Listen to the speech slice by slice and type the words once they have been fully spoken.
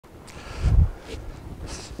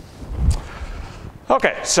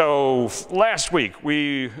Okay, so last week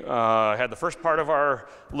we had the first part of our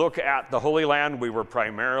look at the Holy Land. We were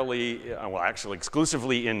primarily, well, actually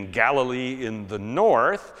exclusively in Galilee in the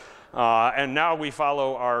north. And now we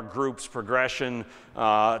follow our group's progression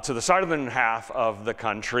to the southern half of the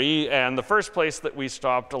country. And the first place that we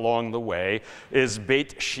stopped along the way is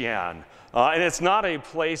Beit. And it's not a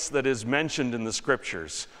place that is mentioned in the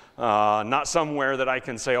scriptures. Not somewhere that I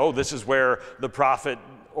can say, oh, this is where the prophet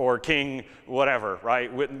or king, whatever, right?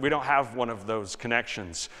 We don't have one of those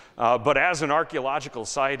connections. But as an archaeological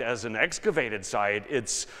site, as an excavated site,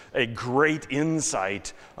 it's a great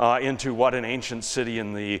insight into what an ancient city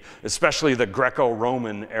in especially the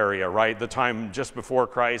Greco-Roman area, right? The time just before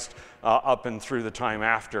Christ up and through the time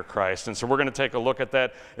after Christ. And so we're going to take a look at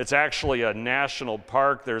that. It's actually a national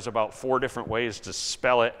park. There's about 4 different ways to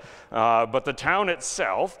spell it. But the town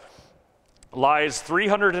itself lies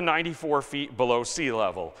 394 feet below sea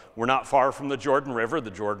level. We're not far from the Jordan River.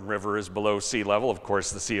 The Jordan River is below sea level. Of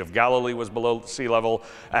course, the Sea of Galilee was below sea level,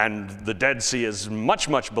 and the Dead Sea is much,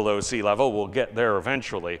 much below sea level. We'll get there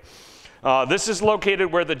eventually. This is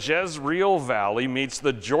located where the Jezreel Valley meets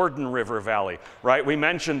the Jordan River Valley, right? We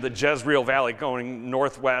mentioned the Jezreel Valley going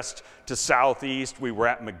northwest to southeast. We were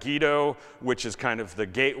at Megiddo, which is kind of the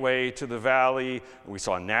gateway to the valley. We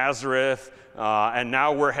saw Nazareth, and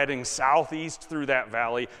now we're heading southeast through that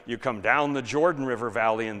valley. You come down the Jordan River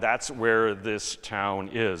Valley, and that's where this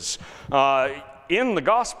town is. In the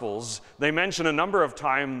Gospels, they mention a number of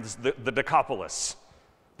times the Decapolis,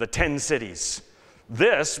 the 10 cities.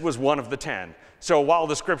 This was one of the 10. So while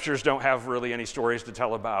the scriptures don't have really any stories to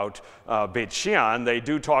tell about Beit, they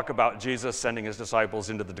do talk about Jesus sending his disciples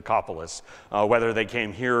into the Decapolis. Whether they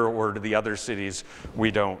came here or to the other cities, we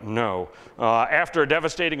don't know. After a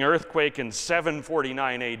devastating earthquake in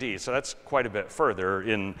 749 AD, so that's quite a bit further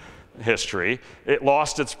in history, it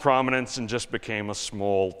lost its prominence and just became a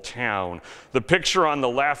small town. The picture on the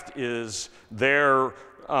left is their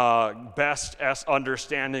best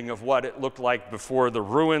understanding of what it looked like before the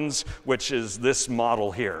ruins, which is this model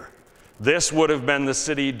here. This would have been the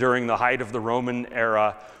city during the height of the Roman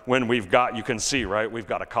era, when we've got, you can see, right, we've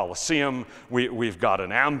got a Colosseum, we've got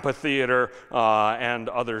an amphitheater, and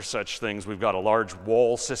other such things. We've got a large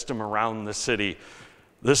wall system around the city.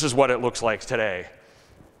 This is what it looks like today.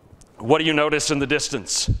 What do you notice in the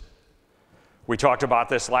distance? We talked about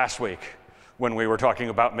this last week when we were talking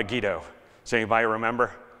about Megiddo. Does anybody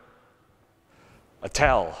remember? A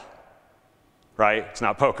tell, right? It's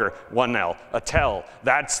not poker, 1-0. A tell.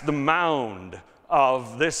 That's the mound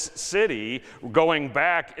of this city going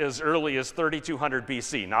back as early as 3200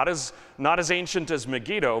 BC. Not as ancient as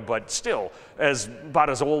Megiddo, but still about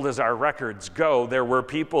as old as our records go. There were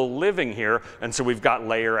people living here, and so we've got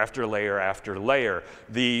layer after layer after layer.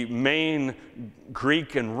 The main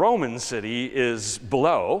Greek and Roman city is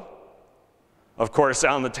below. Of course,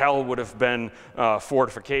 on the tell would have been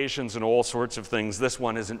fortifications and all sorts of things. This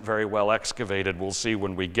one isn't very well excavated. We'll see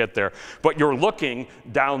when we get there. But you're looking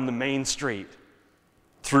down the main street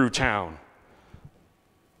through town.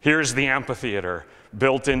 Here's the amphitheater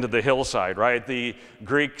built into the hillside, right? The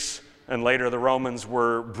Greeks and later the Romans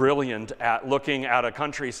were brilliant at looking at a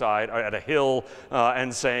countryside, at a hill,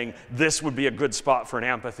 and saying, this would be a good spot for an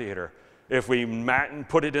amphitheater. If we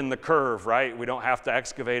put it in the curve, right, we don't have to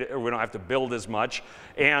excavate it, or we don't have to build as much,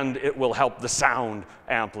 and it will help the sound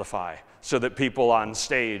amplify so that people on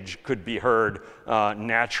stage could be heard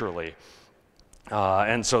naturally.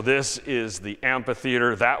 And so this is the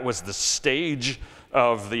amphitheater. That was the stage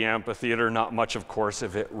of the amphitheater. Not much, of course,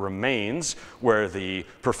 of it remains, where the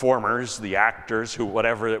performers, the actors,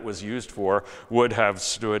 whatever it was used for, would have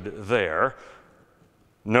stood there.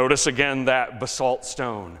 Notice again that basalt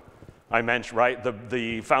stone. I mentioned, right,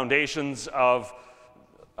 the foundations of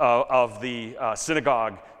the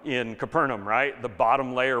synagogue in Capernaum, right? The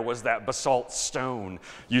bottom layer was that basalt stone.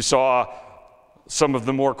 You saw some of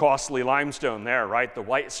the more costly limestone there, right? The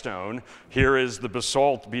white stone. Here is the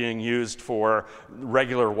basalt being used for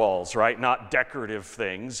regular walls, right? Not decorative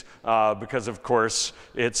things, because of course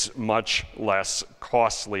it's much less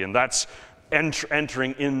costly. And that's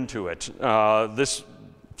entering into it. This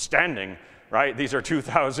standing, right? These are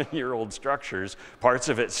 2,000-year-old structures, parts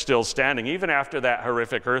of it still standing, even after that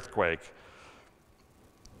horrific earthquake.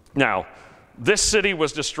 Now, this city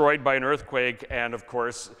was destroyed by an earthquake and, of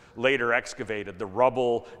course, later excavated. The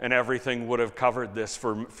rubble and everything would have covered this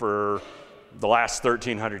for the last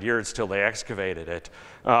 1,300 years till they excavated it.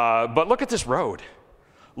 But look at this road.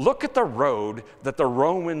 Look at the road that the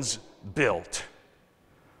Romans built.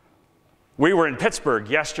 We were in Pittsburgh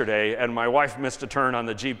yesterday, and my wife missed a turn on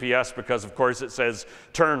the GPS because, of course, it says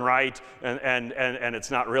turn right, and it's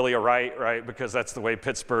not really a right, because that's the way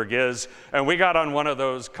Pittsburgh is. And we got on one of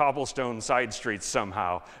those cobblestone side streets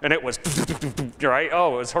somehow, and it was, right?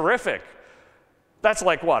 Oh, it was horrific. That's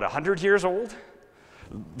like, what, 100 years old?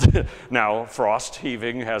 Now, frost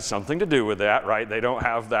heaving has something to do with that, right? They don't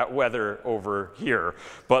have that weather over here.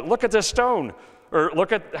 But look at this stone. Or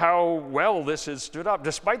look at how well this has stood up,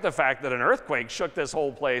 despite the fact that an earthquake shook this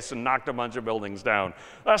whole place and knocked a bunch of buildings down.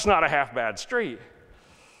 That's not a half-bad street.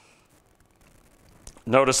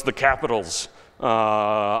 Notice the capitals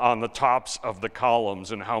on the tops of the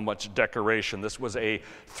columns and how much decoration. This was a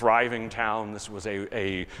thriving town. This was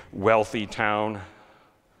a wealthy town.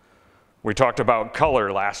 We talked about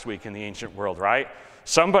color last week in the ancient world, right?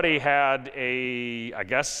 Somebody had I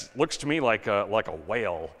guess, looks to me like a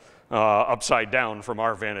whale. Upside down from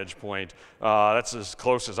our vantage point. That's as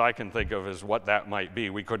close as I can think of as what that might be.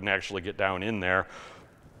 We couldn't actually get down in there.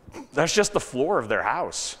 That's just the floor of their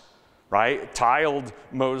house, right? Tiled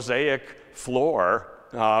mosaic floor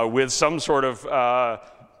with some sort of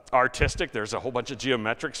artistic, there's a whole bunch of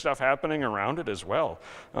geometric stuff happening around it as well.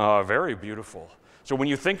 Very beautiful. So when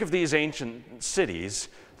you think of these ancient cities,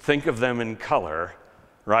 think of them in color,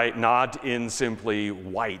 right? Not in simply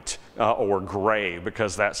white or gray,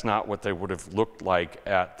 because that's not what they would have looked like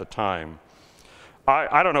at the time.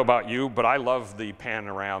 I don't know about you, but I love the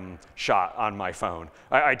panorama shot on my phone.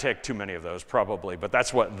 I take too many of those probably, but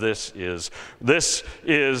that's what this is. This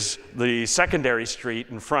is the secondary street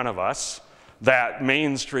in front of us, that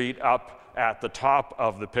main street up at the top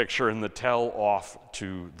of the picture, and the tell off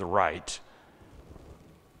to the right.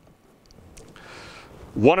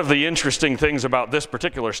 One of the interesting things about this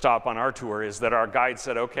particular stop on our tour is that our guide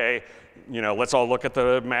said, okay, let's all look at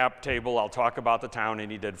the map table. I'll talk about the town,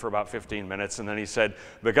 and he did for about 15 minutes. And then he said,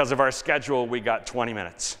 because of our schedule, we got 20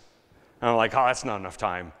 minutes. And I'm like, oh, that's not enough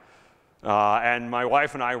time. And my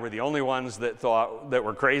wife and I were the only ones that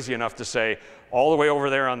were crazy enough to say, all the way over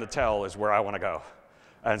there on the tell is where I want to go.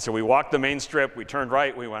 And so we walked the main strip, we turned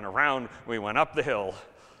right, we went around, we went up the hill.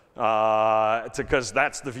 Because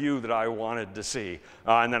that's the view that I wanted to see.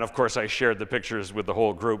 And then, of course, I shared the pictures with the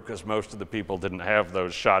whole group because most of the people didn't have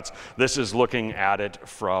those shots. This is looking at it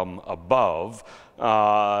from above,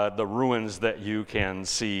 the ruins that you can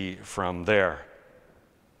see from there.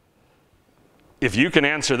 If you can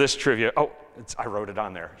answer this trivia, I wrote it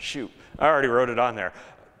on there. Shoot, I already wrote it on there.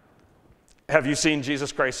 Have you seen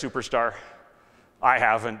Jesus Christ Superstar? I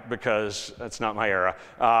haven't, because that's not my era.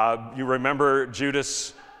 You remember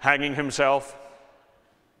Judas hanging himself?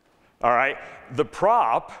 All right. The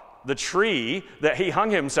prop, the tree that he hung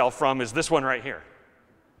himself from, is this one right here.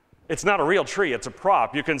 It's not a real tree, it's a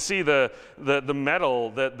prop. You can see the metal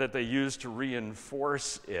that they used to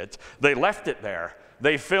reinforce it. They left it there.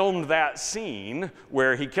 They filmed that scene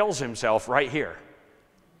where he kills himself right here.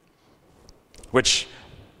 Which,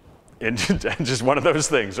 just one of those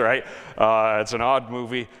things, right? It's an odd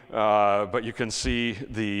movie, but you can see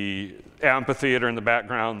the amphitheater in the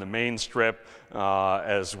background, the main strip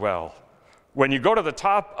as well. When you go to the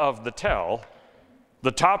top of the tell,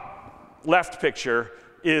 the top left picture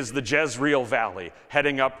is the Jezreel Valley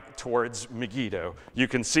heading up towards Megiddo. You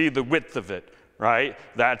can see the width of it, right?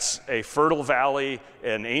 That's a fertile valley,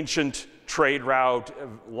 an ancient trade route,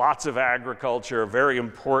 lots of agriculture, a very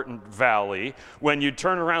important valley. When you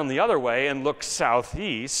turn around the other way and look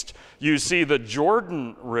southeast, you see the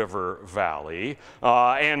Jordan River Valley,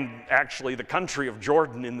 and actually the country of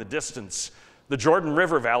Jordan in the distance. The Jordan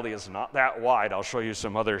River Valley is not that wide. I'll show you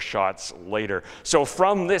some other shots later. So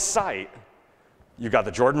from this site, you've got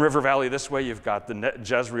the Jordan River Valley this way, you've got the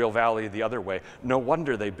Jezreel Valley the other way. No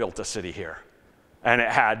wonder they built a city here. And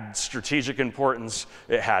it had strategic importance,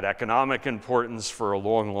 it had economic importance for a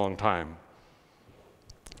long, long time.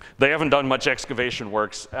 They haven't done much excavation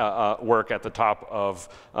work at the top of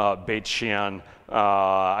Beit Shean.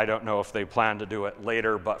 I don't know if they plan to do it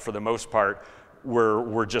later, but for the most part,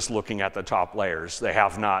 we're just looking at the top layers. They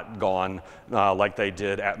have not gone like they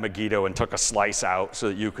did at Megiddo and took a slice out so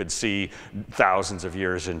that you could see thousands of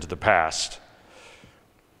years into the past.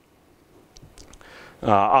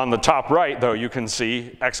 On the top right, though, you can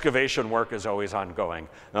see excavation work is always ongoing.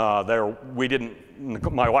 We didn't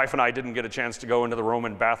my wife and I didn't get a chance to go into the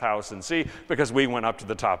Roman bathhouse and see because we went up to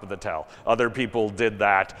the top of the tell. Other people did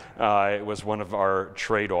that. It was one of our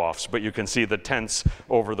trade-offs. But you can see the tents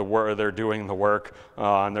over where they're doing the work,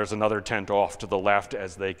 and there's another tent off to the left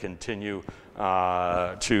as they continue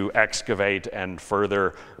to excavate and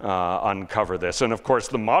further uncover this. And of course,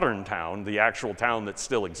 the modern town, the actual town that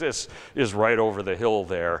still exists, is right over the hill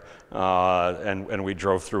there, and we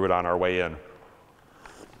drove through it on our way in.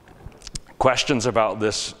 Questions about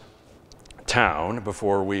this town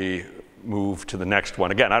before we move to the next one?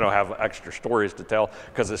 Again, I don't have extra stories to tell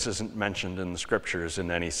because this isn't mentioned in the scriptures in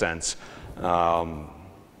any sense. As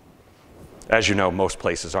you know, most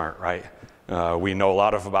places aren't, right? We know a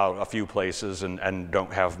lot about a few places and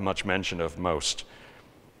don't have much mention of most.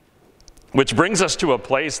 Which brings us to a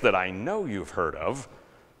place that I know you've heard of,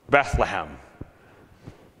 Bethlehem.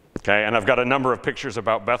 Okay, and I've got a number of pictures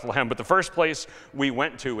about Bethlehem, but the first place we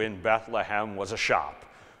went to in Bethlehem was a shop.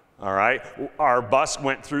 All right, our bus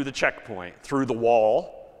went through the checkpoint, through the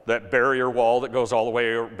wall, that barrier wall that goes all the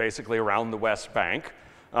way basically around the West Bank,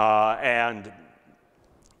 and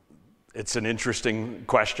it's an interesting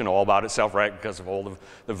question all about itself, right? Because of all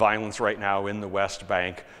the violence right now in the West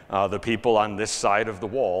Bank, the people on this side of the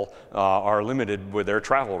wall are limited with their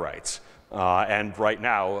travel rights. And right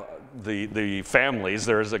now, the families,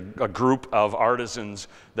 there's a group of artisans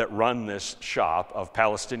that run this shop of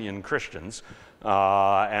Palestinian Christians,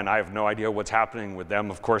 and I have no idea what's happening with them.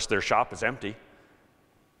 Of course, their shop is empty,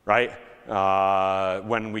 right?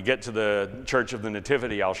 When we get to the Church of the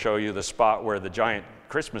Nativity, I'll show you the spot where the giant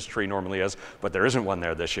Christmas tree normally is, but there isn't one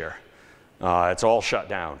there this year. It's all shut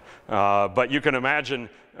down. But you can imagine,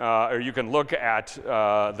 or you can look at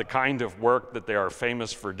the kind of work that they are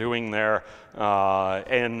famous for doing there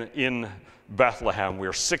in Bethlehem.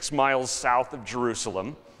 We're 6 miles south of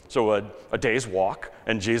Jerusalem, so a day's walk,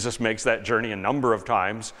 and Jesus makes that journey a number of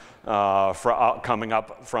times coming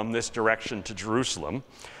up from this direction to Jerusalem.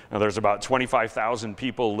 Now, there's about 25,000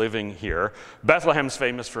 people living here. Bethlehem's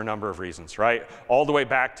famous for a number of reasons, right? All the way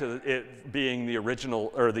back to it being the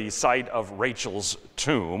original, or the site of Rachel's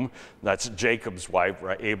tomb. That's Jacob's wife,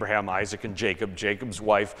 right? Abraham, Isaac, and Jacob. Jacob's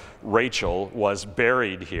wife, Rachel, was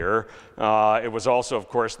buried here. It was also, of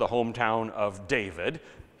course, the hometown of David.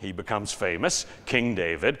 He becomes famous, King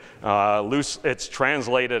David. It's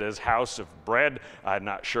translated as house of bread. I'm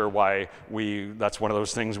not sure why that's one of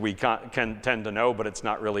those things we can tend to know, but it's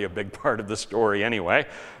not really a big part of the story anyway.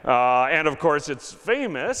 And of course, it's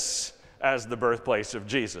famous as the birthplace of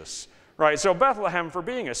Jesus, right? So Bethlehem, for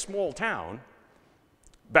being a small town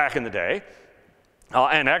back in the day,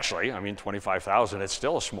 and actually, I mean, 25,000, it's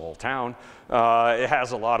still a small town. It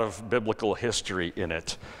has a lot of biblical history in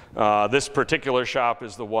it. This particular shop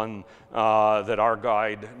is the one that our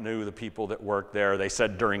guide knew the people that worked there. They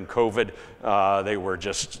said during COVID, they were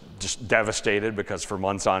just devastated because for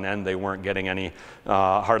months on end, they weren't getting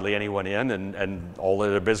hardly anyone in, and all of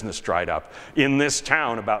their business dried up. In this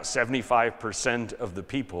town, about 75% of the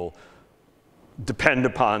people depend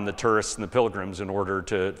upon the tourists and the pilgrims in order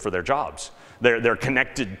for their jobs. They're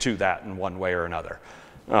connected to that in one way or another.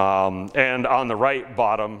 And on the right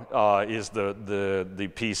bottom is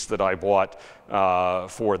the piece that I bought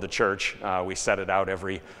for the church. We set it out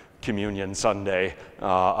every Communion Sunday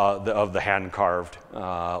of the hand-carved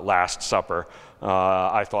Last Supper.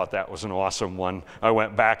 I thought that was an awesome one. I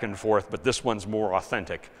went back and forth, but this one's more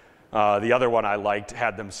authentic. The other one I liked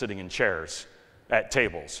had them sitting in chairs at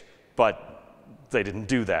tables, but they didn't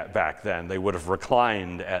do that back then. They would have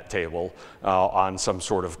reclined at table on some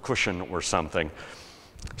sort of cushion or something.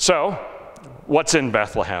 So, what's in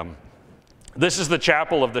Bethlehem? This is the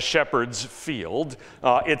chapel of the Shepherd's Field.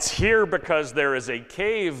 It's here because there is a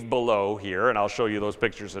cave below here, and I'll show you those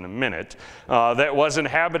pictures in a minute, that was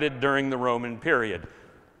inhabited during the Roman period.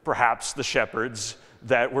 Perhaps the shepherds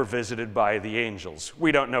that were visited by the angels.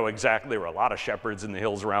 We don't know exactly. There were a lot of shepherds in the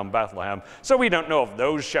hills around Bethlehem, so we don't know if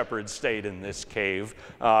those shepherds stayed in this cave,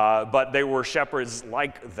 but they were shepherds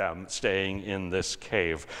like them staying in this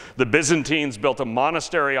cave. The Byzantines built a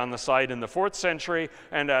monastery on the site in the 4th century,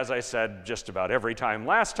 and as I said, just about every time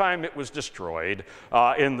last time it was destroyed.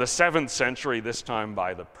 In the 7th century, this time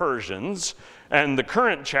by the Persians, and the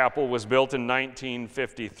current chapel was built in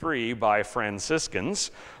 1953 by Franciscans,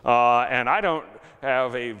 and I don't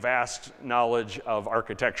have a vast knowledge of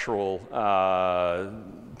architectural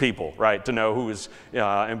people, right, to know who is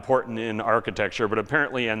important in architecture, but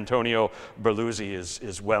apparently Antonio Berluzzi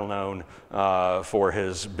is well known for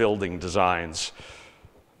his building designs.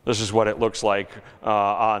 This is what it looks like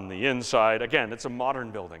on the inside. Again, it's a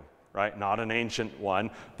modern building, right, not an ancient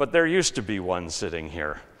one, but there used to be one sitting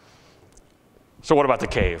here. So what about the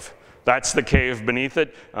cave? That's the cave beneath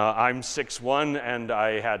it. I'm 6'1", and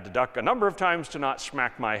I had to duck a number of times to not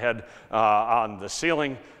smack my head on the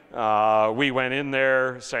ceiling. We went in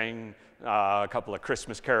there, sang a couple of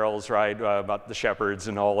Christmas carols, right, about the shepherds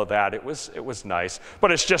and all of that. It was nice,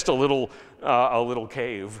 but it's just a little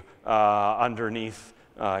cave underneath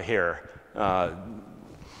here.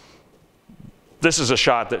 This is a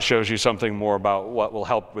shot that shows you something more about what will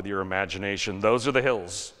help with your imagination. Those are the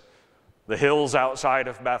hills outside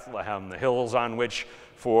of Bethlehem, the hills on which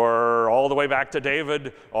for all the way back to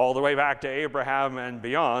David, all the way back to Abraham and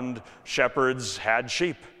beyond, shepherds had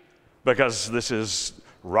sheep, because this is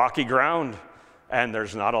rocky ground and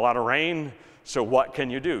there's not a lot of rain. So what can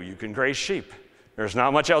you do? You can graze sheep. There's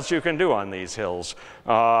not much else you can do on these hills.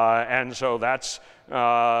 And so that's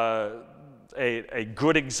a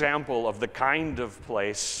good example of the kind of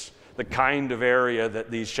place, the kind of area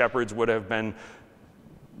that these shepherds would have been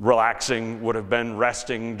relaxing, would have been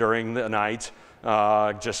resting during the night,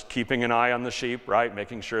 just keeping an eye on the sheep, right?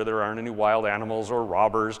 Making sure there aren't any wild animals or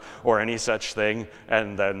robbers or any such thing.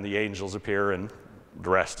 And then the angels appear and the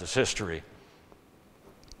rest is history.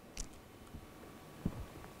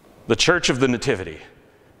 The Church of the Nativity.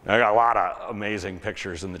 I got a lot of amazing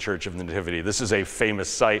pictures in the Church of the Nativity. This is a famous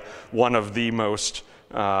site, one of the most,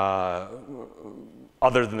 other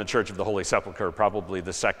than the Church of the Holy Sepulchre, probably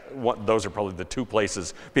those are probably the two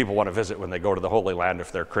places people want to visit when they go to the Holy Land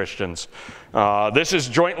if they're Christians. This is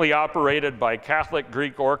jointly operated by Catholic,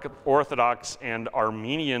 Greek Orthodox, and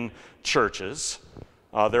Armenian churches.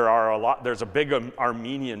 There's a big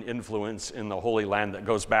Armenian influence in the Holy Land that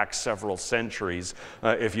goes back several centuries.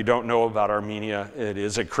 If you don't know about Armenia, it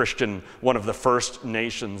is a Christian, one of the first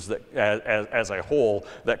nations that, as a whole,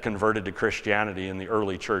 that converted to Christianity in the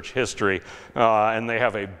early church history. And they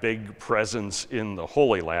have a big presence in the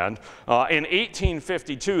Holy Land. In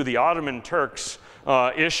 1852, the Ottoman Turks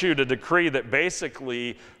issued a decree that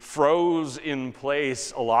basically froze in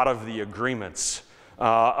place a lot of the agreements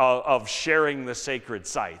of sharing the sacred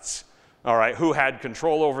sites. All right, who had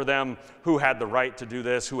control over them, who had the right to do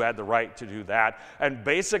this, who had the right to do that. And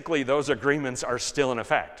basically those agreements are still in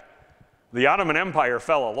effect. The Ottoman Empire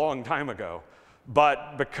fell a long time ago,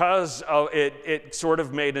 but because of it sort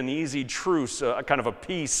of made an easy truce, kind of a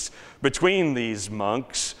peace between these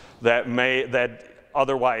monks that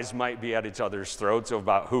otherwise might be at each other's throats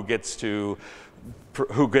about who gets to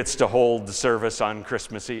hold the service on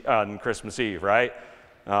Christmas Eve, right?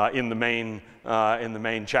 In the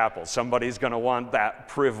main chapel. Somebody's going to want that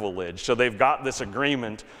privilege. So they've got this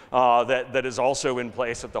agreement that is also in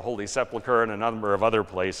place at the Holy Sepulchre and a number of other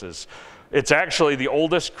places. It's actually the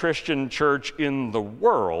oldest Christian church in the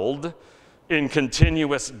world in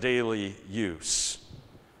continuous daily use.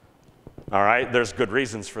 All right, there's good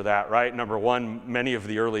reasons for that, right? Number one, many of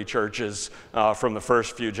the early churches from the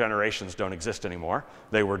first few generations don't exist anymore.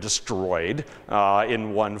 They were destroyed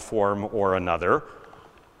in one form or another.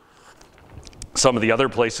 Some of the other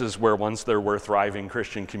places where once there were thriving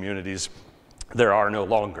Christian communities, there are no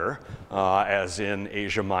longer, as in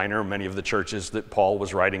Asia Minor, many of the churches that Paul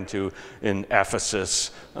was writing to in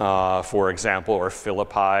Ephesus, for example, or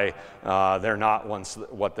Philippi, they're not once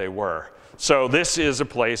what they were. So this is a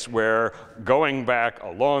place where, going back a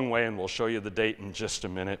long way, and we'll show you the date in just a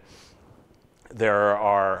minute,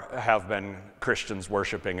 have been Christians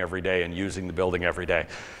worshiping every day and using the building every day.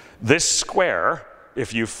 This square,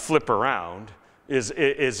 if you flip around,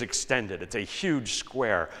 is extended. It's a huge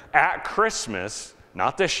square. At Christmas,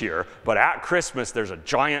 not this year, but at Christmas, there's a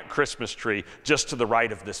giant Christmas tree just to the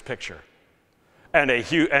right of this picture.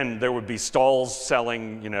 And there would be stalls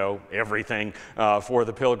selling, everything for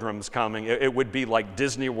the pilgrims coming. It would be like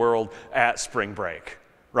Disney World at spring break,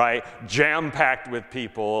 right? Jam-packed with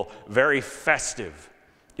people, very festive.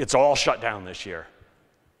 It's all shut down this year.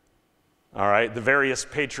 All right, the various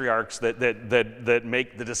patriarchs that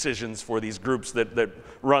make the decisions for these groups that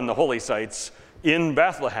run the holy sites in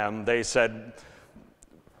Bethlehem, they said,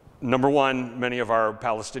 number one, many of our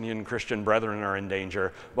Palestinian Christian brethren are in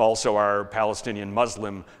danger. Also, our Palestinian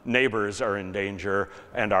Muslim neighbors are in danger,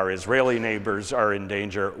 and our Israeli neighbors are in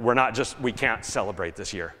danger. We can't celebrate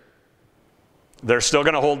this year. They're still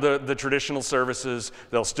going to hold the traditional services.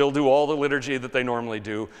 They'll still do all the liturgy that they normally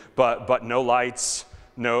do, but no lights,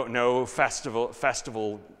 no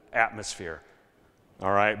festival atmosphere.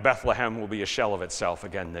 All right, Bethlehem will be a shell of itself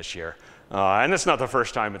again this year. And it's not the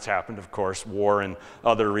first time it's happened, of course. War and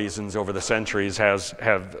other reasons over the centuries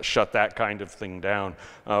have shut that kind of thing down.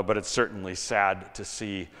 But it's certainly sad to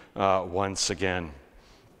see once again.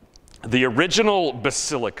 The original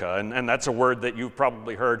basilica, and that's a word that you've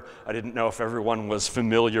probably heard. I didn't know if everyone was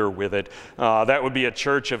familiar with it. That would be a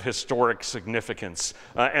church of historic significance,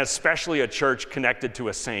 especially a church connected to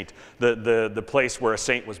a saint, the place where a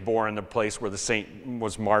saint was born, the place where the saint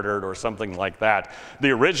was martyred or something like that. The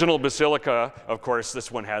original basilica, of course,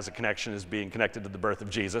 this one has a connection as being connected to the birth of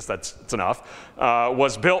Jesus. That's enough.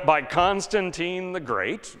 Was built by Constantine the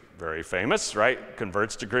Great. Very famous, right?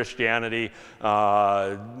 Converts to Christianity,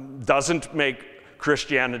 doesn't make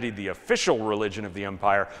Christianity the official religion of the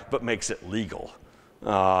empire, but makes it legal.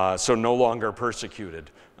 So no longer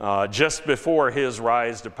persecuted. Just before his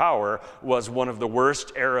rise to power was one of the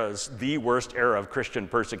worst eras, the worst era of Christian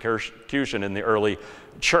persecution in the early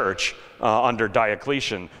church under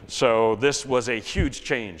Diocletian. So this was a huge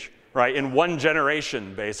change, right? In one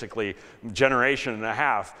generation, basically, generation and a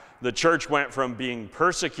half, the church went from being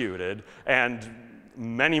persecuted and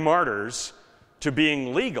many martyrs to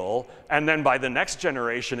being legal, and then by the next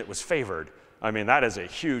generation it was favored. I mean, that is a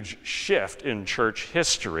huge shift in church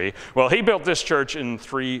history. Well, he built this church in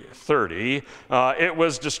 330. It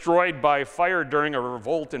was destroyed by fire during a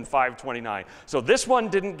revolt in 529. So this one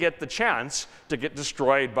didn't get the chance to get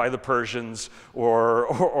destroyed by the Persians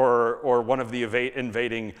or one of the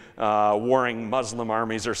invading warring Muslim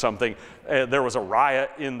armies or something. There was a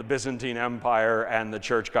riot in the Byzantine Empire and the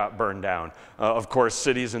church got burned down. Of course,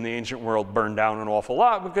 cities in the ancient world burned down an awful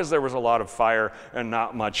lot because there was a lot of fire and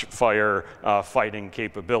not much fire fighting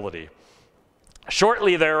capability.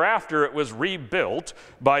 Shortly thereafter, it was rebuilt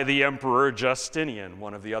by the Emperor Justinian,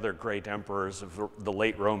 one of the other great emperors of the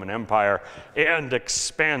late Roman Empire, and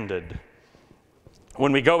expanded.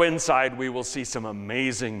 When we go inside, we will see some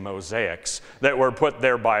amazing mosaics that were put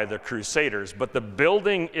there by the Crusaders, but the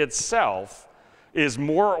building itself is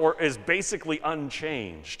basically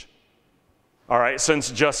unchanged. All right,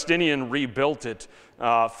 since Justinian rebuilt it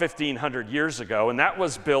 1,500 years ago, and that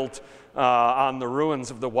was built on the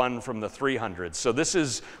ruins of the one from the 300s. So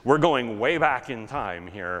we're going way back in time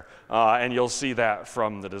here, and you'll see that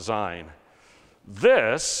from the design.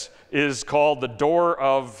 This is called the Door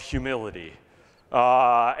of Humility,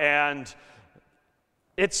 and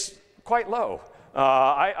it's quite low.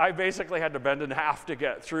 I basically had to bend in half to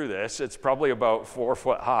get through this. It's probably about 4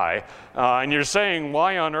 foot high. And you're saying,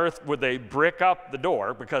 why on earth would they brick up the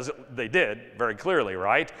door? Because they did, very clearly,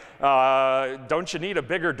 right? Don't you need a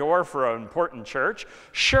bigger door for an important church?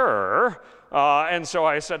 Sure. And so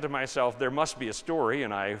I said to myself, there must be a story,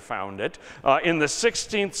 and I found it. In the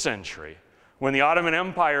 16th century, when the Ottoman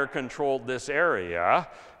Empire controlled this area,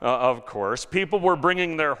 of course, people were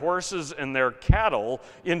bringing their horses and their cattle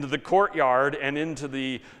into the courtyard and into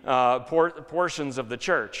the portions of the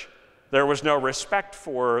church. There was no respect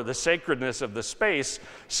for the sacredness of the space,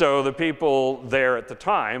 so the people there at the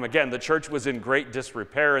time, again, the church was in great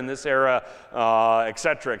disrepair in this era, et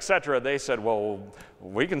cetera, they said, well,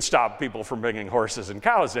 we can stop people from bringing horses and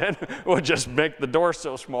cows in. We'll just make the door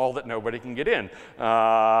so small that nobody can get in.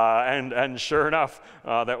 And sure enough,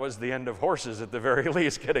 that was the end of horses at the very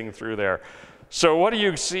least getting through there. So what do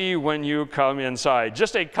you see when you come inside?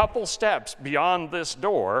 Just a couple steps beyond this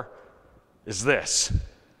door is this.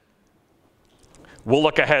 We'll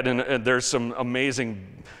look ahead, and there's some amazing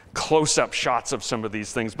close-up shots of some of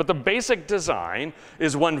these things. But the basic design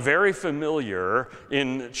is one very familiar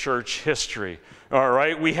in church history. All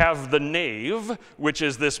right, we have the nave, which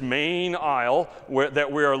is this main aisle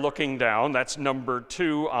that we are looking down. That's number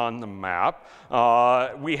 2 on the map.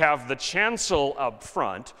 We have the chancel up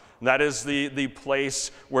front. That is the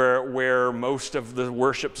place where most of the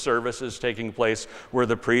worship service is taking place, where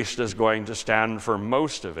the priest is going to stand for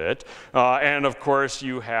most of it. And of course,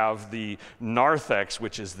 you have the narthex,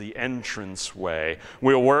 which is the entranceway.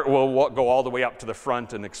 We'll go all the way up to the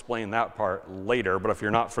front and explain that part later, but if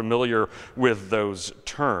you're not familiar with those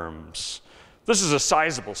terms. This is a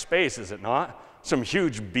sizable space, is it not? Some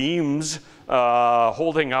huge beams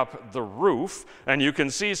holding up the roof, and you can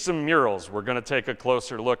see some murals. We're going to take a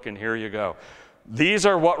closer look, and here you go. These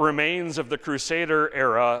are what remains of the Crusader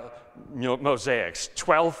era mosaics,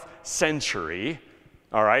 12th century,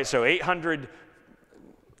 all right, so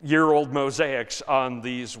 800-year-old mosaics on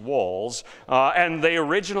these walls, and they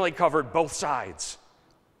originally covered both sides.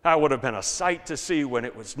 That would have been a sight to see when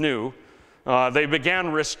it was new. They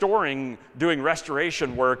began doing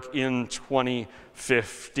restoration work in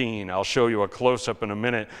 2015. I'll show you a close-up in a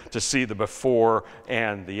minute to see the before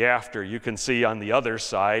and the after. You can see on the other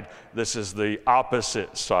side, this is the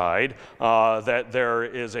opposite side, that there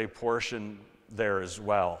is a portion there as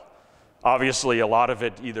well. Obviously, a lot of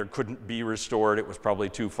it either couldn't be restored, it was probably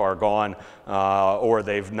too far gone, or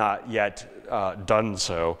they've not yet done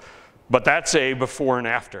so. But that's a before and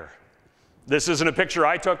after. This isn't a picture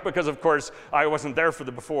I took because, of course, I wasn't there for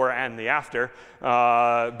the before and the after,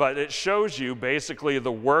 but it shows you basically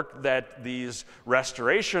the work that these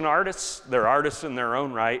restoration artists, they're artists in their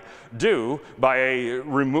own right, do by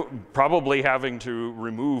probably having to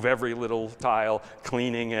remove every little tile,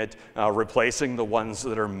 cleaning it, replacing the ones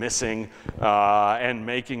that are missing, and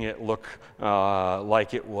making it look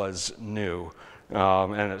like it was new.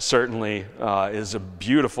 And it certainly is a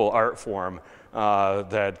beautiful art form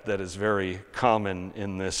that is very common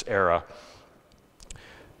in this era.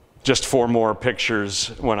 Just 4 more pictures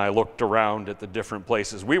when I looked around at the different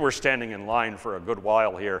places. We were standing in line for a good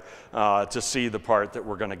while here to see the part that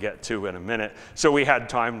we're going to get to in a minute. So we had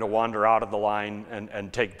time to wander out of the line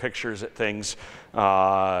and take pictures at things.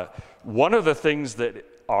 One of the things that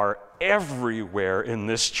are everywhere in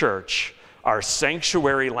this church are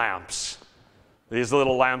sanctuary lamps. These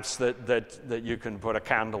little lamps that you can put a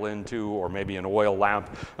candle into, or maybe an oil lamp.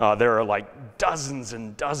 There are like dozens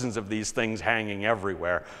and dozens of these things hanging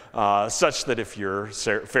everywhere, such that if you're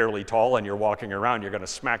fairly tall and you're walking around, you're going to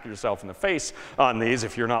smack yourself in the face on these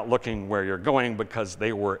if you're not looking where you're going, because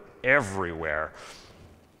they were everywhere.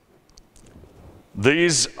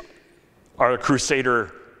 These are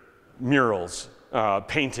Crusader murals,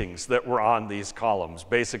 paintings that were on these columns.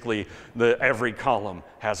 Basically, every column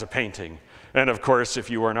has a painting. And of course, if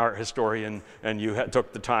you were an art historian and you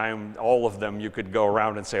took the time, all of them, you could go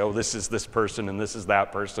around and say, oh, this is this person and this is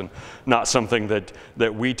that person. Not something that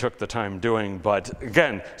we took the time doing, but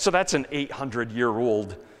again, so that's an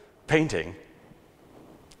 800-year-old painting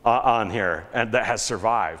on here, and that has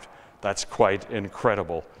survived. That's quite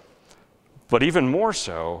incredible. But even more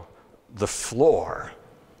so, the floor.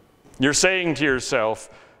 You're saying to yourself,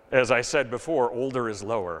 as I said before, older is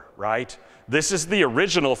lower, right? This is the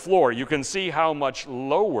original floor. You can see how much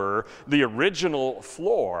lower the original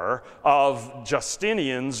floor of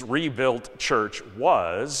Justinian's rebuilt church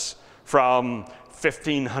was from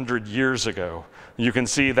 1,500 years ago. You can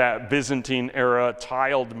see that Byzantine era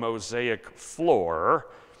tiled mosaic floor.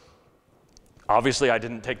 Obviously, I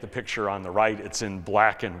didn't take the picture on the right. It's in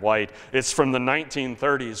black and white. It's from the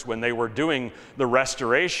 1930s when they were doing the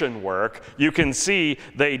restoration work. You can see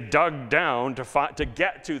they dug down to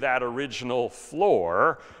get to that original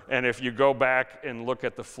floor. And if you go back and look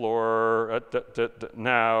at the floor,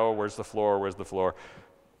 now, where's the floor, where's the floor?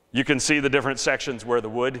 You can see the different sections where the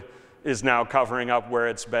wood is now covering up where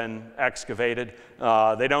it's been excavated.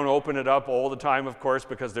 They don't open it up all the time, of course,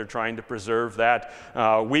 because they're trying to preserve that.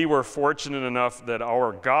 We were fortunate enough that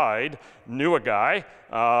our guide knew a guy,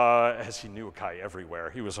 as he knew a guy everywhere.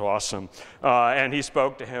 He was awesome. And he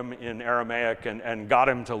spoke to him in Aramaic and got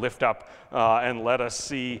him to lift up and let us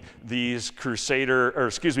see these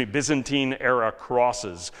Byzantine era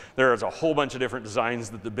crosses. There's a whole bunch of different designs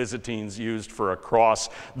that the Byzantines used for a cross.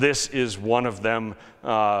 This is one of them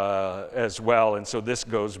as well. And so this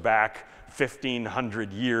goes back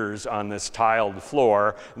 1,500 years on this tiled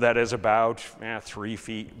floor that is about 3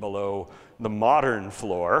 feet below the modern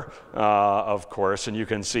floor, of course, and you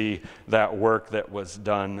can see that work that was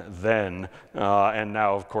done then. And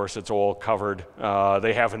now, of course, it's all covered.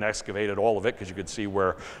 They haven't excavated all of it because you could see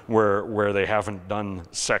where they haven't done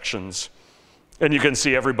sections. And you can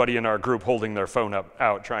see everybody in our group holding their phone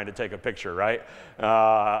out trying to take a picture, right?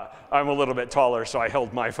 I'm a little bit taller, so I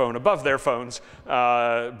held my phone above their phones,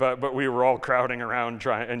 but we were all crowding around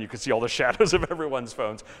and you could see all the shadows of everyone's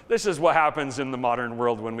phones. This is what happens in the modern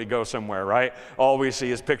world when we go somewhere, right? All we see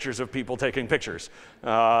is pictures of people taking pictures.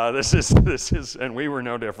 This is, and we were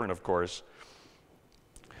no different, of course.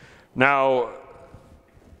 Now,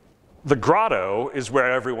 the grotto is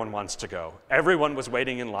where everyone wants to go. Everyone was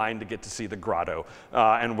waiting in line to get to see the grotto,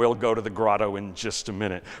 and we'll go to the grotto in just a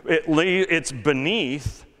minute. It's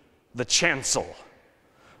beneath the chancel,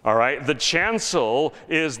 all right? The chancel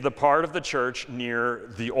is the part of the church near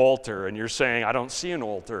the altar, and you're saying, I don't see an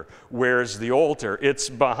altar. Where's the altar? It's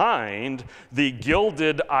behind the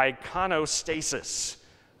gilded iconostasis.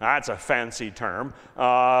 That's a fancy term,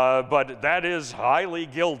 but that is highly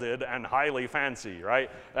gilded and highly fancy, right?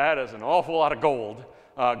 That is an awful lot of gold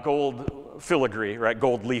filigree, right?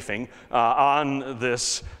 Gold leafing on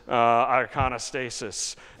this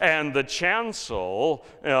iconostasis. And the chancel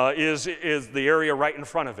is the area right in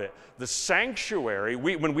front of it. The sanctuary,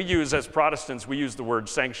 when we use, as Protestants, we use the word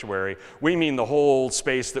sanctuary, we mean the whole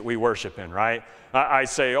space that we worship in, right? I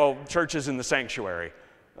say, oh, church is in the sanctuary.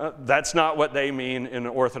 That's not what they mean in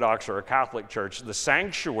an Orthodox or a Catholic church. The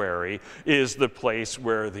sanctuary is the place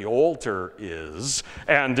where the altar is.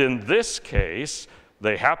 And in this case,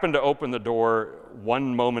 they happen to open the door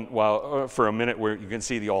one moment for a minute where you can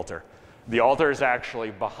see the altar. The altar is actually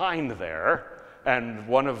behind there. and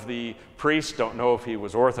one of the priests, don't know if he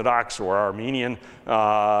was Orthodox or Armenian,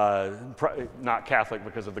 not Catholic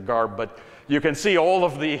because of the garb, but you can see all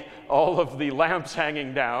of the lamps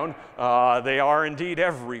hanging down. They are indeed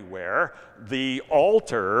everywhere. The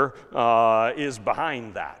altar is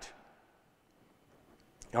behind that.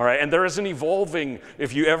 All right, and there is an evolving,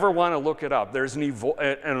 if you ever want to look it up, there's an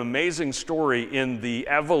amazing story in the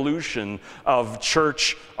evolution of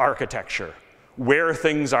church architecture, where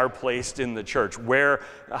things are placed in the church,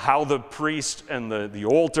 how the priest and the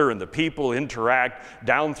altar and the people interact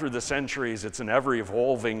down through the centuries. It's an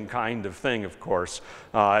ever-evolving kind of thing, of course.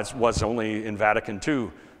 It was only in Vatican II,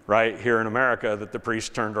 right, here in America, that the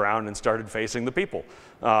priest turned around and started facing the people.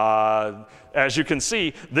 As you can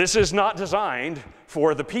see, this is not designed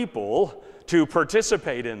for the people to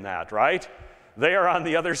participate in that, right? They are on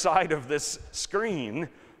the other side of this screen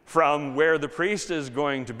from where the priest is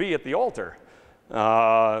going to be at the altar.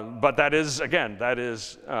 But that is, again,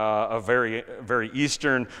 a very, very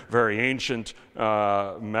Eastern, very ancient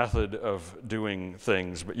method of doing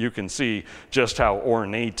things. But you can see just how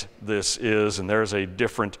ornate this is, and there's a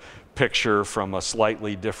different picture from a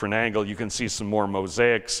slightly different angle. You can see some more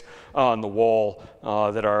mosaics on the wall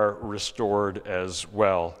that are restored as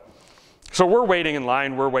well. So we're waiting in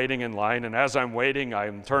line, and as I'm waiting, I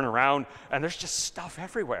turn around, and there's just stuff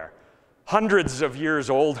everywhere. Hundreds of years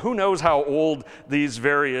old. Who knows how old these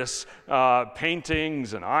various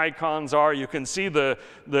paintings and icons are? You can see the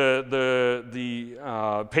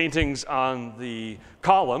paintings on the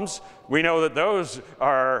columns. We know that those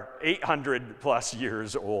are 800 plus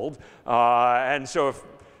years old. And so if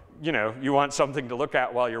you want something to look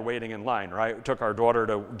at while you're waiting in line, right? We took our daughter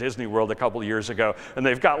to Disney World a couple of years ago, and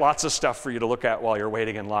they've got lots of stuff for you to look at while you're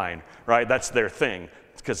waiting in line, right? That's their thing.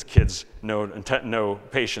 Because kids know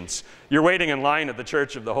patience. You're waiting in line at the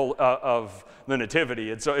Church of the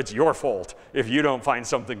Nativity, and so it's your fault if you don't find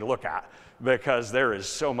something to look at, because there is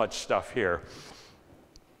so much stuff here.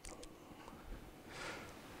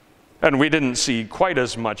 And we didn't see quite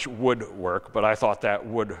as much woodwork, but I thought that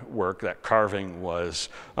woodwork, that carving, was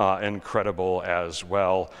incredible as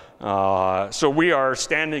well. So we are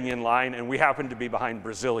standing in line, and we happen to be behind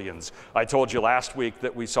Brazilians. I told you last week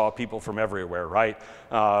that we saw people from everywhere, right?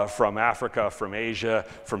 From Africa, from Asia,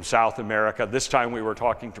 from South America. This time we were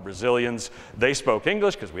talking to Brazilians. They spoke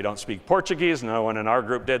English because we don't speak Portuguese. No one in our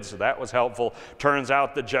group did, so that was helpful. Turns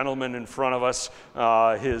out the gentleman in front of us,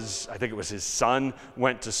 I think it was his son,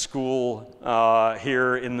 went to school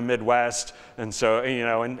here in the Midwest. And so,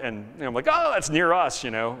 and I'm like, oh, that's near us,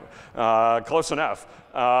 close enough.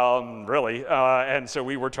 Really, and so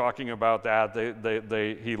we were talking about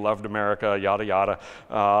that. He loved America, yada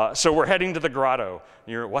yada. So we're heading to the grotto.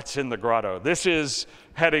 What's in the grotto? This is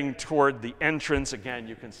heading toward the entrance. Again,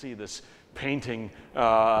 you can see this painting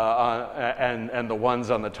and the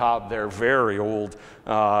ones on the top. They're very old,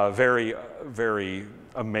 very, very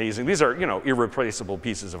amazing. These are irreplaceable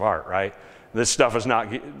pieces of art, right? This stuff is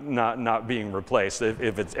not being replaced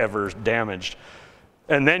if it's ever damaged.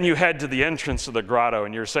 And then you head to the entrance of the grotto,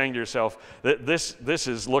 and you're saying to yourself that this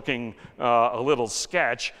is looking a little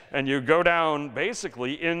sketch, and you go down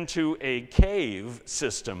basically into a cave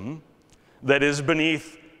system that is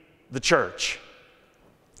beneath the church.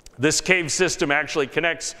 This cave system actually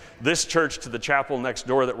connects this church to the chapel next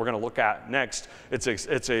door that we're going to look at next. It's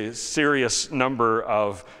a serious number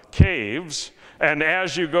of caves. And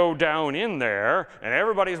as you go down in there, and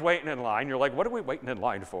everybody's waiting in line, you're like, what are we waiting in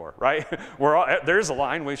line for, right? There's a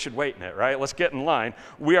line, we should wait in it, right? Let's get in line.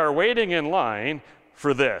 We are waiting in line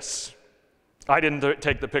for this. I didn't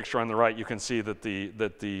take the picture on the right. You can see that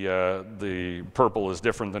the purple is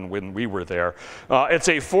different than when we were there. It's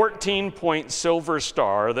a 14-point silver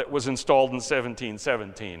star that was installed in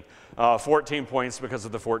 1717. 14 points because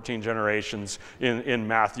of the 14 generations in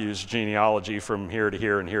Matthew's genealogy from here to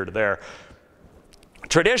here and here to there.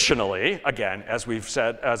 Traditionally, again, as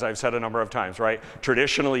I've said a number of times, right?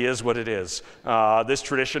 Traditionally is what it is. This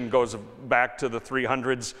tradition goes back to the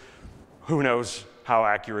 300s. Who knows how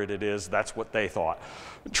accurate it is? That's what they thought.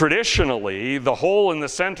 Traditionally, the hole in the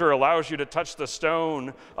center allows you to touch the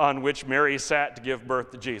stone on which Mary sat to give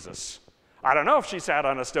birth to Jesus. I don't know if she sat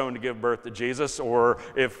on a stone to give birth to Jesus, or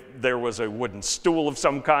if there was a wooden stool of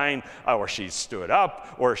some kind, or she stood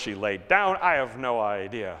up, or she laid down. I have no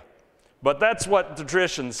idea. But that's what the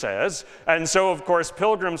tradition says. And so, of course,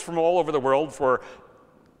 pilgrims from all over the world for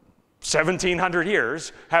 1,700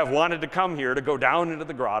 years have wanted to come here to go down into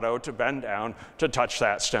the grotto, to bend down, to touch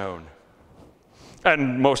that stone.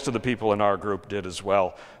 And most of the people in our group did as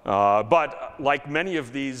well. But like many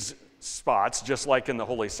of these spots, just like in the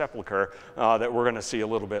Holy Sepulchre that we're going to see a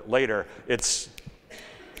little bit later, it's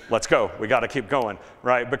let's go. We got to keep going,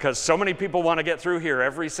 right? Because so many people want to get through here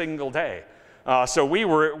every single day. So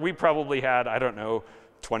we probably had, I don't know,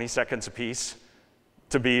 20 seconds apiece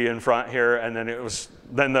to be in front here, and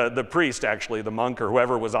then the priest, actually, the monk or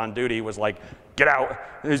whoever was on duty, was like, get out.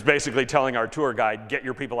 He's basically telling our tour guide, get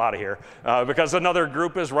your people out of here, because another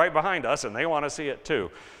group is right behind us and they want to see it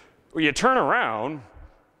too. Well, you turn around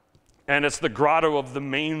and it's the grotto of the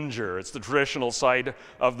manger. It's the traditional site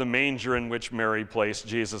of the manger in which Mary placed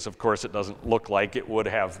Jesus. Of course, it doesn't look like it would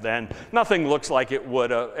have then. Nothing looks like it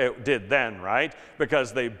did then, right?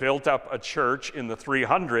 Because they built up a church in the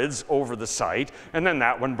 300s over the site, and then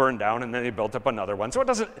that one burned down, and then they built up another one. So it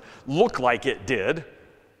doesn't look like it did,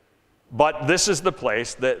 but this is the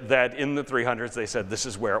place that in the 300s they said this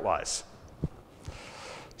is where it was.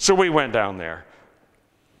 So we went down there.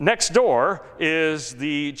 Next door is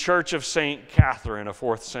the Church of St. Catherine, a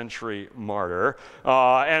 4th century martyr.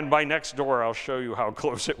 And by next door, I'll show you how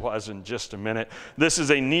close it was in just a minute. This is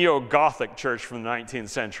a neo-Gothic church from the 19th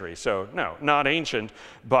century. So no, not ancient,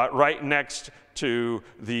 but right next to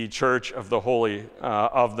the Church of the Holy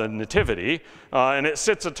of the Nativity. And it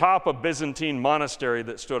sits atop a Byzantine monastery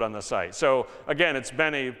that stood on the site. So again, it's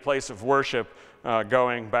been a place of worship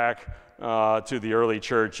going back to the early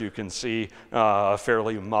church. You can see a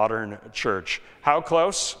fairly modern church. How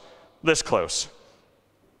close? This close.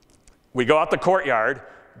 We go out the courtyard,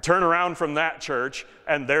 turn around from that church,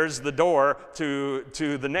 and there's the door to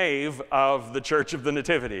the nave of the Church of the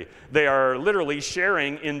Nativity. They are literally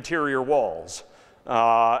sharing interior walls.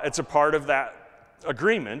 It's a part of that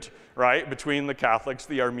agreement, right, between the Catholics,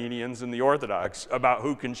 the Armenians, and the Orthodox about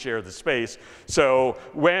who can share the space. So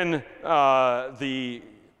when the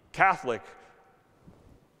Catholic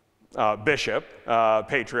bishop,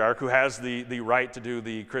 patriarch, who has the right to do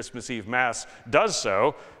the Christmas Eve Mass, does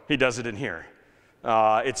so, he does it in here.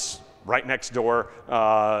 It's right next door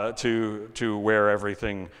to where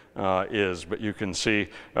everything is. But you can see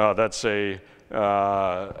that's an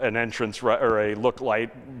entrance or a look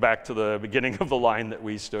light back to the beginning of the line that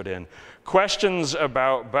we stood in. Questions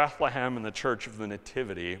about Bethlehem and the Church of the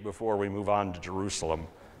Nativity before we move on to Jerusalem?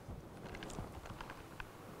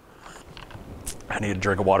 I need a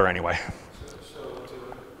drink of water anyway.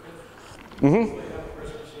 Mm-hmm.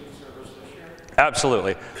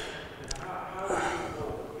 Absolutely.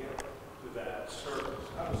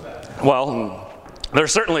 Well,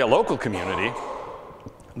 there's certainly a local community.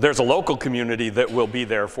 There's a local community that will be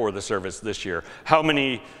there for the service this year. How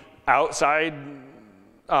many outside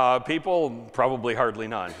people? Probably hardly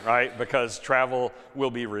none, right? Because travel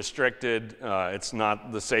will be restricted. It's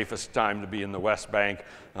not the safest time to be in the West Bank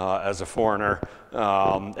as a foreigner.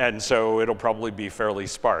 And so it'll probably be fairly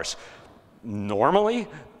sparse. Normally,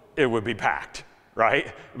 it would be packed,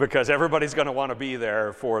 right? Because everybody's going to want to be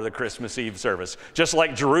there for the Christmas Eve service. Just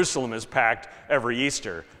like Jerusalem is packed every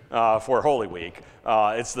Easter for Holy Week.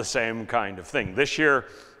 It's the same kind of thing. This year,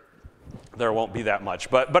 there won't be that much.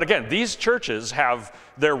 But again, these churches have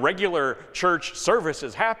their regular church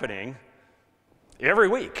services happening every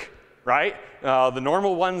week, right? The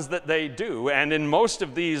normal ones that they do. And in most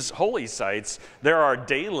of these holy sites, there are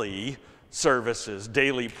daily services,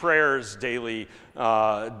 daily prayers, daily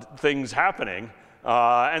things happening.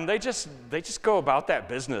 And they just go about that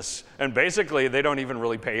business. And basically, they don't even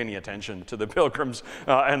really pay any attention to the pilgrims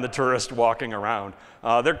and the tourists walking around.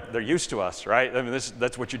 They're used to us, right? I mean,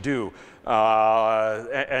 that's what you do.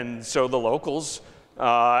 And so the locals,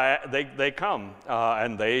 they come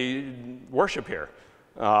and they worship here.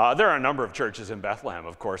 There are a number of churches in Bethlehem.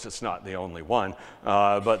 Of course, it's not the only one,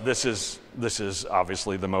 but this is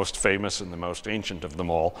obviously the most famous and the most ancient of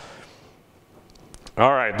them all.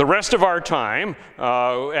 All right, the rest of our time,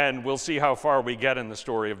 and we'll see how far we get in the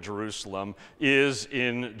story of Jerusalem, is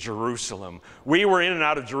in Jerusalem. We were in and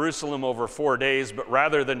out of Jerusalem over 4 days, but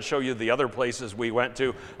rather than show you the other places we went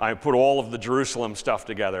to, I put all of the Jerusalem stuff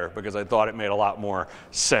together because I thought it made a lot more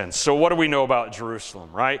sense. So what do we know about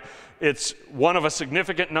Jerusalem, right? It's one of a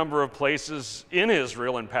significant number of places in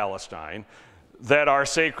Israel and Palestine that are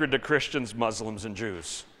sacred to Christians, Muslims, and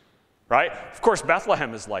Jews. Right? Of course,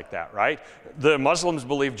 Bethlehem is like that, right? The Muslims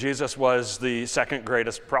believe Jesus was the second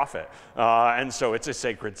greatest prophet, and so it's a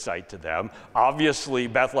sacred site to them. Obviously,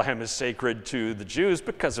 Bethlehem is sacred to the Jews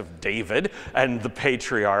because of David and the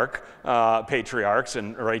patriarchs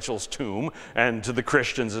and Rachel's tomb, and to the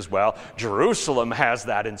Christians as well. Jerusalem has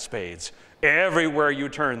that in spades. Everywhere you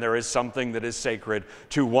turn, there is something that is sacred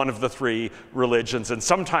to one of the three religions, and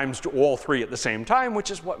sometimes to all three at the same time,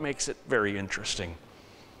 which is what makes it very interesting.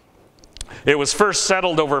 It was first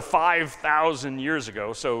settled over 5,000 years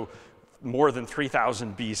ago, so more than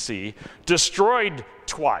 3,000 BC, destroyed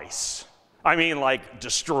twice. I mean, like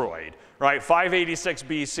destroyed, right? 586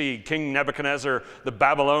 BC, King Nebuchadnezzar, the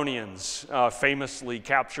Babylonians, famously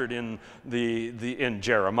captured in in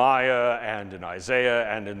Jeremiah and in Isaiah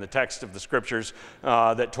and in the text of the scriptures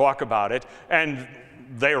that talk about it. And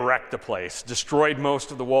they wrecked the place, destroyed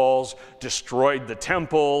most of the walls, destroyed the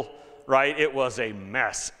temple, right? It was a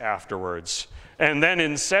mess afterwards. And then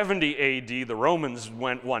in 70 AD, the Romans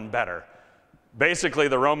went one better. Basically,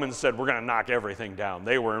 the Romans said, we're going to knock everything down.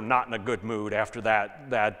 They were not in a good mood after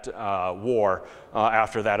that war,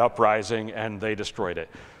 after that uprising, and they destroyed it.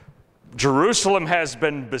 Jerusalem has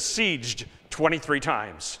been besieged 23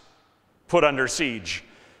 times, put under siege,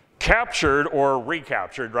 captured or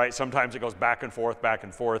recaptured, right? Sometimes it goes back and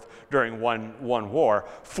forth during one war,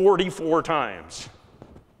 44 times.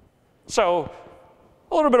 So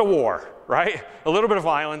a little bit of war, right? A little bit of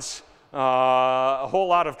violence. A whole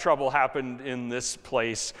lot of trouble happened in this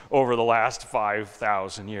place over the last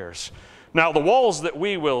 5,000 years. Now, the walls that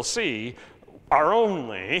we will see are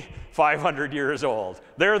only 500 years old.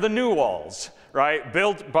 They're the new walls, right?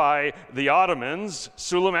 Built by the Ottomans,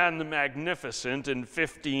 Suleiman the Magnificent, in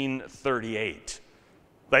 1538.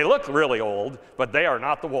 They look really old, but they are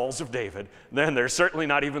not the walls of David. Then they're certainly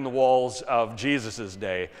not even the walls of Jesus'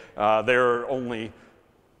 day. They're only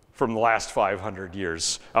from the last 500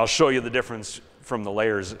 years. I'll show you the difference from the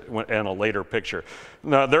layers in a later picture.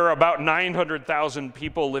 Now, there are about 900,000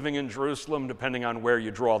 people living in Jerusalem, depending on where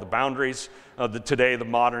you draw the boundaries. Today, the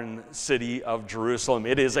modern city of Jerusalem,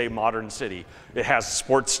 it is a modern city. It has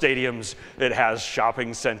sports stadiums, it has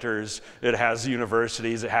shopping centers, it has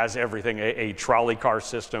universities, it has everything, a trolley car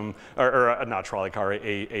system, or not trolley car,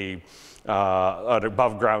 an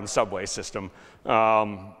above ground subway system.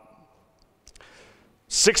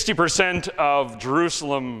 60% of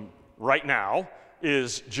Jerusalem right now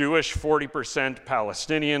is Jewish, 40%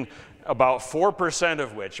 Palestinian, about 4%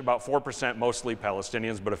 of which, about 4% mostly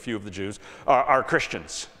Palestinians, but a few of the Jews, are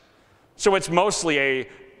Christians. So it's mostly a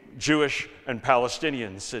Jewish and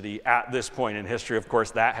Palestinian city at this point in history. Of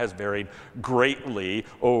course, that has varied greatly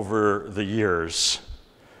over the years.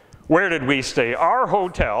 Where did we stay? Our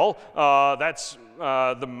hotel, that's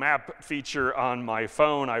the map feature on my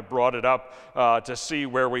phone. I brought it up to see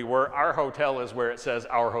where we were. Our hotel is where it says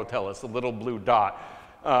our hotel. It's the little blue dot.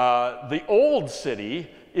 The old city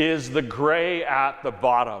is the gray at the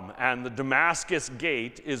bottom, and the Damascus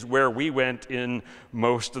Gate is where we went in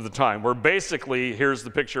most of the time. We're basically, here's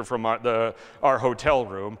the picture from our hotel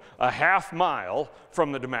room, a half mile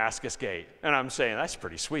from the Damascus Gate. And I'm saying, that's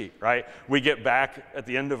pretty sweet, right? We get back at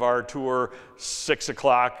the end of our tour, 6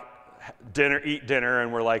 o'clock, eat dinner,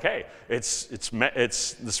 and we're like, hey, it's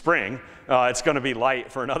the spring. It's going to be light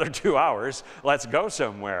for another 2 hours. Let's go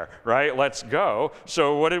somewhere, right? Let's go.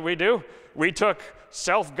 So what did we do? We took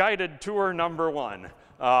self-guided tour number 1.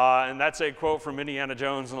 And that's a quote from Indiana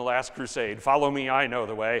Jones in The Last Crusade. "Follow me, I know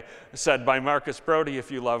the way," said by Marcus Brody, if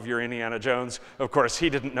you love your Indiana Jones. Of course, he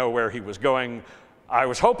didn't know where he was going. I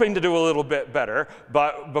was hoping to do a little bit better,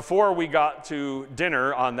 but before we got to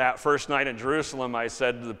dinner on that first night in Jerusalem, I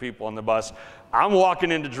said to the people on the bus, I'm walking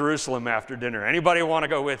into Jerusalem after dinner. Anybody want to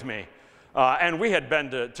go with me? And we had been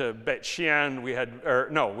to Beit,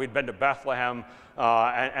 we'd been to Bethlehem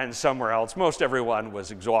and somewhere else. Most everyone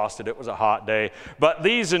was exhausted. It was a hot day. But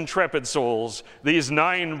these intrepid souls, these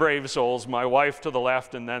 9 brave souls, my wife to the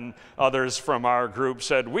left and then others from our group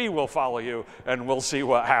said, we will follow you and we'll see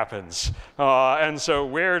what happens. And so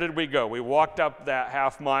where did we go? We walked up that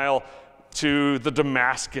half mile to the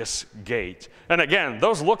Damascus Gate. And again,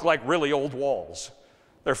 those look like really old walls.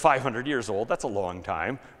 They're 500 years old. That's a long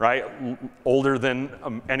time, right? Older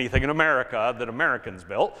than anything in America that Americans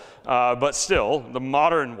built, but still, the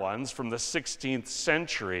modern ones from the 16th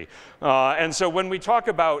century. And so when we talk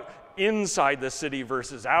about inside the city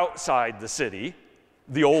versus outside the city,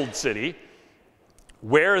 the old city,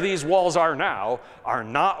 where these walls are now are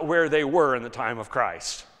not where they were in the time of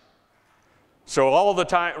Christ. So all the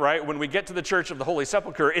time, right, when we get to the Church of the Holy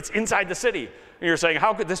Sepulchre, it's inside the city. And you're saying,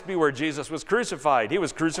 how could this be where Jesus was crucified? He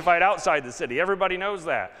was crucified outside the city. Everybody knows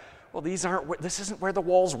that. Well, this isn't where the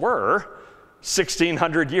walls were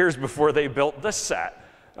 1,600 years before they built this set.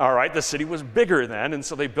 All right, the city was bigger then, and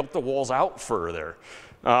so they built the walls out further.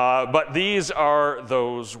 But these are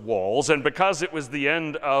those walls, and because it was the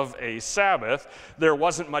end of a Sabbath, there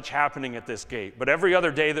wasn't much happening at this gate. But every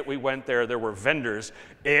other day that we went there, there were vendors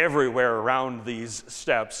everywhere around these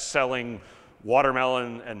steps selling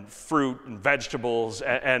watermelon and fruit and vegetables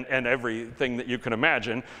and everything that you can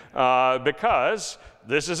imagine, because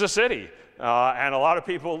this is a city. And a lot of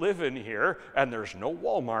people live in here, and there's no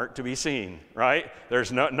Walmart to be seen, right?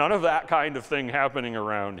 There's none of that kind of thing happening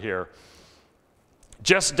around here.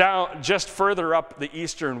 Just further up the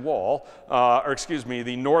eastern wall,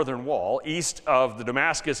 the northern wall, east of the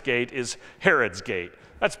Damascus Gate is Herod's Gate.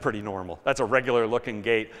 That's pretty normal. That's a regular looking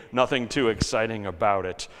gate, nothing too exciting about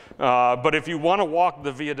it. But if you want to walk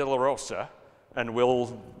the Via Dolorosa, and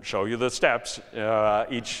we'll show you the steps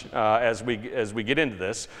as we get into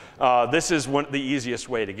this, this is the easiest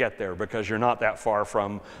way to get there because you're not that far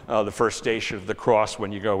from the first station of the cross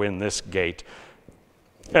when you go in this gate.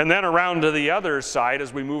 And then around to the other side,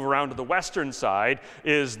 as we move around to the western side,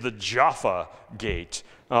 is the Jaffa Gate.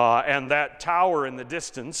 And that tower in the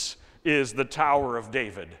distance is the Tower of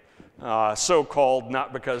David. So called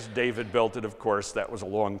not because David built it, of course, that was a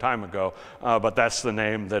long time ago, but that's the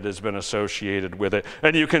name that has been associated with it.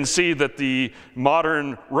 And you can see that the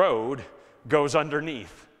modern road goes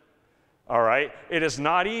underneath. All right, it is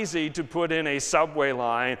not easy to put in a subway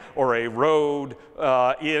line or a road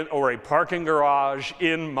or a parking garage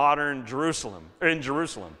in modern Jerusalem,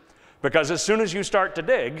 because as soon as you start to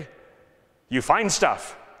dig, you find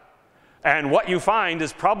stuff. And what you find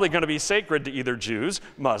is probably going to be sacred to either Jews,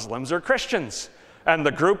 Muslims, or Christians. And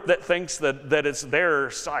the group that thinks that it's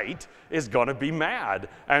their site is going to be mad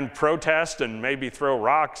and protest and maybe throw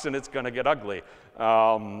rocks, and it's going to get ugly.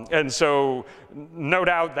 And so, no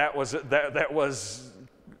doubt that was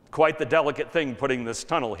quite the delicate thing putting this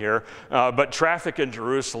tunnel here. But traffic in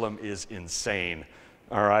Jerusalem is insane.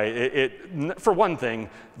 All right. For one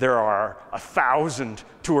thing, there are 1,000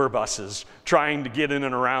 tour buses trying to get in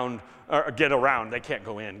and around. Get around, they can't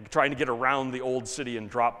go in, trying to get around the old city and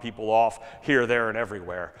drop people off here, there, and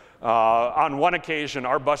everywhere. On one occasion,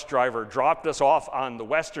 our bus driver dropped us off on the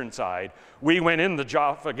western side. We went in the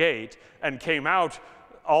Jaffa Gate and came out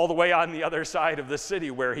all the way on the other side of the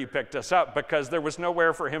city where he picked us up because there was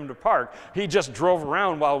nowhere for him to park. He just drove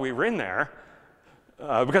around while we were in there.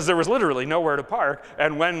 Because there was literally nowhere to park.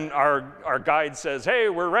 And when our guide says, hey,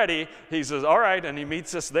 we're ready, he says, all right, and he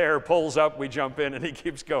meets us there, pulls up, we jump in, and he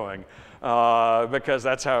keeps going. Because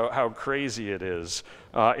that's how crazy it is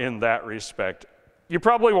in that respect. You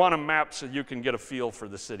probably want a map so you can get a feel for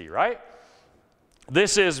the city, right?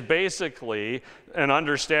 This is basically an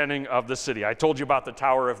understanding of the city. I told you about the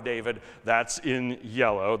Tower of David. That's in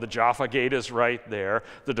yellow. The Jaffa Gate is right there.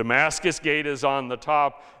 The Damascus Gate is on the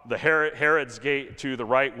top. The Herod's Gate to the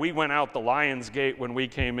right. We went out the Lion's Gate when we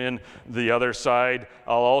came in the other side.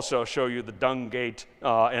 I'll also show you the Dung Gate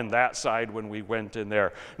and that side when we went in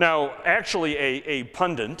there. Now, actually, a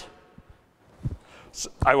pundit,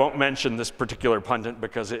 I won't mention this particular pundit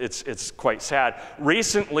because it's quite sad.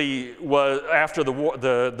 Recently, after the war,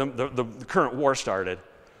 the current war started,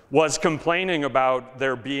 was complaining about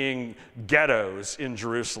there being ghettos in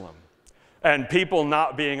Jerusalem and people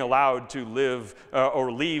not being allowed to live or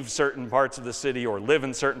leave certain parts of the city or live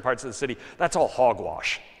in certain parts of the city. That's all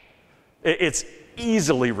hogwash. It's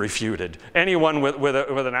easily refuted. Anyone with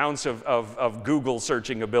an ounce of Google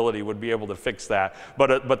searching ability would be able to fix that.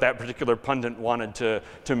 But that particular pundit wanted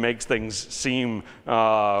to make things seem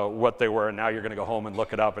what they were, and now you're going to go home and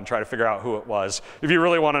look it up and try to figure out who it was. If you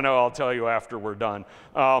really want to know, I'll tell you after we're done.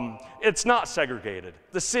 It's not segregated.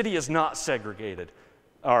 The city is not segregated.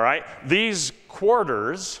 All right? These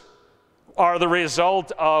quarters are the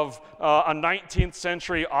result of a 19th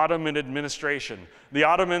century Ottoman administration. The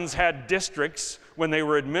Ottomans had districts when they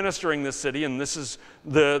were administering the city, and this is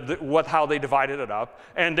how they divided it up.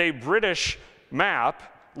 And a British map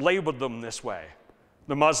labeled them this way: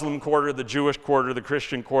 the Muslim quarter, the Jewish quarter, the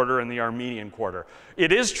Christian quarter, and the Armenian quarter.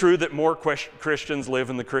 It is true that more Christians live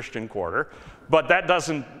in the Christian quarter, but that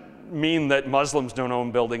doesn't mean that Muslims don't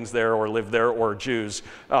own buildings there or live there, or Jews.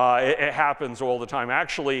 It happens all the time.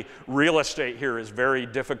 Actually, real estate here is very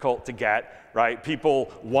difficult to get, right?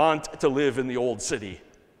 People want to live in the old city.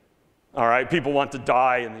 All right, people want to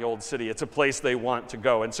die in the old city. It's a place they want to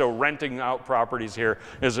go. And so renting out properties here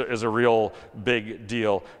is a real big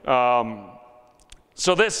deal.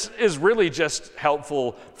 So this is really just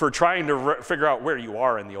helpful for trying to figure out where you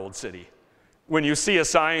are in the old city. When you see a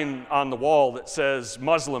sign on the wall that says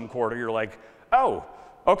Muslim quarter, you're like, oh,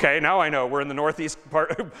 okay, now I know we're in the northeast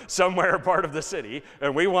part of the city,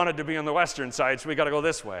 and we wanted to be on the western side, so we got to go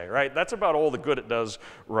this way, right? That's about all the good it does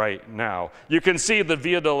right now. You can see the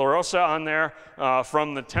Via Dolorosa on there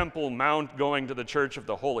from the Temple Mount going to the Church of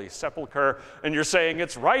the Holy Sepulchre, and you're saying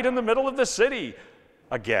it's right in the middle of the city.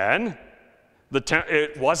 Again,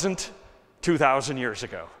 it wasn't 2,000 years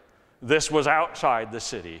ago. This was outside the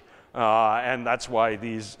city. And that's why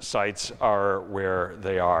these sites are where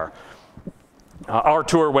they are. Our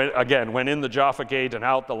tour went in the Jaffa Gate and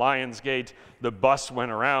out the Lion's Gate. The bus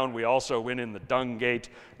went around. We also went in the Dung Gate.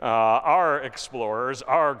 Our explorers,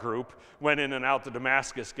 our group, went in and out the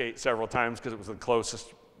Damascus Gate several times because it was the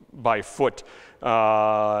closest by foot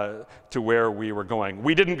to where we were going.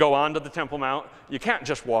 We didn't go onto the Temple Mount. You can't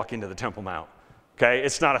just walk into the Temple Mount. Okay,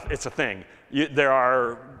 it's a thing.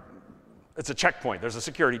 It's a checkpoint. There's a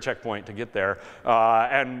security checkpoint to get there.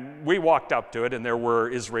 And we walked up to it, and there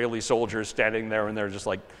were Israeli soldiers standing there, and they're just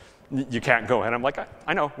like, you can't go in. I'm like,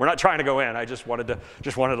 I know, we're not trying to go in. I just wanted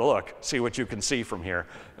to look, see what you can see from here.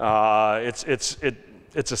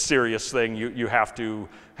 It's a serious thing. You have to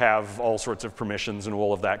have all sorts of permissions and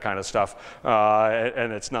all of that kind of stuff.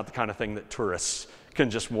 And it's not the kind of thing that tourists can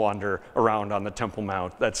just wander around on the Temple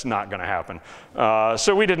Mount. That's not going to happen.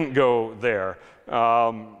 So we didn't go there.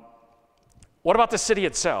 What about the city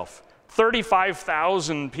itself?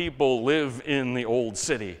 35,000 people live in the old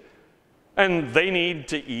city, and they need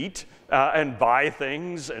to eat and buy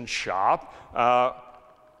things and shop.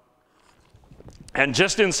 And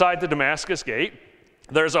just inside the Damascus Gate,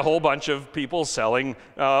 there's a whole bunch of people selling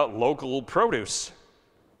local produce.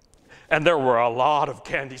 And there were a lot of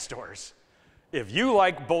candy stores. If you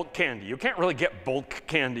like bulk candy, you can't really get bulk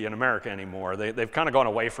candy in America anymore. They've kind of gone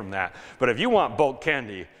away from that. But if you want bulk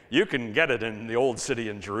candy, you can get it in the old city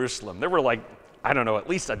in Jerusalem. There were like, I don't know, at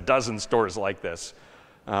least a dozen stores like this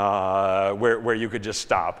where you could just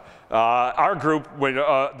stop. Our group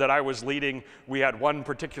that I was leading, we had one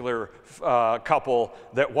particular couple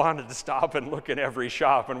that wanted to stop and look in every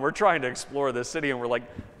shop. And we're trying to explore this city, and we're like,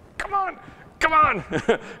 come on. Come on,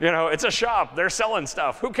 it's a shop. They're selling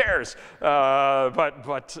stuff. Who cares? But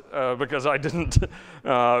because I didn't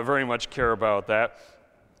very much care about that.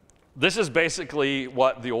 This is basically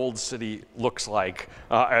what the old city looks like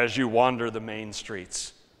as you wander the main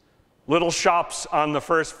streets. Little shops on the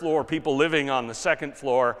first floor, people living on the second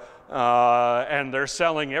floor, and they're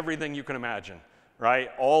selling everything you can imagine.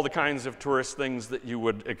 Right? All the kinds of tourist things that you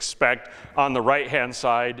would expect. On the right-hand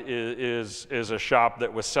side is a shop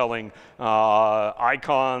that was selling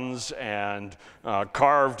icons and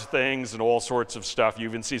carved things and all sorts of stuff. You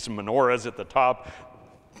even see some menorahs at the top.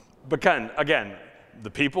 But again,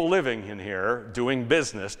 the people living in here doing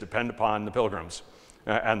business depend upon the pilgrims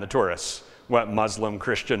and the tourists. Muslim,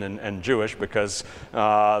 Christian, and Jewish, because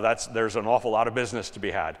there's an awful lot of business to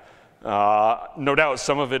be had. No doubt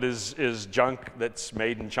some of it is junk that's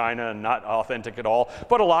made in China and not authentic at all,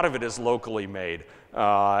 but a lot of it is locally made.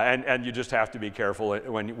 And you just have to be careful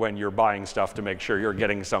when you're buying stuff to make sure you're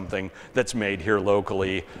getting something that's made here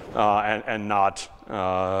locally and not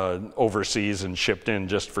overseas and shipped in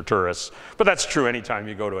just for tourists. But that's true anytime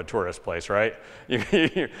you go to a tourist place, right?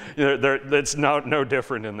 It's no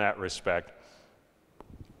different in that respect.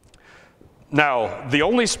 Now, the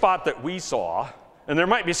only spot that we saw, and there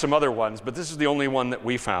might be some other ones, but this is the only one that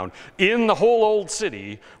we found, in the whole old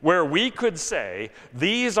city where we could say,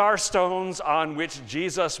 these are stones on which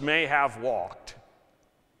Jesus may have walked,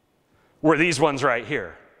 were these ones right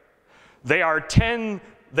here. They were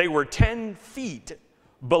 10 feet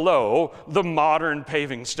below the modern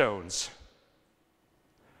paving stones.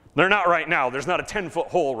 They're not right now. There's not a 10-foot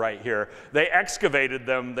hole right here. They excavated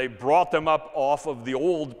them. They brought them up off of the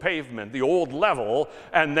old pavement, the old level,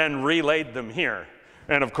 and then relaid them here.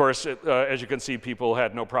 And of course, as you can see, people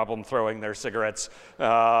had no problem throwing their cigarettes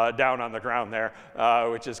down on the ground there,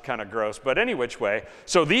 which is kind of gross. But any which way,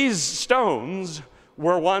 so these stones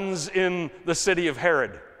were ones in the city of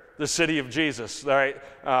Herod, the city of Jesus. Right?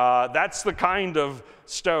 That's the kind of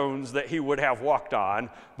stones that he would have walked on.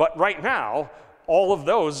 But right now, all of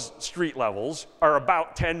those street levels are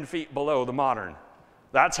about 10 feet below the modern.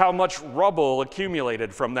 That's how much rubble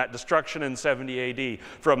accumulated from that destruction in 70 AD,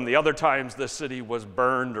 from the other times the city was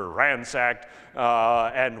burned or ransacked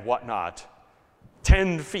and whatnot.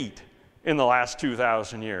 10 feet in the last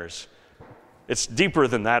 2,000 years. It's deeper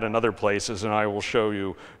than that in other places, and I will show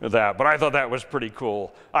you that. But I thought that was pretty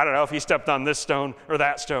cool. I don't know if he stepped on this stone or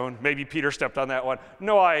that stone. Maybe Peter stepped on that one.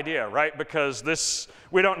 No idea, right? Because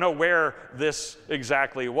we don't know where this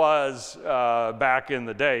exactly was back in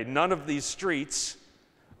the day. None of these streets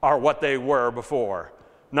are what they were before.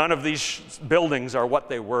 None of these buildings are what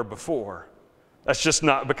they were before. That's just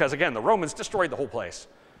not, because again, the Romans destroyed the whole place.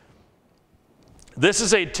 This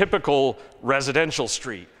is a typical residential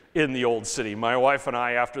street in the old city. My wife and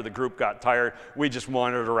I, after the group got tired, we just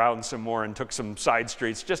wandered around some more and took some side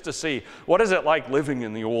streets just to see what is it like living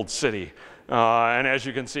in the old city. And as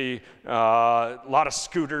you can see, a lot of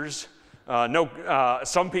scooters,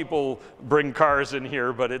 Some people bring cars in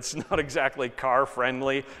here, but it's not exactly car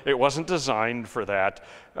friendly. It wasn't designed for that.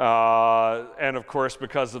 And of course,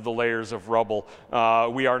 because of the layers of rubble,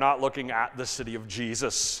 we are not looking at the city of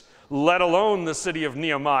Jesus, let alone the city of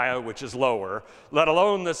Nehemiah, which is lower, let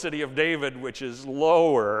alone the city of David, which is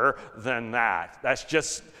lower than that. That's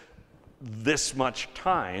just this much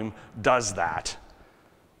time does that.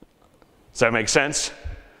 Does that make sense?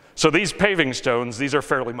 So these paving stones, these are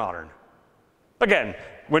fairly modern. Again,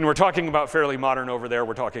 when we're talking about fairly modern over there,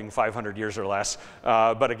 we're talking 500 years or less.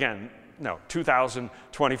 But again, no, 2,000,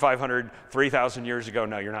 2,500, 3,000 years ago,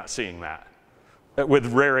 no, you're not seeing that, with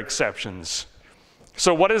rare exceptions.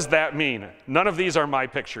 So what does that mean? None of these are my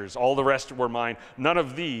pictures. All the rest were mine. None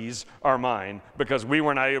of these are mine because we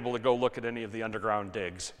were not able to go look at any of the underground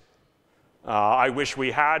digs. I wish we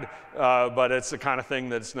had, but it's the kind of thing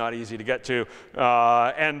that's not easy to get to.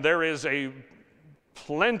 And there is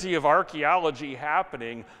plenty of archaeology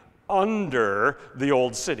happening under the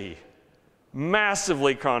old city.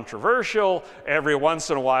 Massively controversial. Every once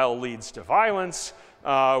in a while leads to violence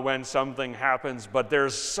when something happens, but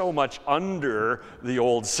there's so much under the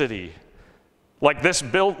old city. Like this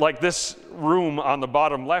room on the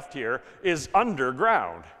bottom left here is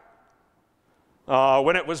underground.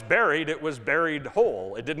 When it was buried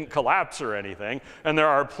whole. It didn't collapse or anything. And there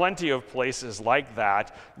are plenty of places like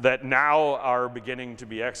that that now are beginning to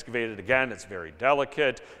be excavated again. It's very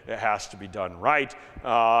delicate. It has to be done right.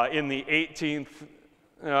 In the late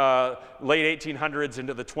 1800s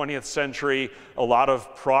into the 20th century, a lot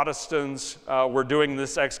of Protestants were doing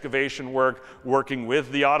this excavation work, working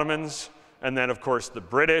with the Ottomans. And then, of course, the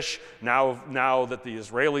British, now that the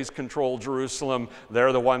Israelis control Jerusalem,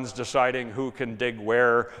 they're the ones deciding who can dig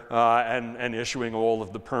where and issuing all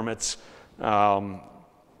of the permits. So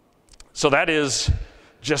that is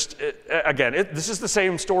just, again, this is the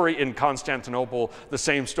same story in Constantinople, the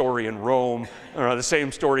same story in Rome, or the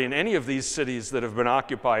same story in any of these cities that have been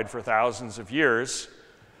occupied for thousands of years.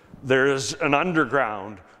 There's an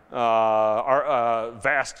underground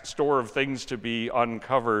vast store of things to be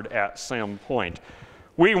uncovered at some point.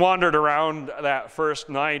 We wandered around that first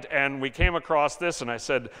night and we came across this and I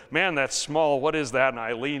said, man, that's small, what is that? And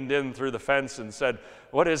I leaned in through the fence and said,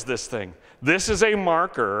 what is this thing? This is a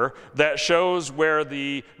marker that shows where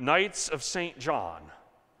the Knights of St. John,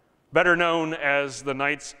 better known as the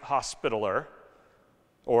Knights Hospitaller,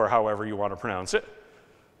 or however you want to pronounce it,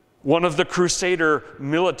 one of the Crusader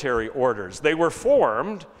military orders. They were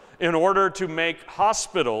formed in order to make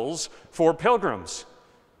hospitals for pilgrims.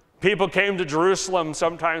 People came to Jerusalem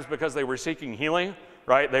sometimes because they were seeking healing,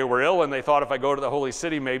 right? They were ill and they thought if I go to the holy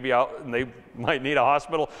city, maybe they might need a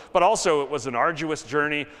hospital. But also it was an arduous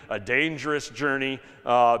journey, a dangerous journey.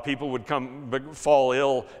 People would fall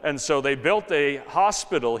ill. And so they built a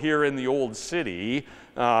hospital here in the old city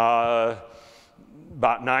about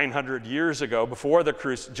 900 years ago,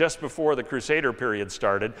 just before the Crusader period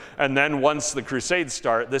started. And then once the Crusades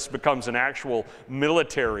start, this becomes an actual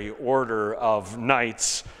military order of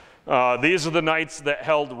knights. These are the knights that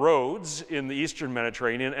held Rhodes in the Eastern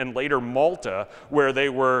Mediterranean and later Malta, where they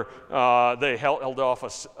held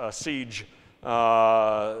off a siege.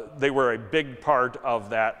 They were a big part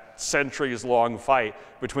of that centuries-long fight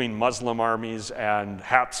between Muslim armies and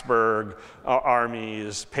Habsburg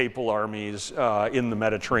armies, papal armies in the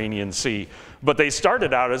Mediterranean Sea. But they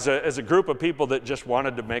started out as a group of people that just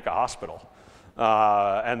wanted to make a hospital.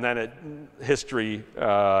 And then history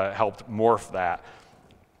helped morph that.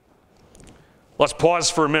 Let's pause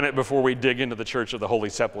for a minute before we dig into the Church of the Holy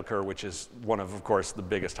Sepulchre, which is one of course, the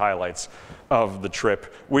biggest highlights of the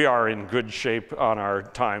trip. We are in good shape on our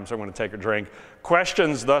time, so I'm going to take a drink.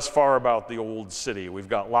 Questions thus far about the old city? We've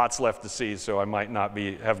got lots left to see, so I might not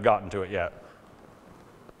have gotten to it yet.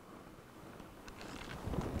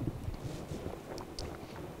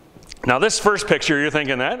 Now this first picture, you're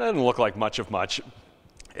thinking, that doesn't look like much of much.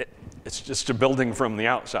 It's just a building from the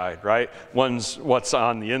outside, right? What's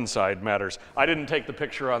on the inside matters. I didn't take the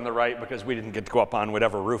picture on the right because we didn't get to go up on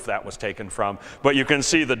whatever roof that was taken from. But you can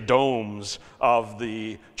see the domes of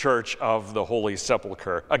the Church of the Holy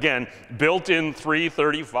Sepulchre. Again, built in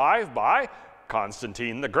 335 by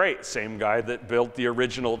Constantine the Great, same guy that built the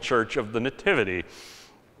original Church of the Nativity.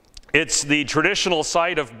 It's the traditional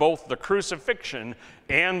site of both the crucifixion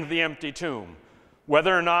and the empty tomb.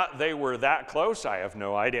 Whether or not they were that close, I have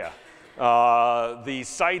no idea. The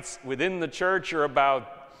sites within the church are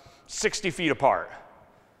about 60 feet apart.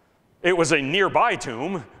 It was a nearby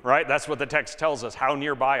tomb, right? That's what the text tells us. How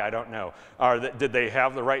nearby, I don't know. Did they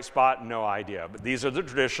have the right spot? No idea. But these are the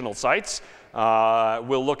traditional sites.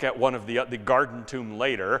 We'll look at one of the garden tomb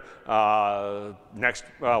later.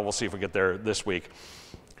 We'll see if we get there this week.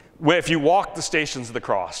 If you walk the Stations of the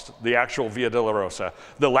Cross, the actual Via Dolorosa,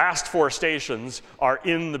 the last 4 stations are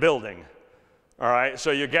in the building. All right,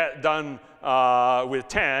 so you get done with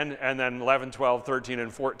 10, and then 11, 12, 13,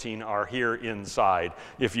 and 14 are here inside.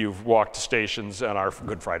 If you've walked stations on our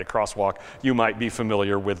Good Friday crosswalk, you might be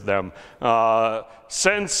familiar with them.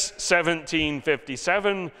 Since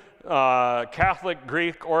 1757, Catholic,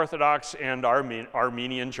 Greek, Orthodox, and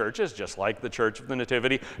Armenian churches, just like the Church of the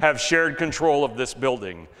Nativity, have shared control of this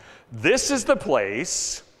building. This is the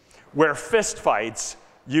place where fistfights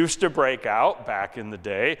used to break out back in the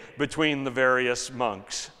day between the various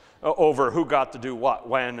monks over who got to do what,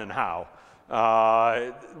 when, and how.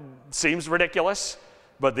 It seems ridiculous,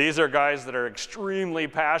 but these are guys that are extremely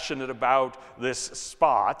passionate about this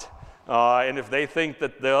spot. And if they think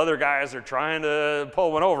that the other guys are trying to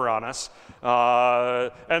pull one over on us,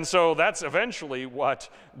 and so that's eventually what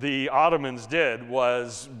the Ottomans did,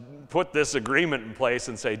 was put this agreement in place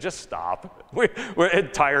and say, just stop.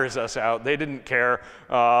 It tires us out. They didn't care.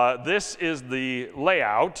 This is the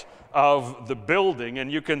layout of the building, and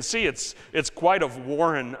you can see it's quite a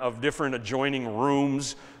warren of different adjoining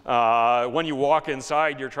rooms. When you walk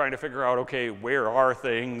inside, you're trying to figure out, okay, where are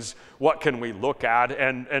things? What can we look at?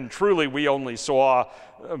 And truly, we only saw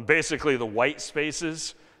basically the white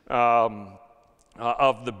spaces of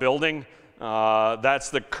the building. That's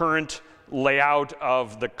the current layout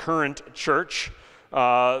of the current church.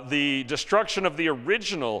 The destruction of the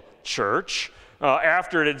original church,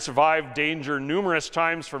 after it had survived danger numerous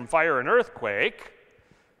times from fire and earthquake,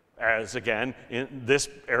 as again, in this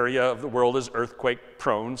area of the world is earthquake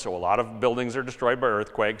prone, so a lot of buildings are destroyed by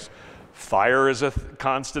earthquakes. Fire is a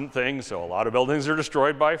constant thing, so a lot of buildings are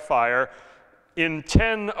destroyed by fire. In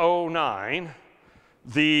 1009,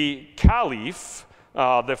 the Caliph,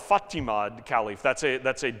 the Fatimid Caliph, that's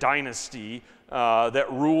a dynasty that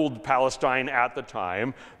ruled Palestine at the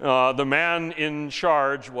time. The man in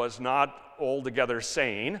charge was not altogether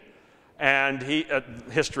sane, and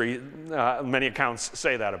history, many accounts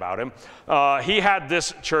say that about him. He had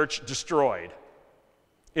this church destroyed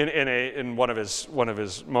in one of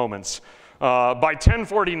his moments. By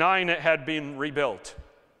 1049, it had been rebuilt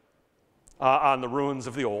on the ruins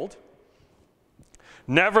of the old.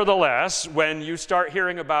 Nevertheless, when you start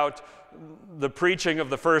hearing about the preaching of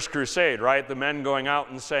the First Crusade, right, the men going out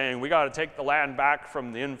and saying, we got to take the land back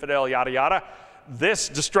from the infidel, yada, yada, this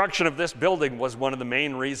destruction of this building was one of the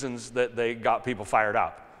main reasons that they got people fired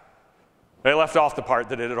up. They left off the part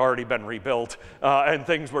that it had already been rebuilt and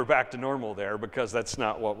things were back to normal there, because that's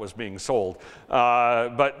not what was being sold.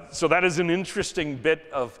 So that is an interesting bit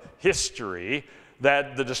of history,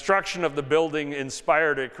 that the destruction of the building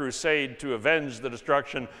inspired a crusade to avenge the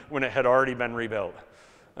destruction when it had already been rebuilt.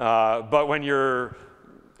 But when you're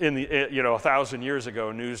in the, 1,000 years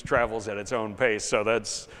ago, news travels at its own pace, so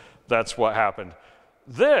that's what happened.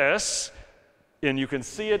 This, and you can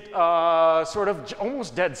see it sort of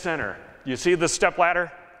almost dead center. You see the step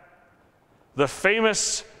ladder? The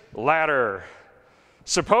famous ladder.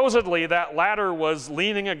 Supposedly, that ladder was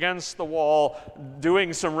leaning against the wall,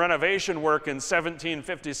 doing some renovation work in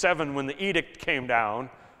 1757 when the edict came down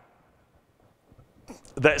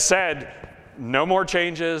that said, no more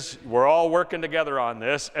changes, we're all working together on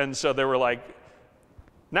this. And so they were like,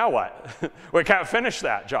 now what? We can't finish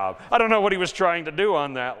that job. I don't know what he was trying to do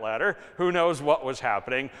on that ladder. Who knows what was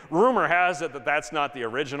happening? Rumor has it that that's not the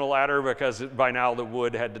original ladder, because by now the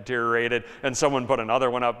wood had deteriorated, and someone put another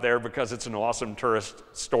one up there because it's an awesome tourist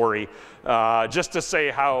story. Just to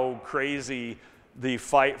say how crazy the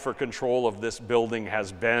fight for control of this building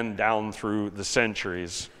has been down through the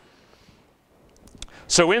centuries.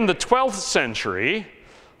 So in the 12th century,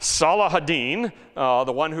 Salah ad-Din,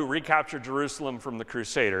 the one who recaptured Jerusalem from the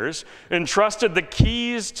Crusaders, entrusted the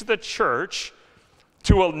keys to the church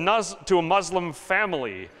to a Muslim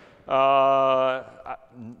family. Nusaybes,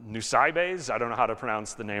 I don't know how to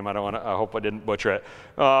pronounce the name. I hope I didn't butcher it.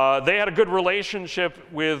 They had a good relationship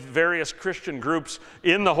with various Christian groups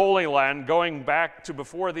in the Holy Land going back to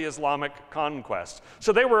before the Islamic conquest.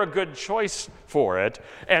 So they were a good choice for it.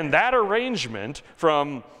 And that arrangement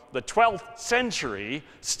from the 12th century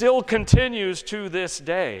still continues to this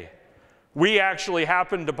day. We actually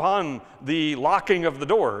happened upon the locking of the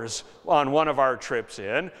doors on one of our trips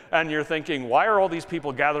in, and you're thinking, why are all these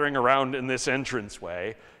people gathering around in this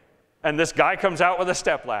entranceway? And this guy comes out with a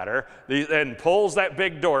stepladder and pulls that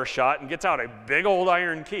big door shut and gets out a big old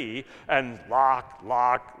iron key and lock,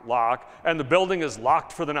 and the building is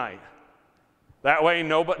locked for the night. That way,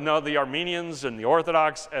 the Armenians and the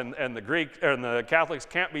Orthodox and the Greek and the Catholics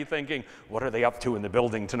can't be thinking, what are they up to in the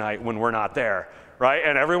building tonight when we're not there, right?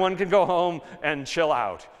 And everyone can go home and chill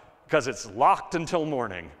out because it's locked until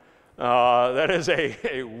morning. That is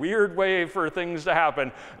a weird way for things to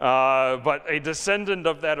happen, but a descendant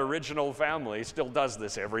of that original family still does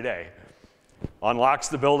this every day. Unlocks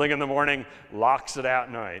the building in the morning, locks it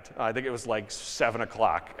at night. I think it was like 7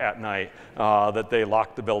 o'clock at night that they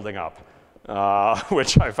locked the building up,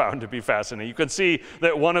 which I found to be fascinating. You can see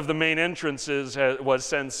that one of the main entrances was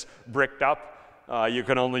since bricked up. You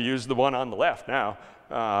can only use the one on the left now.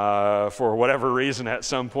 For whatever reason, at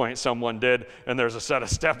some point someone did, and there's a set of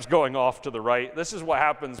steps going off to the right. This is what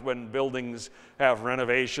happens when buildings have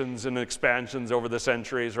renovations and expansions over the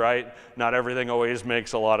centuries, right? Not everything always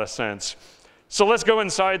makes a lot of sense. So let's go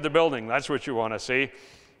inside the building. That's what you want to see.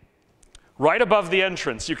 Right above the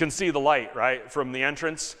entrance, you can see the light, right? From the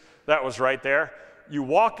entrance, that was right there. You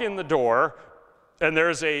walk in the door, and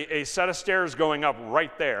there's a set of stairs going up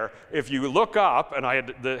right there. If you look up, and I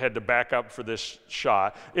had to back up for this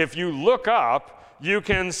shot, if you look up, you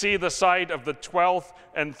can see the site of the 12th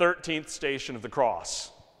and 13th station of the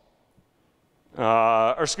cross.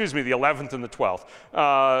 Or excuse me, the 11th and the 12th.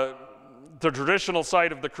 The traditional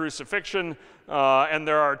site of the crucifixion, and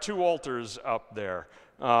there are 2 altars up there.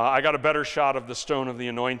 I got a better shot of the stone of the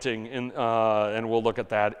anointing, and we'll look at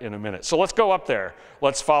that in a minute. So let's go up there.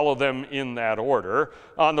 Let's follow them in that order.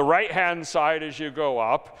 On the right-hand side as you go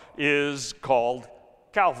up is called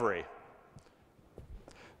Calvary.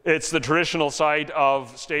 It's the traditional site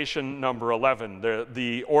of station number 11.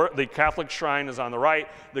 The Catholic shrine is on the right.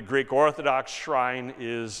 The Greek Orthodox shrine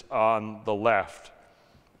is on the left.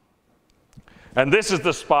 And this is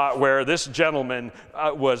the spot where this gentleman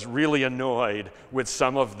was really annoyed with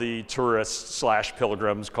some of the tourists /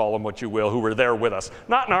 pilgrims, call them what you will, who were there with us.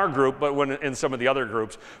 Not in our group, but in some of the other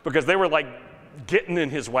groups, because they were like getting in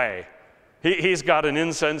his way. He's got an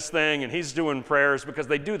incense thing, and he's doing prayers because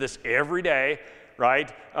they do this every day,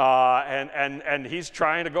 right? And he's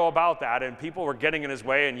trying to go about that, and people were getting in his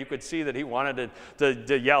way, and you could see that he wanted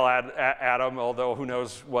to yell at them, although who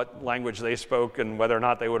knows what language they spoke and whether or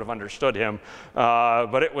not they would have understood him,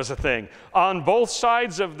 but it was a thing. On both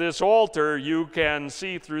sides of this altar, you can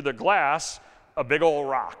see through the glass a big old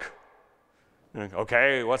rock.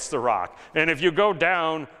 Okay, what's the rock? And if you go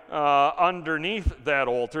down underneath that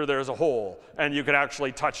altar, there's a hole, and you can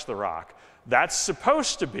actually touch the rock. That's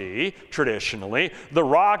supposed to be, traditionally, the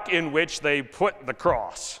rock in which they put the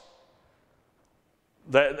cross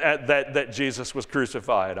that Jesus was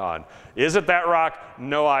crucified on. Is it that rock?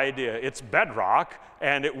 No idea. It's bedrock,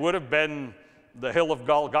 and it would have been, the hill of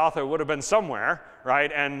Golgotha would have been somewhere,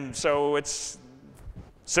 right? And so it's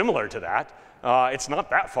similar to that. It's not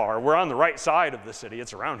that far. We're on the right side of the city.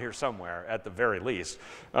 It's around here somewhere, at the very least.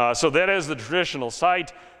 So that is the traditional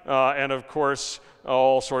site, and of course,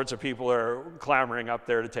 all sorts of people are clamoring up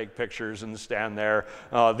there to take pictures and stand there.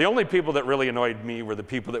 The only people that really annoyed me were the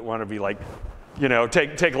people that want to be like, you know,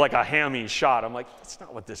 take like a hammy shot. I'm like, that's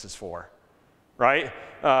not what this is for, right?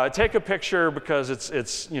 Take a picture because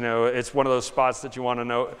it's you know, it's one of those spots that you want to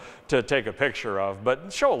know to take a picture of,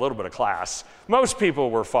 but show a little bit of class. Most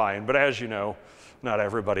people were fine, but as you know, not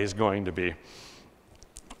everybody's going to be.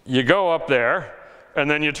 You go up there, and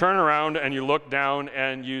then you turn around and you look down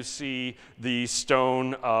and you see the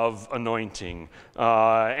stone of anointing.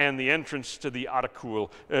 And the entrance to the Atakul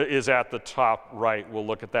is at the top right. We'll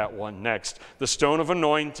look at that one next. The stone of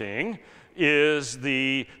anointing is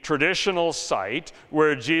the traditional site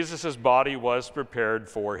where Jesus' body was prepared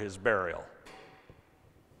for his burial.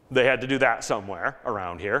 They had to do that somewhere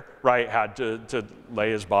around here, right? Had to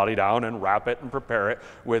lay his body down and wrap it and prepare it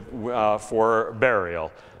for burial.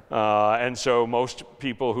 And so most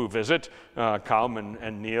people who visit come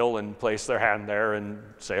and kneel and place their hand there and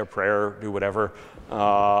say a prayer, do whatever,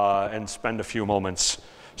 and spend a few moments.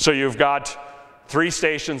 So you've got 3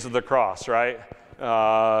 stations of the cross, right?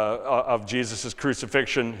 Of Jesus'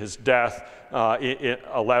 crucifixion, his death,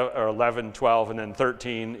 11, 12, and then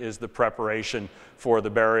 13 is the preparation for the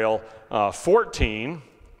burial. 14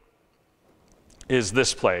 is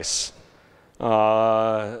this place.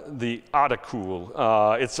 The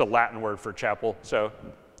Atakul. It's a Latin word for chapel, so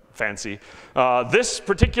fancy. This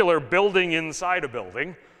particular building inside a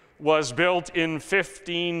building was built in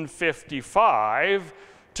 1555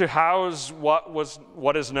 to house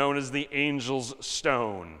what is known as the Angel's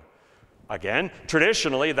Stone. Again,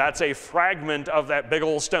 traditionally, that's a fragment of that big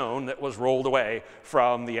old stone that was rolled away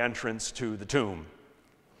from the entrance to the tomb.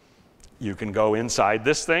 You can go inside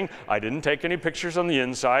this thing. I didn't take any pictures on the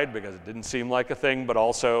inside because it didn't seem like a thing, but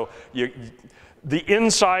also the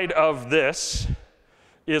inside of this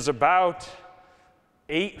is about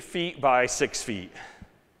 8 feet by 6 feet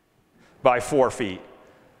by 4 feet.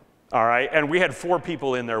 All right, and we had 4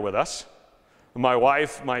 people in there with us. My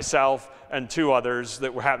wife, myself, and 2 others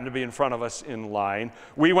that happened to be in front of us in line.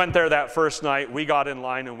 We went there that first night. We got in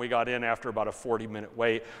line, and we got in after about a 40-minute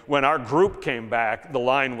wait. When our group came back, the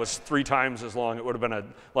line was 3 times as long. It would have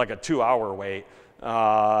been like a 2-hour wait.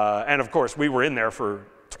 And of course, we were in there for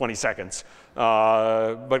 20 seconds.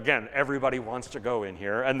 But again, everybody wants to go in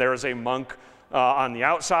here. And there's a monk on the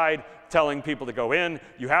outside telling people to go in.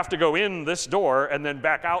 You have to go in this door and then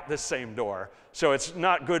back out this same door. So it's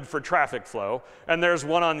not good for traffic flow. And there's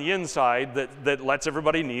one on the inside that lets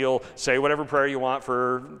everybody kneel, say whatever prayer you want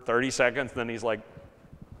for 30 seconds, and then he's like,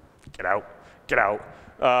 get out, get out.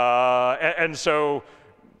 And so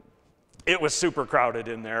it was super crowded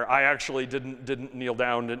in there. I actually didn't kneel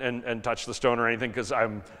down and touch the stone or anything because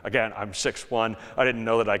I'm 6'1". I didn't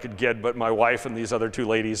know that I could get, but my wife and these other 2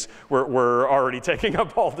 ladies were already taking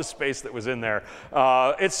up all the space that was in there.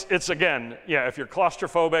 It's again, yeah, if you're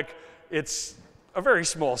claustrophobic, it's a very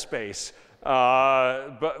small space,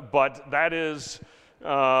 but that is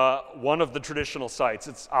one of the traditional sites.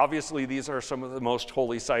 It's obviously these are some of the most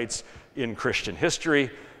holy sites in Christian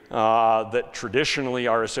history that traditionally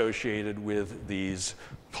are associated with these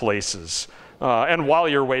places. And while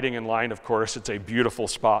you're waiting in line, of course, it's a beautiful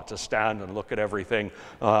spot to stand and look at everything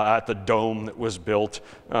at the dome that was built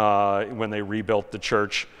when they rebuilt the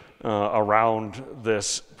church around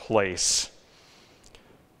this place.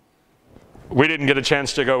 We didn't get a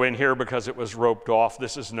chance to go in here because it was roped off.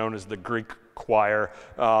 This is known as the Greek choir.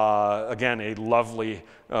 Again, a lovely,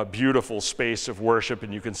 beautiful space of worship,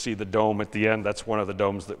 and you can see the dome at the end. That's one of the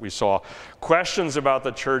domes that we saw. Questions about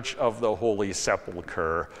the Church of the Holy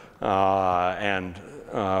Sepulchre.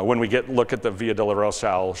 When we look at the Via Dolorosa,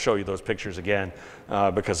 I'll show you those pictures again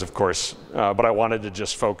because, of course, but I wanted to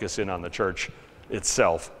just focus in on the church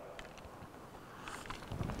itself.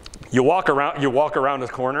 You walk around the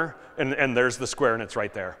corner, and there's the square, and it's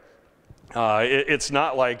right there. It's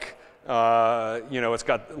not like, it's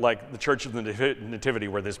got like the Church of the Nativity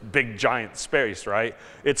where this big giant space, right?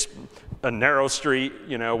 It's a narrow street,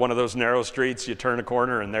 one of those narrow streets. You turn a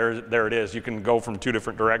corner, and there it is. You can go from 2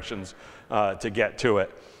 different directions to get to it.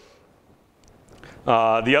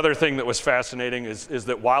 The other thing that was fascinating is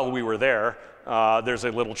that while we were there, there's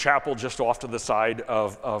a little chapel just off to the side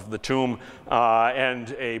of the tomb,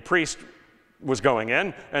 and a priest was going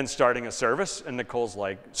in and starting a service, and Nicole's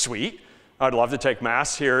like, sweet, I'd love to take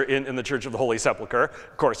Mass here in the Church of the Holy Sepulchre.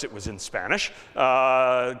 Of course, it was in Spanish,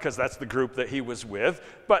 because that's the group that he was with,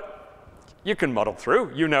 but you can muddle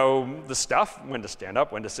through. You know the stuff, when to stand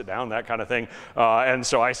up, when to sit down, that kind of thing. And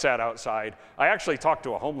so I sat outside. I actually talked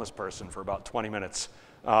to a homeless person for about 20 minutes.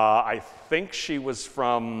 I think she was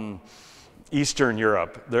from Eastern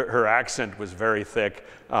Europe. Her accent was very thick,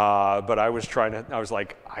 but I was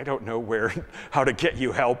like, I don't know how to get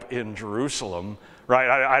you help in Jerusalem, right?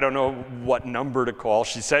 I don't know what number to call.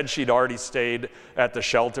 She said she'd already stayed at the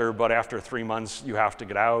shelter, but after 3 months, you have to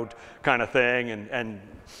get out, kind of thing. And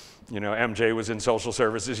MJ was in social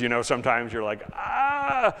services. Sometimes you're like,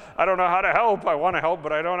 I don't know how to help. I want to help,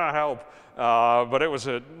 but I don't know how to help. But it was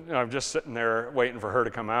I'm just sitting there waiting for her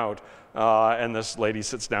to come out. And this lady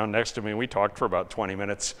sits down next to me, and we talked for about 20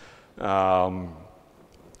 minutes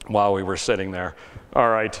while we were sitting there. All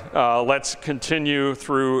right, let's continue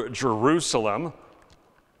through Jerusalem.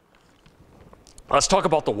 Let's talk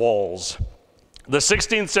about the walls. The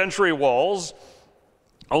 16th century walls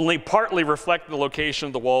only partly reflect the location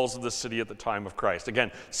of the walls of the city at the time of Christ.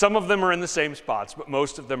 Again, some of them are in the same spots, but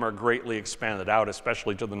most of them are greatly expanded out,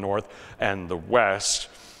 especially to the north and the west.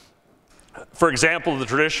 For example, the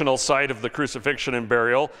traditional site of the crucifixion and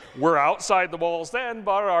burial were outside the walls then,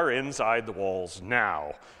 but are inside the walls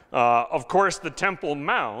now. Of course, the Temple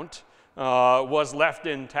Mount was left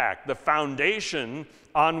intact. The foundation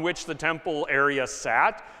on which the temple area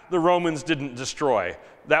sat, the Romans didn't destroy.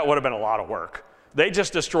 That would have been a lot of work. They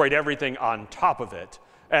just destroyed everything on top of it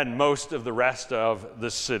and most of the rest of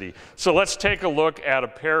the city. So let's take a look at a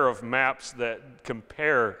pair of maps that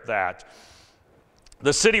compare that.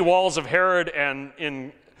 The city walls of Herod and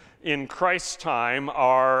in Christ's time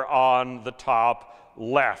are on the top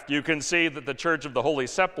left. You can see that the Church of the Holy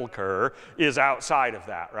Sepulchre is outside of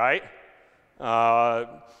that, right?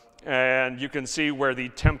 and you can see where the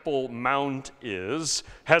Temple Mount is.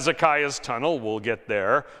 Hezekiah's tunnel, we'll get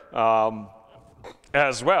there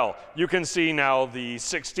as well. You can see now the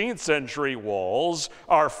 16th century walls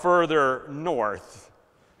are further north,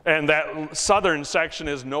 and that southern section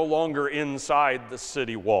is no longer inside the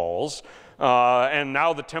city walls, and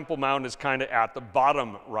now the Temple Mount is kind of at the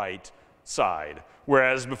bottom right side,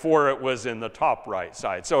 whereas before it was in the top right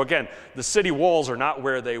side. So again, the city walls are not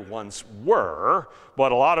where they once were,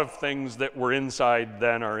 but a lot of things that were inside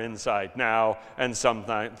then are inside now, and some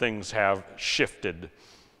things have shifted.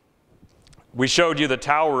 We showed you the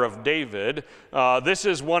Tower of David. This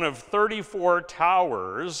is one of 34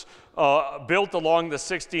 towers built along the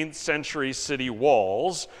 16th century city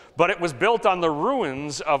walls, but it was built on the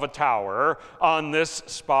ruins of a tower on this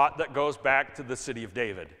spot that goes back to the city of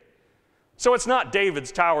David. So it's not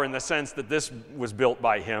David's tower in the sense that this was built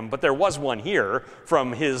by him, but there was one here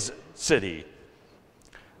from his city.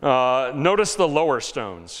 Notice the lower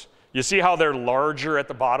stones. You see how they're larger at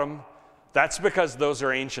the bottom? That's because those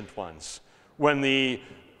are ancient ones. When the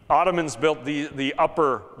Ottomans built the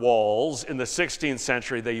upper walls in the 16th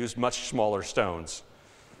century, they used much smaller stones.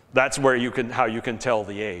 That's where how you can tell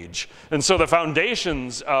the age. And so the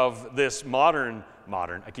foundations of this modern,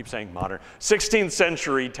 I keep saying modern, 16th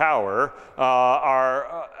century tower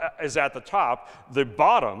is at the top. The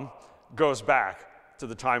bottom goes back to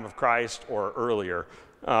the time of Christ or earlier.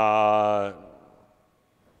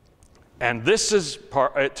 And this is,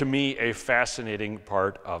 to me, a fascinating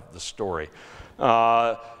part of the story.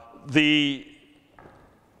 The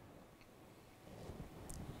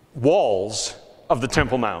walls of the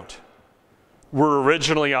Temple Mount were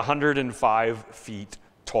originally 105 feet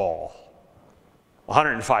tall.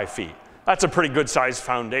 105 feet. That's a pretty good sized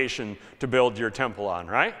foundation to build your temple on,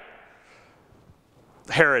 right?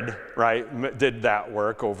 Herod, right, did that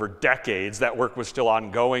work over decades. That work was still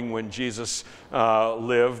ongoing when Jesus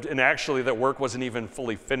lived, and actually that work wasn't even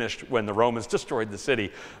fully finished when the Romans destroyed the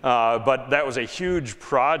city. But that was a huge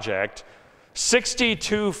project.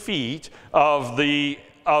 62 feet of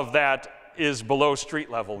that is below street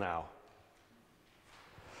level now.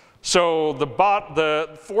 So the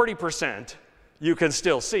 40% you can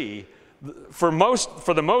still see. For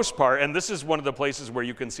the most part, and this is one of the places where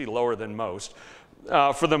you can see lower than most,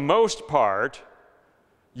 for the most part,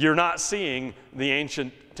 you're not seeing the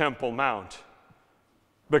ancient Temple Mount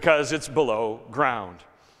because it's below ground.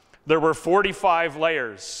 There were 45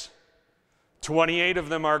 layers. 28 of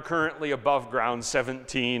them are currently above ground,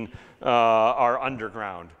 17 are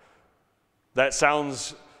underground. That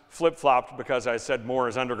sounds flip-flopped because I said more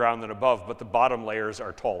is underground than above, but the bottom layers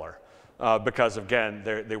are taller because, again,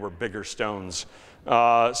 they were bigger stones.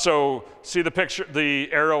 So see the picture,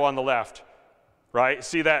 the arrow on the left. Right?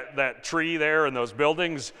 See that tree there and those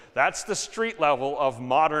buildings? That's the street level of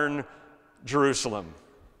modern Jerusalem,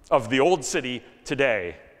 of the old city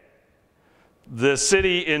today. The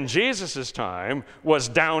city in Jesus' time was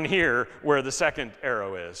down here where the second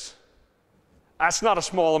arrow is. That's not a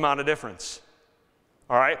small amount of difference.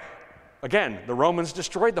 All right? Again, the Romans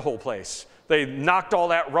destroyed the whole place. They knocked all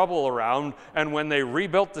that rubble around, and when they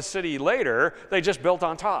rebuilt the city later, they just built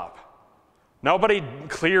on top. Nobody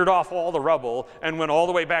cleared off all the rubble and went all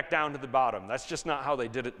the way back down to the bottom. That's just not how they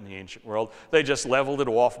did it in the ancient world. They just leveled it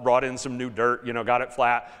off, brought in some new dirt, got it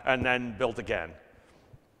flat, and then built again.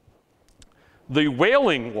 The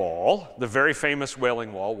Wailing Wall, the very famous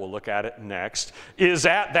Wailing Wall, we'll look at it next, is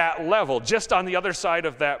at that level. Just on the other side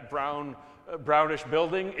of that brownish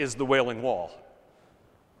building is the Wailing Wall.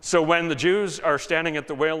 So when the Jews are standing at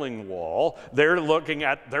the Wailing Wall, they're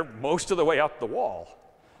most of the way up the wall.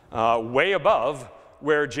 Way above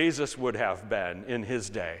where Jesus would have been in his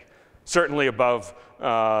day. Certainly above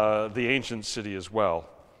the ancient city as well.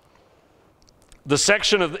 The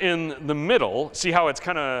section in the middle, see how it's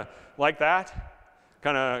kind of like that?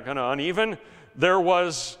 Kind of uneven? There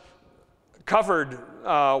was covered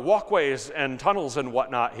walkways and tunnels and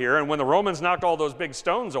whatnot here, and when the Romans knocked all those big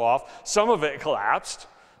stones off, some of it collapsed.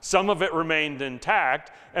 Some of it remained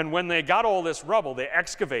intact, and when they got all this rubble, they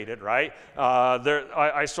excavated, right?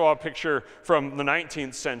 I saw a picture from the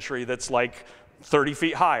 19th century that's like 30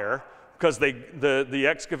 feet higher because the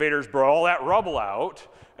excavators brought all that rubble out,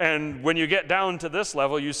 and when you get down to this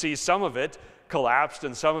level, you see some of it collapsed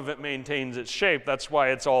and some of it maintains its shape. That's why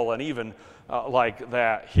it's all uneven like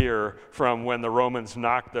that here from when the Romans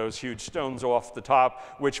knocked those huge stones off the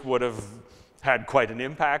top, which would have had quite an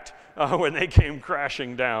impact when they came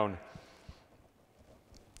crashing down.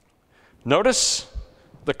 Notice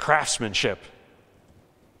the craftsmanship.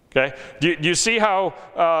 Okay? Do you see how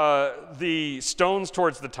the stones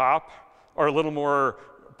towards the top are a little more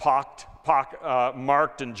pocked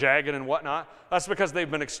marked and jagged and whatnot? That's because they've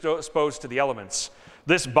been exposed to the elements.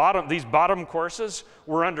 These bottom courses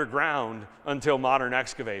were underground until modern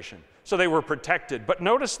excavation. So they were protected. But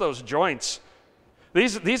notice those joints.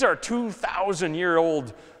 These are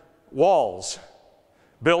 2,000-year-old walls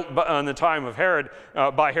built in the time of Herod,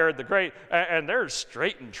 by Herod the Great, and they're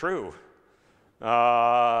straight and true.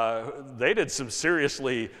 They did some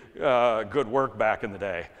seriously good work back in the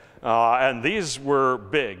day. And these were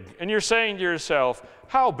big. And you're saying to yourself,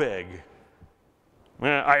 how big?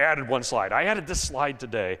 I added one slide. I added this slide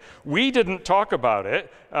today. We didn't talk about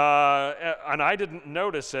it, and I didn't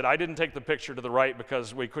notice it. I didn't take the picture to the right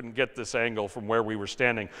because we couldn't get this angle from where we were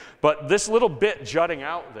standing. But this little bit jutting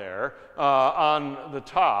out there on the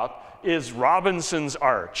top is Robinson's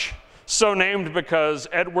Arch. So named because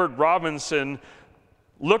Edward Robinson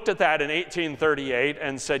looked at that in 1838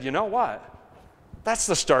 and said, you know what? That's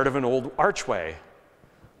the start of an old archway.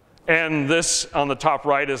 And this on the top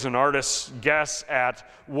right is an artist's guess at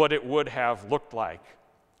what it would have looked like.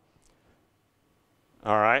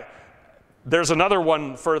 All right. There's another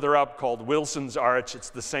one further up called Wilson's Arch.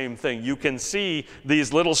 It's the same thing. You can see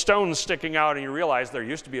these little stones sticking out, and you realize there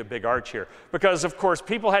used to be a big arch here. Because, of course,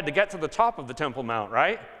 people had to get to the top of the Temple Mount,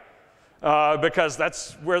 right? Because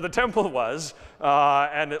that's where the temple was,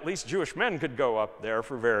 and at least Jewish men could go up there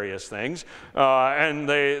for various things. And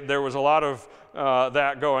there was a lot of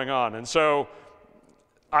that going on. And so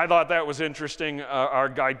I thought that was interesting. Our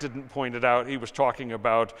guy didn't point it out. He was talking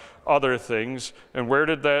about other things. And where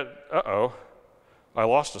did that, I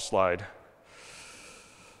lost a slide.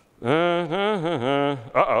 Oh,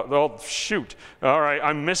 shoot. All right,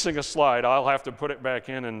 I'm missing a slide. I'll have to put it back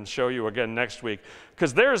in and show you again next week.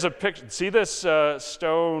 Because there's a picture. See this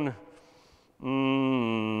stone?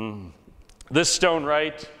 This stone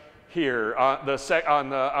right here on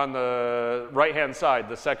the right-hand side,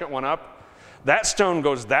 the second one up. That stone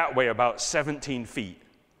goes that way about 17 feet.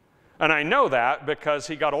 And I know that because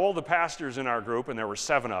he got all the pastors in our group, and there were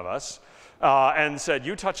 7 of us, and said,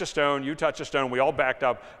 you touch a stone, you touch a stone. We all backed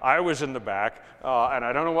up. I was in the back, and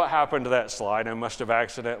I don't know what happened to that slide. I must have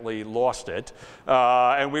accidentally lost it.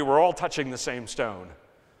 And we were all touching the same stone.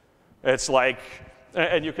 It's like,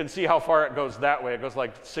 and you can see how far it goes that way. It goes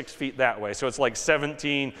like 6 feet that way. So it's like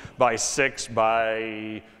 17 by 6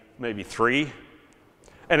 by maybe 3.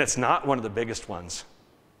 And it's not one of the biggest ones.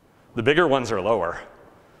 The bigger ones are lower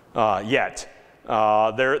yet.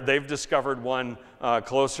 They've discovered one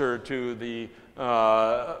closer to the,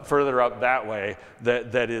 further up that way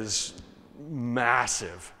that is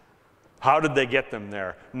massive. How did they get them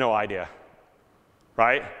there? No idea,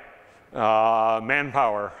 right?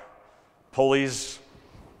 Manpower, pulleys,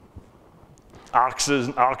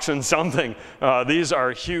 oxen, something. These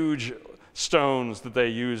are huge stones that they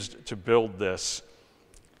used to build this.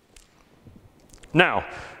 Now,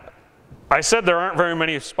 I said there aren't very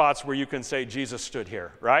many spots where you can say Jesus stood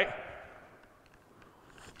here, right?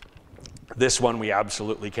 This one we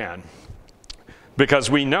absolutely can. Because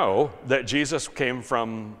we know that Jesus came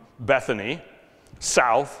from Bethany,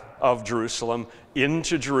 south of Jerusalem,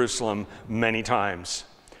 into Jerusalem many times.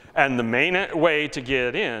 And the main way to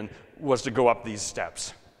get in was to go up these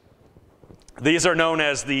steps. These are known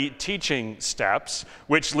as the teaching steps,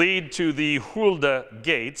 which lead to the Hulda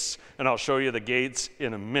gates, and I'll show you the gates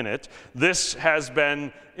in a minute. This has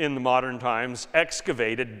been, in the modern times,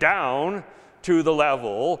 excavated down to the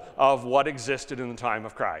level of what existed in the time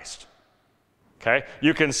of Christ. Okay?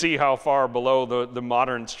 You can see how far below the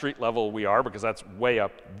modern street level we are, because that's way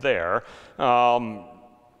up there.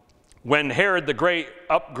 When Herod the Great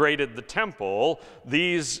upgraded the temple,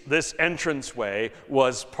 this entranceway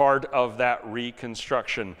was part of that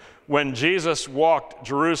reconstruction. When Jesus walked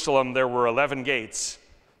Jerusalem, there were 11 gates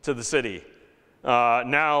to the city.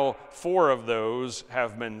 Now 4 of those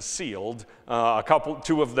have been sealed. 2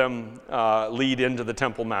 of them lead into the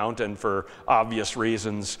Temple Mount, and for obvious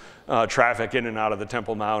reasons, traffic in and out of the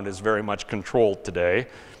Temple Mount is very much controlled today.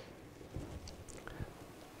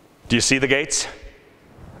 Do you see the gates?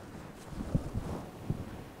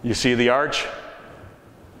 You see the arch?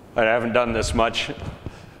 I haven't done this much.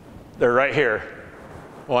 They're right here.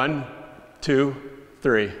 1, 2,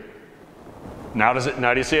 3. Now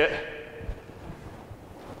do you see it?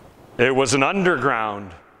 It was an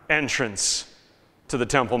underground entrance to the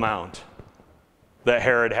Temple Mount that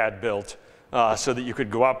Herod had built so that you could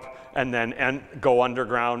go up and then go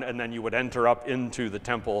underground, and then you would enter up into the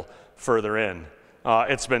temple further in.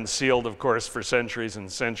 It's been sealed, of course, for centuries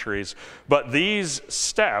and centuries. But these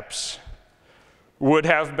steps would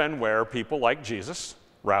have been where people like Jesus,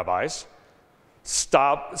 rabbis,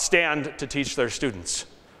 stand to teach their students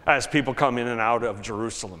as people come in and out of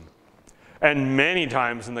Jerusalem. And many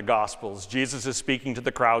times in the Gospels, Jesus is speaking to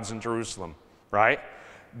the crowds in Jerusalem, right?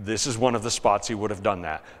 This is one of the spots he would have done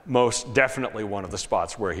that. Most definitely one of the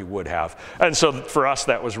spots where he would have. And so for us,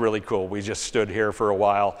 that was really cool. We just stood here for a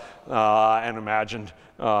while and imagined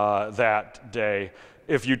that day.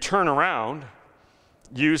 If you turn around,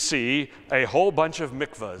 you see a whole bunch of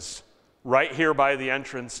mikvahs right here by the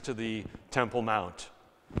entrance to the Temple Mount.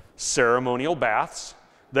 Ceremonial baths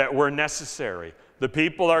that were necessary. The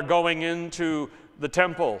people are going into the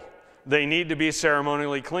temple. They need to be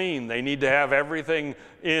ceremonially clean. They need to have everything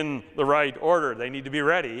in the right order. They need to be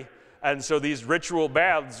ready. And so these ritual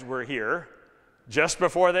baths were here just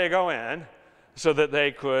before they go in so that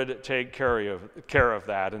they could take care of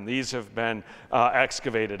that. And these have been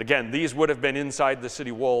excavated. Again, these would have been inside the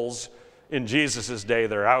city walls in Jesus' day.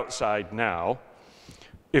 They're outside now.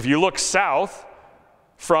 If you look south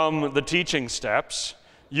from the teaching steps,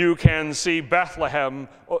 you can see Bethlehem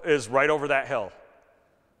is right over that hill,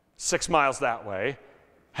 6 miles that way.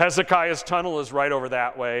 Hezekiah's tunnel is right over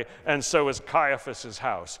that way, and so is Caiaphas'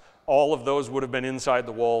 house. All of those would have been inside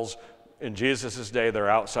the walls in Jesus' day. They're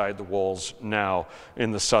outside the walls now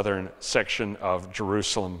in the southern section of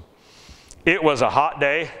Jerusalem. It was a hot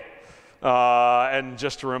day. And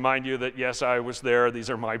just to remind you that, yes, I was there. These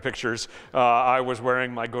are my pictures. I was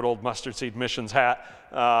wearing my good old mustard seed missions hat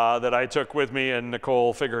that I took with me, and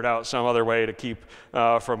Nicole figured out some other way to keep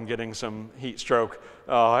from getting some heat stroke.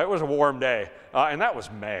 It was a warm day, and that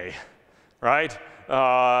was May, right?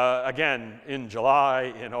 Again, in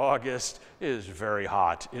July, in August, it is very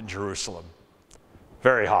hot in Jerusalem.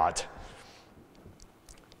 Very hot.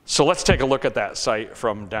 So let's take a look at that site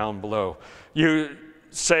from down below. You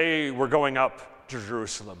say we're going up to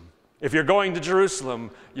Jerusalem. If you're going to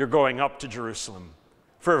Jerusalem, you're going up to Jerusalem.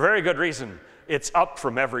 For a very good reason. It's up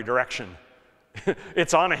from every direction.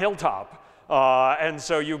 It's on a hilltop. And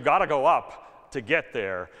so you've got to go up to get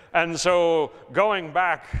there. And so going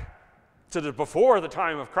back to before the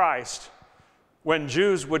time of Christ, when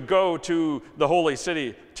Jews would go to the holy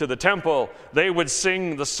city, to the temple, they would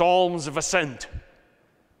sing the Psalms of Ascent.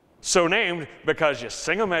 So named because you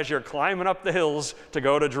sing them as you're climbing up the hills to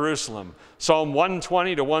go to Jerusalem. Psalm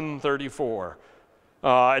 120 to 134.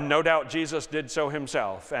 And no doubt Jesus did so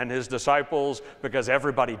himself and his disciples, because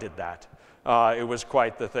everybody did that. It was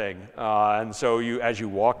quite the thing. And so as you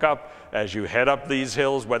walk up, as you head up these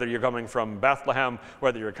hills, whether you're coming from Bethlehem,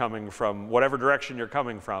 whether you're coming from whatever direction you're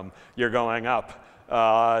coming from, you're going up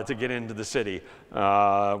to get into the city,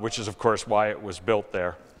 which is, of course, why it was built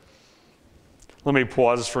there. Let me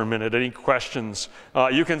pause for a minute. Any questions?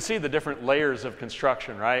 You can see the different layers of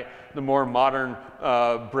construction, right? The more modern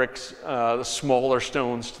bricks, the smaller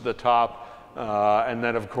stones to the top, and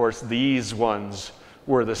then, of course, these ones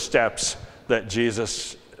were the steps that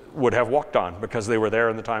Jesus would have walked on because they were there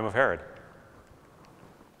in the time of Herod.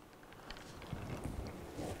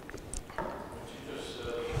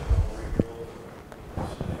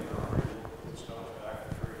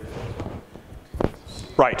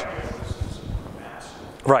 Right.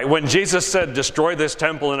 Right. When Jesus said, destroy this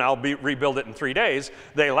temple and I'll rebuild it in 3 days,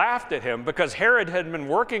 they laughed at him because Herod had been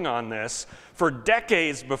working on this for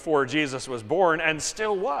decades before Jesus was born and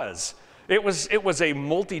still was. It was a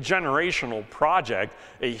multi-generational project,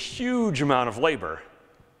 a huge amount of labor,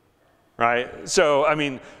 right? So, I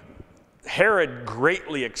mean, Herod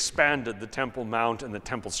greatly expanded the Temple Mount and the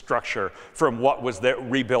temple structure from what was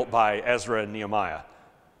rebuilt by Ezra and Nehemiah.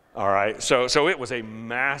 All right, so it was a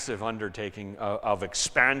massive undertaking of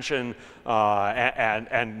expansion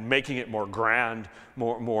and making it more grand,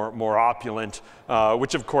 more opulent,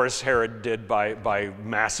 which of course Herod did by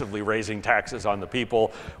massively raising taxes on the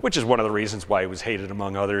people, which is one of the reasons why he was hated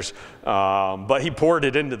among others. But he poured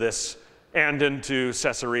it into this and into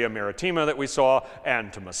Caesarea Marittima that we saw,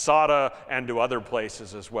 and to Masada, and to other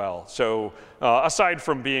places as well. So aside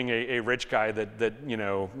from being a rich guy that you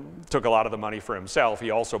know took a lot of the money for himself,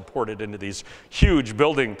 he also poured it into these huge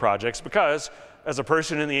building projects because, as a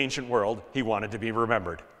person in the ancient world, he wanted to be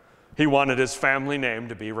remembered. He wanted his family name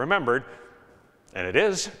to be remembered, and it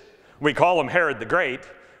is. We call him Herod the Great,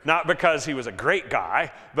 not because he was a great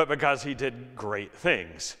guy, but because he did great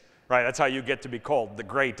things. Right, that's how you get to be called the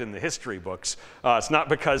Great in the history books. It's not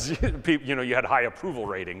because you had high approval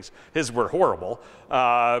ratings. His were horrible,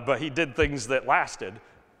 but he did things that lasted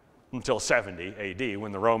until 70 AD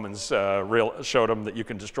when the Romans showed him that you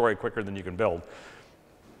can destroy quicker than you can build.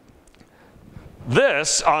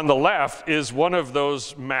 This on the left is one of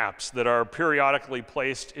those maps that are periodically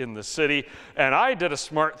placed in the city, and I did a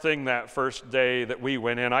smart thing that first day that we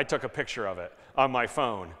went in. I took a picture of it on my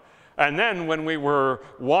phone. And then when we were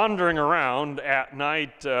wandering around at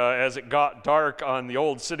night as it got dark on the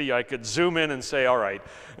old city, I could zoom in and say, all right,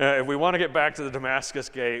 if we want to get back to the Damascus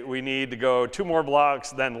Gate, we need to go 2 more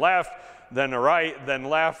blocks, then left, then right, then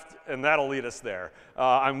left, and that'll lead us there.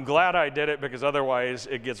 I'm glad I did it, because otherwise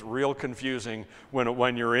it gets real confusing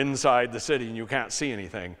when you're inside the city and you can't see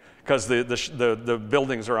anything, because the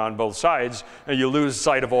buildings are on both sides and you lose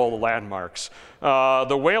sight of all the landmarks.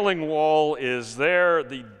 The Wailing Wall is there.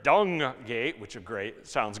 The Dung Gate, which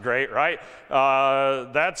sounds great, right?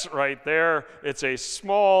 That's right there. It's a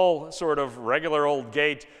small, sort of regular old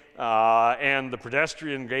gate. And the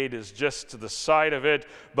pedestrian gate is just to the side of it,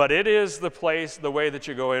 but it is the way that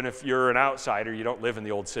you go in if you're an outsider, you don't live in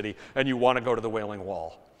the old city, and you want to go to the Wailing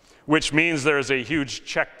Wall, which means there's a huge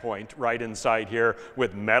checkpoint right inside here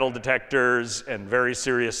with metal detectors and very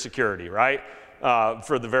serious security, right?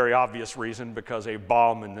 For the very obvious reason, because a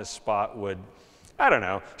bomb in this spot would, I don't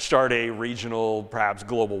know, start a regional, perhaps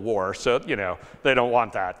global war, so, they don't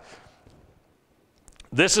want that.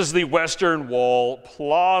 This is the Western Wall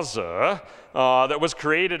Plaza that was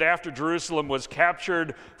created after Jerusalem was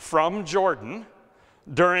captured from Jordan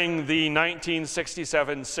during the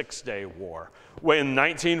 1967 Six-Day War. In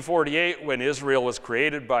 1948, when Israel was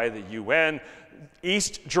created by the UN,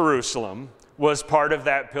 East Jerusalem was part of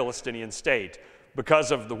that Palestinian state.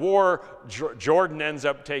 Because of the war, Jordan ends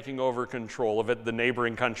up taking over control of it, the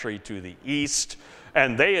neighboring country to the east,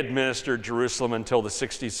 and they administered Jerusalem until the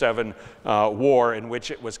 67 war, in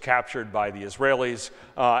which it was captured by the Israelis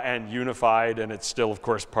and unified, and it's still, of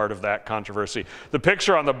course, part of that controversy. The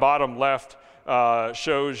picture on the bottom left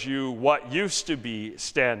shows you what used to be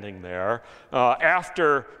standing there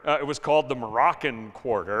after it was called the Moroccan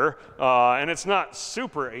Quarter, and it's not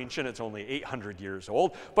super ancient, it's only 800 years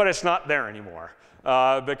old, but it's not there anymore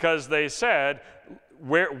because they said,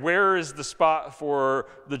 where is the spot for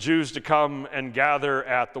the Jews to come and gather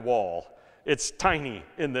at the wall? It's tiny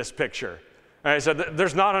in this picture. And I said,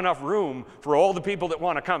 there's not enough room for all the people that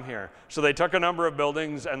want to come here. So they took a number of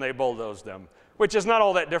buildings and they bulldozed them, which is not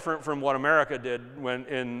all that different from what America did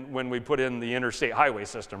when we put in the interstate highway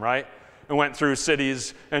system, right? And went through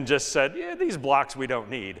cities and just said, yeah, these blocks we don't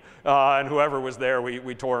need. And whoever was there,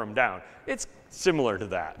 we tore them down. It's similar to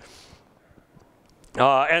that.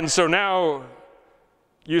 And so now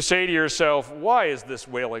you say to yourself, why is this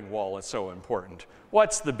Wailing Wall so important?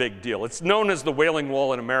 What's the big deal? It's known as the Wailing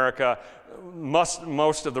Wall in America.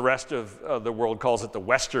 Most of the rest of the world calls it the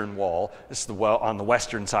Western Wall. It's the wall on the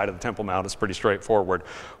western side of the Temple Mount. It's pretty straightforward.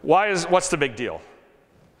 What's the big deal?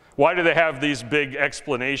 Why do they have these big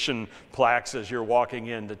explanation plaques as you're walking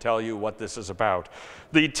in to tell you what this is about?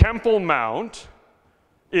 The Temple Mount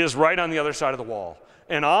is right on the other side of the wall.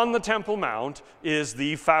 And on the Temple Mount is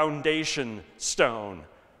the foundation stone.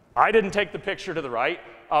 I didn't take the picture to the right.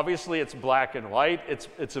 Obviously, it's black and white.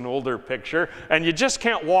 It's an older picture. And you just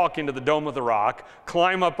can't walk into the Dome of the Rock,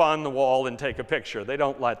 climb up on the wall, and take a picture. They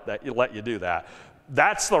don't let you do that.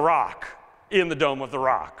 That's the rock in the Dome of the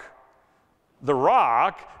Rock. The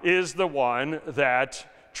rock is the one that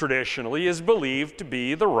traditionally is believed to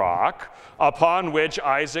be the rock upon which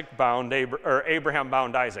Abraham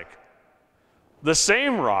bound Isaac. The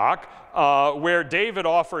same rock where David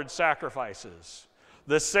offered sacrifices.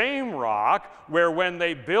 The same rock where when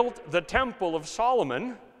they built the Temple of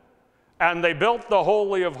Solomon and they built the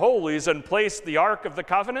Holy of Holies and placed the Ark of the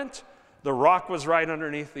Covenant, the rock was right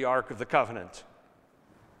underneath the Ark of the Covenant.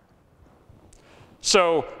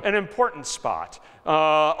 So, an important spot.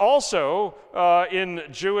 Also, in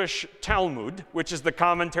Jewish Talmud, which is the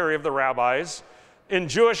commentary of the rabbis, in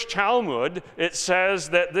Jewish Talmud, it says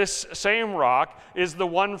that this same rock is the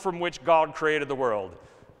one from which God created the world.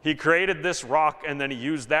 He created this rock, and then he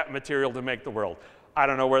used that material to make the world. I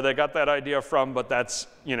don't know where they got that idea from, but that's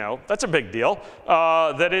a big deal.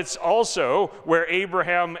 That it's also where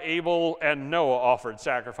Abraham, Abel, and Noah offered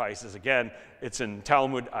sacrifices. Again, it's in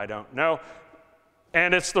Talmud, I don't know.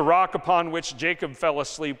 And it's the rock upon which Jacob fell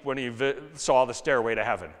asleep when he saw the stairway to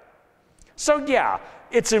heaven. So yeah,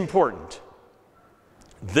 it's important.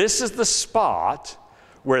 This is the spot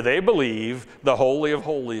where they believe the Holy of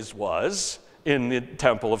Holies was in the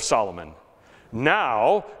Temple of Solomon.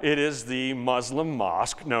 Now it is the Muslim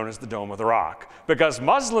mosque known as the Dome of the Rock, because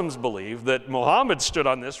Muslims believe that Muhammad stood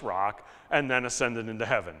on this rock and then ascended into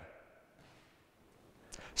heaven.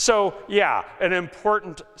 So yeah, an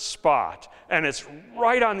important spot, and it's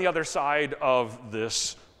right on the other side of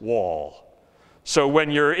this wall. So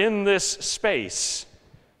when you're in this space,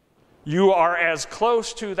 you are as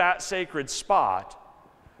close to that sacred spot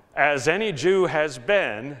as any Jew has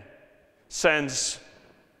been since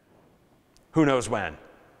who knows when,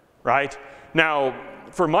 right? Now,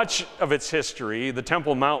 for much of its history, the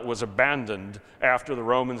Temple Mount was abandoned after the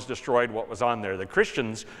Romans destroyed what was on there. The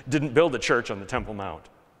Christians didn't build a church on the Temple Mount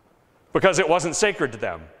because it wasn't sacred to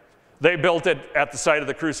them. They built it at the site of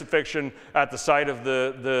the crucifixion, at the site of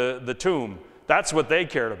the tomb. That's what they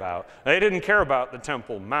cared about. They didn't care about the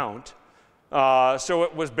Temple Mount. So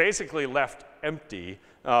it was basically left empty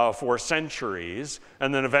for centuries.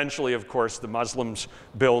 And then eventually, of course, the Muslims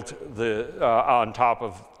built on top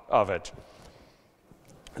of it.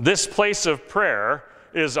 This place of prayer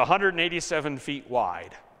is 187 feet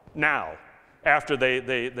wide now, after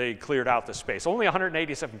they cleared out the space. Only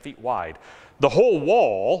 187 feet wide. The whole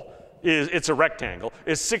wall, it's a rectangle,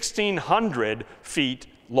 is 1,600 feet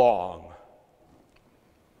long.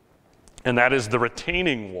 And that is the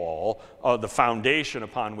retaining wall of the foundation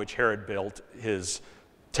upon which Herod built his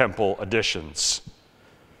temple additions.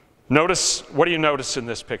 Notice, what do you notice in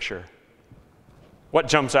this picture? What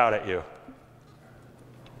jumps out at you?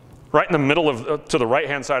 Right in the middle to the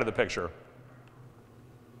right-hand side of the picture.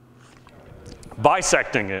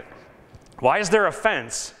 Bisecting it. Why is there a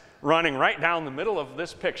fence running right down the middle of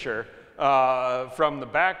this picture from the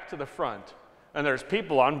back to the front? And there's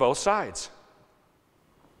people on both sides.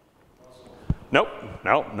 Nope,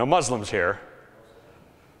 no Muslims here.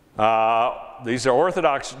 These are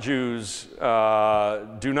Orthodox Jews.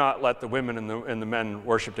 Do not let the women and the men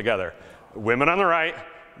worship together. Women on the right,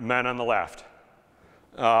 men on the left.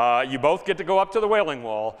 You both get to go up to the Wailing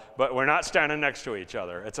Wall, but we're not standing next to each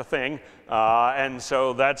other. It's a thing, and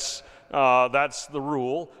so that's the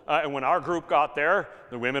rule. And when our group got there,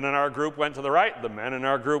 the women in our group went to the right, the men in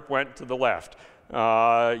our group went to the left.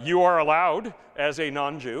 You are allowed, as a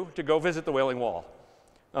non-Jew, to go visit the Wailing Wall.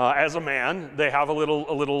 As a man, they have a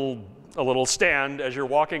little stand as you're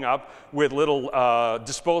walking up with little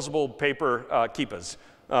disposable paper kippas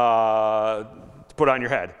to put on your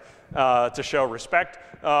head to show respect,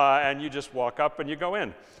 and you just walk up and you go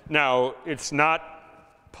in. Now, it's not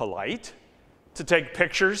polite to take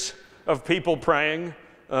pictures of people praying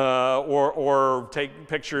or take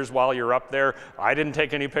pictures while you're up there. I didn't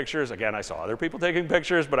take any pictures. Again, I saw other people taking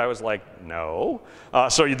pictures, but I was like, no.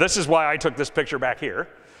 So this is why I took this picture back here.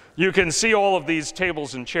 You can see all of these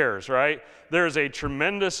tables and chairs, right? There's a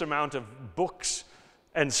tremendous amount of books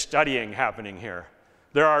and studying happening here.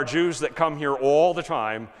 There are Jews that come here all the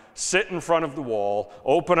time, sit in front of the wall,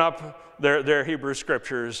 open up their Hebrew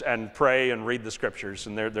scriptures and pray and read the scriptures,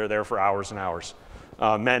 and they're there for hours and hours.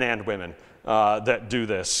 Men and women that do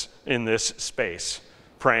this in this space,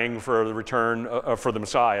 praying for the return for the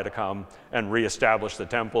Messiah to come and reestablish the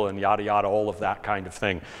temple and yada yada, all of that kind of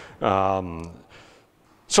thing.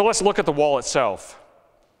 So let's look at the wall itself.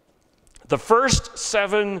 The first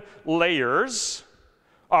 7 layers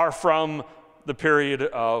are from the period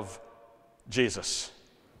of Jesus,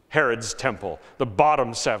 Herod's temple. The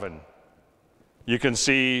bottom 7, you can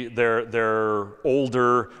see they're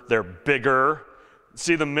older, they're bigger.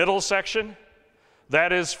 See the middle section?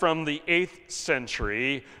 That is from the 8th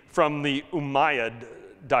century, from the Umayyad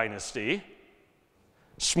dynasty.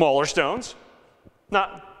 Smaller stones.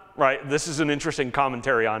 Not right. This is an interesting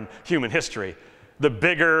commentary on human history. The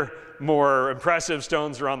bigger, more impressive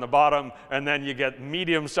stones are on the bottom, and then you get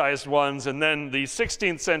medium-sized ones, and then the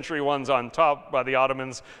 16th century ones on top by the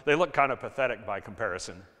Ottomans. They look kind of pathetic by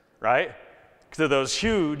comparison, right? To those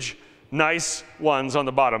huge, nice ones on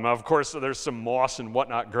the bottom. Now, of course, there's some moss and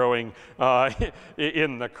whatnot growing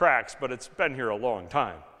in the cracks, but it's been here a long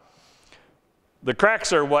time. The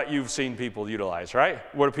cracks are what you've seen people utilize, right?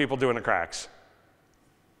 What do people do in the cracks?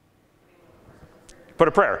 Put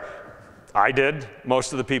a prayer. I did.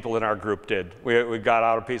 Most of the people in our group did. We got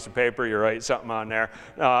out a piece of paper, you write something on there.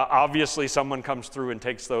 Obviously, someone comes through and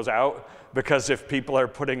takes those out, because if people are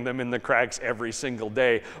putting them in the cracks every single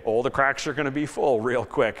day, all the cracks are going to be full real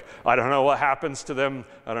quick. I don't know what happens to them.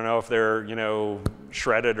 I don't know if they're,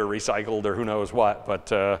 shredded or recycled or who knows what. But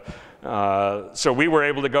so we were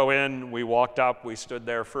able to go in. We walked up. We stood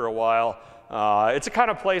there for a while. It's a kind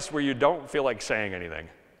of place where you don't feel like saying anything.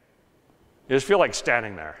 You just feel like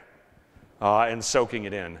standing there. And soaking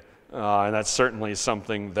it in. And that's certainly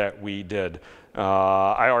something that we did.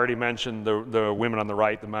 I already mentioned the women on the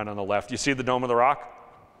right, the men on the left. You see the Dome of the Rock?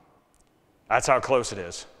 That's how close it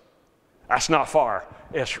is. That's not far.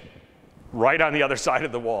 It's right on the other side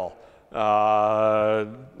of the wall.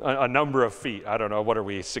 A number of feet. I don't know, what are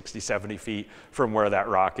we, 60, 70 feet from where that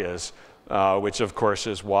rock is, which of course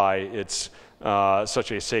is why it's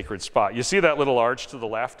such a sacred spot. You see that little arch to the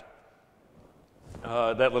left?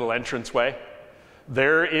 That little entranceway.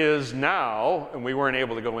 There is now, and we weren't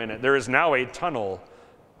able to go in it, there is now a tunnel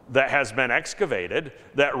that has been excavated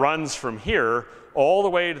that runs from here all the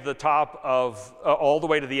way to the top of, all the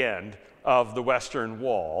way to the end of the western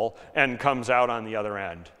wall and comes out on the other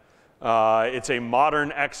end. It's a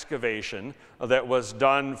modern excavation that was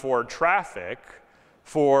done for traffic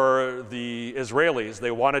for the Israelis.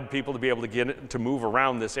 They wanted people to be able to move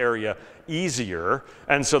around this area easier,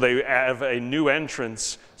 and so they have a new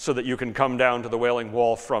entrance so that you can come down to the Wailing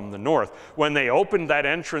Wall from the north. When they opened that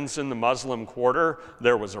entrance in the Muslim quarter,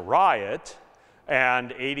 there was a riot,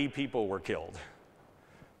 and 80 people were killed.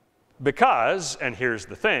 Because, and here's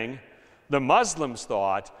the thing, the Muslims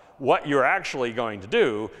thought what you're actually going to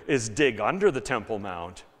do is dig under the Temple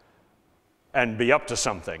Mount and be up to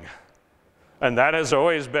something. And that has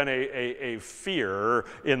always been a fear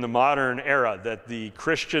in the modern era, that the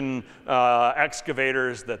Christian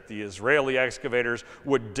excavators, that the Israeli excavators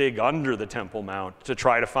would dig under the Temple Mount to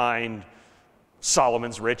try to find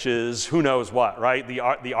Solomon's riches, who knows what, right? The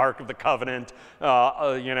Ark of the Covenant,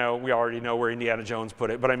 you know, we already know where Indiana Jones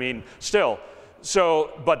put it, but I mean, still.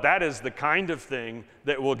 But that is the kind of thing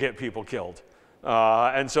that will get people killed.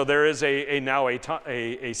 And so there is now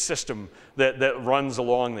a system that runs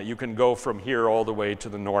along that you can go from here all the way to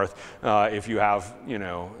the north if you have, you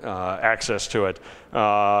know, access to it.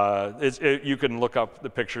 You can look up the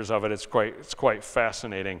pictures of it. It's quite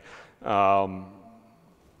fascinating.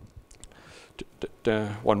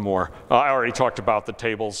 One more. I already talked about the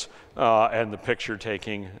tables and the picture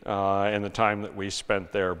taking and the time that we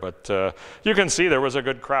spent there, but you can see there was a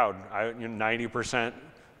good crowd. 90%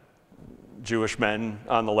 Jewish men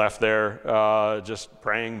on the left there, just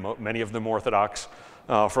praying, many of them Orthodox,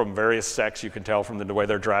 from various sects. You can tell from the way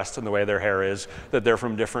they're dressed and the way their hair is that they're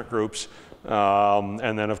from different groups.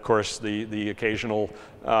 And then, of course, the occasional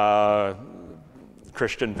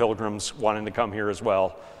Christian pilgrims wanting to come here as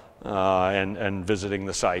well and visiting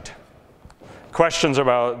the site. Questions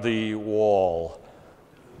about the wall?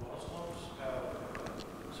 Do the Muslims have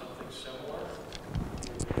something similar?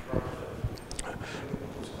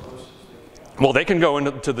 Well, they can go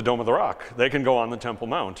into the Dome of the Rock. They can go on the Temple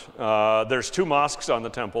Mount. There's two mosques on the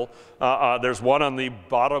temple. There's one on the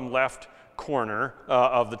bottom left corner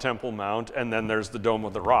of the Temple Mount, and then there's the Dome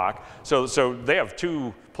of the Rock. So they have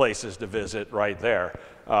two places to visit right there.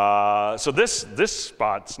 So this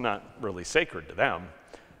spot's not really sacred to them.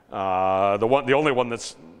 The only one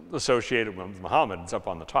that's associated with Muhammad is up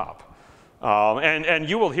on the top. And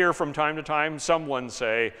you will hear from time to time someone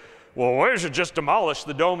say, well, we should just demolish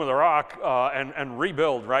the Dome of the Rock and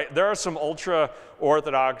rebuild, right? There are some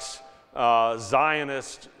ultra-Orthodox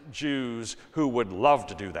Zionist Jews who would love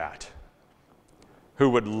to do that, who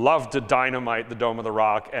would love to dynamite the Dome of the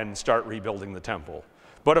Rock and start rebuilding the temple.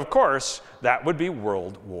 But of course, that would be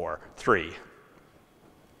World War III.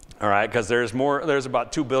 All right, because there's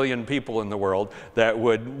about 2 billion people in the world that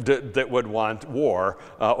would want war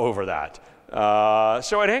over that.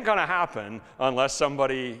 So it ain't gonna happen unless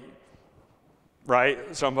somebody, right?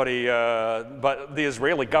 But the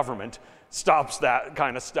Israeli government stops that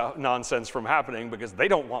kind of nonsense from happening because they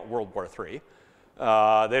don't want World War III.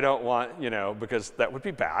 They don't want, because that would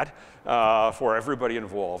be bad for everybody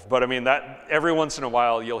involved. But I mean, that every once in a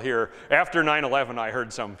while you'll hear, after 9/11, I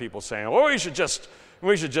heard some people saying, "Oh, we should just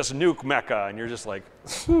nuke Mecca," and you're just like,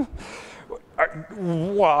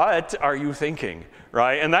 what are you thinking,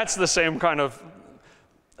 right? And that's the same kind of,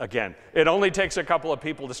 again, it only takes a couple of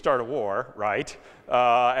people to start a war, right?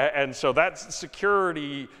 And so that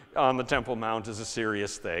security on the Temple Mount is a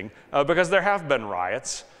serious thing because there have been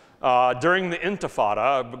riots. During the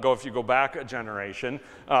Intifada, if you go back a generation,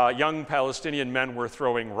 young Palestinian men were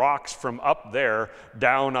throwing rocks from up there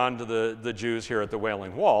down onto the Jews here at the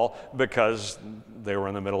Wailing Wall because they were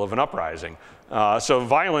in the middle of an uprising. So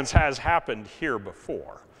violence has happened here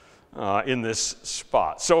before in this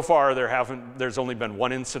spot. So far, there's only been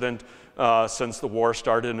one incident since the war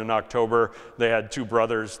started in October. They had two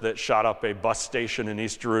brothers that shot up a bus station in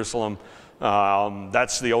East Jerusalem.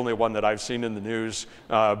 That's the only one that I've seen in the news,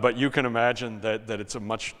 but you can imagine that it's a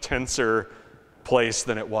much tenser place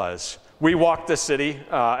than it was. We walked the city,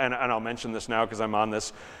 and I'll mention this now because I'm on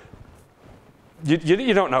this.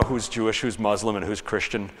 You don't know who's Jewish, who's Muslim, and who's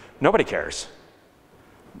Christian. Nobody cares.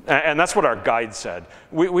 And that's what our guide said.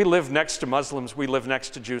 We live next to Muslims, we live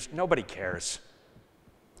next to Jews. Nobody cares.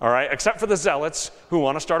 All right, except for the zealots who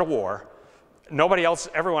want to start a war. Nobody else,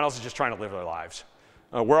 everyone else is just trying to live their lives.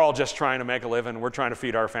 We're all just trying to make a living. We're trying to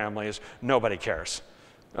feed our families. Nobody cares.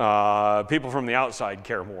 People from the outside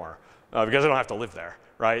care more because they don't have to live there,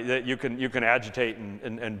 right? You can agitate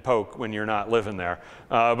and poke when you're not living there,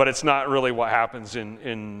 but it's not really what happens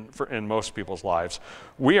in most people's lives.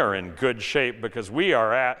 We are in good shape because we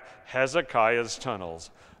are at Hezekiah's tunnels.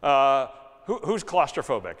 Who's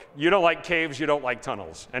claustrophobic? You don't like caves, you don't like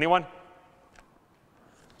tunnels. Anyone?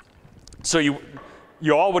 So you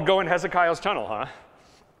all would go in Hezekiah's tunnel, huh?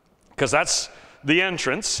 Because that's the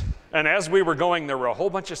entrance. And as we were going, there were a whole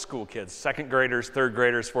bunch of school kids, second graders, third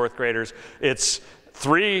graders, fourth graders. It's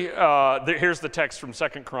here's the text from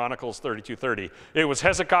 2 Chronicles 32:30. It was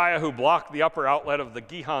Hezekiah who blocked the upper outlet of the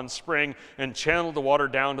Gihon spring and channeled the water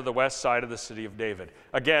down to the west side of the city of David.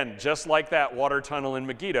 Again, just like that water tunnel in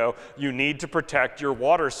Megiddo, you need to protect your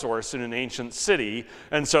water source in an ancient city.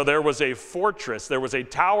 And so there was a fortress, there was a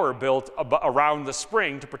tower built around the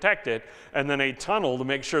spring to protect it, and then a tunnel to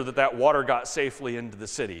make sure that that water got safely into the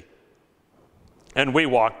city. And we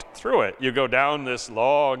walked through it. You go down this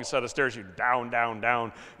long set of stairs, you down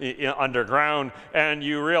underground, and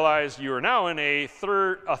you realize you are now in a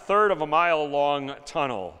third of a mile long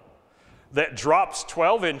tunnel that drops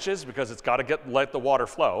 12 inches because it's got to let the water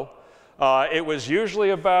flow. It was usually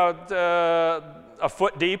about a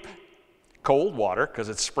foot deep, cold water because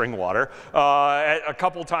it's spring water. A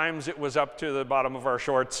couple times it was up to the bottom of our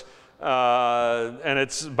shorts. And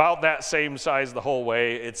it's about that same size the whole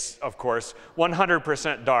way. It's, of course,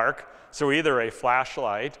 100% dark, so either a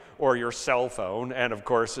flashlight or your cell phone. And, of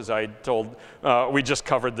course, as I told, we just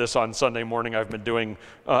covered this on Sunday morning. I've been doing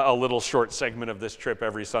a little short segment of this trip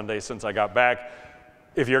every Sunday since I got back.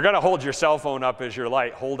 If you're going to hold your cell phone up as your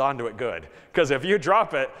light, hold on to it good. Because if you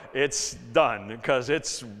drop it, it's done, because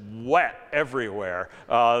it's wet everywhere.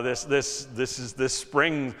 This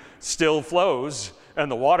spring still flows, and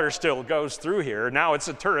the water still goes through here. Now it's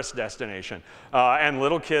a tourist destination. And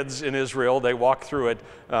little kids in Israel, they walk through it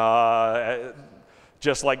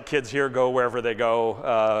just like kids here go wherever they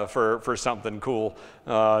go for something cool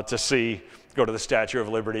to see. Go to the Statue of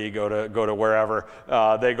Liberty, go to wherever.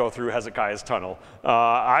 They go through Hezekiah's tunnel.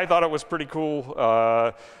 I thought it was pretty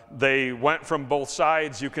cool. They went from both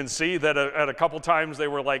sides. You can see that at a couple times they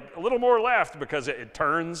were like a little more left because it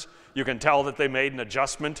turns. You can tell that they made an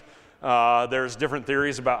adjustment. There's different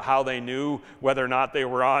theories about how they knew whether or not they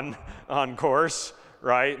were on course,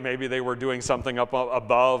 right? Maybe they were doing something up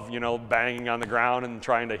above, banging on the ground and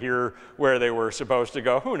trying to hear where they were supposed to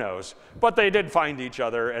go. Who knows? But they did find each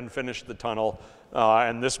other and finished the tunnel,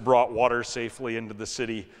 and this brought water safely into the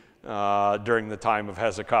city during the time of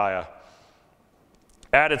Hezekiah.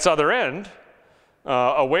 At its other end,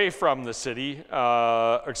 away from the city,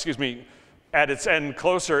 at its end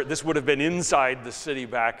closer, this would have been inside the city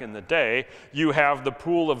back in the day, you have the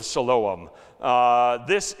Pool of Siloam.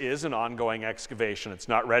 This is an ongoing excavation. It's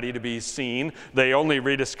not ready to be seen. They only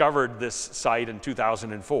rediscovered this site in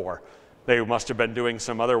 2004. They must have been doing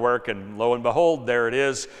some other work, and lo and behold, there it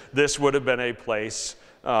is. This would have been a place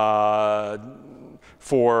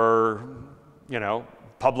for,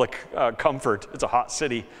 public comfort. It's a hot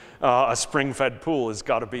city. A spring-fed pool has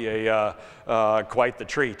got to be quite the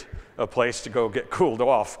treat. A place to go get cooled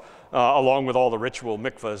off, along with all the ritual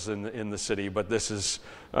mikvahs in the city. But this is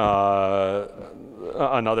another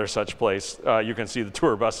such place. You can see the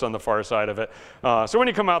tour bus on the far side of it. So when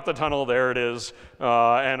you come out the tunnel, there it is,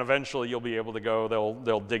 and eventually you'll be able to go.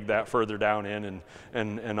 They'll dig that further down in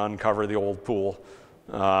and uncover the old pool.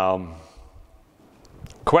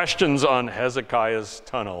 Questions on Hezekiah's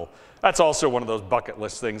tunnel. That's also one of those bucket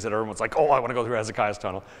list things that everyone's like, oh, I want to go through Hezekiah's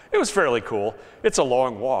tunnel. It was fairly cool. It's a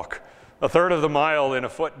long walk. A third of the mile in a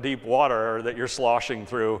foot deep water that you're sloshing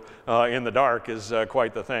through in the dark is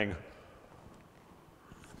quite the thing.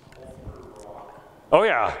 Oh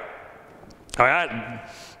yeah,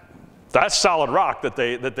 that's solid rock that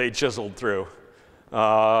they chiseled through.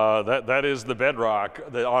 That is the bedrock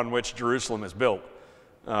on which Jerusalem is built.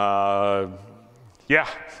 Yeah.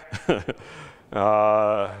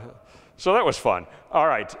 So that was fun. All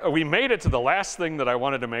right, we made it to the last thing that I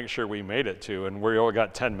wanted to make sure we made it to, and we only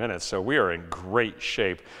got 10 minutes, so we are in great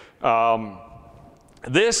shape.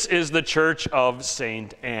 This is the Church of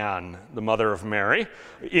St. Anne, the Mother of Mary,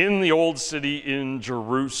 in the Old City in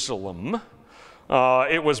Jerusalem.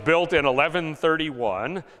 It was built in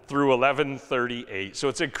 1131 through 1138, so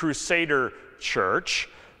it's a Crusader church.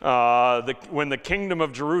 When the Kingdom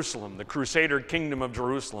of Jerusalem, the Crusader Kingdom of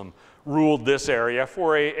Jerusalem, ruled this area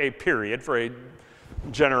for a period, for a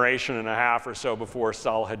generation and a half or so before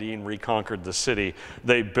Saladin reconquered the city,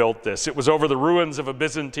 they built this. It was over the ruins of a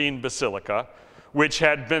Byzantine basilica, which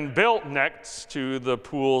had been built next to the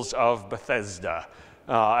pools of Bethesda.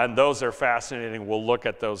 And those are fascinating. We'll look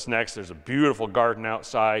at those next. There's a beautiful garden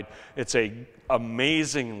outside. It's an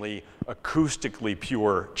amazingly acoustically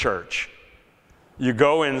pure church. You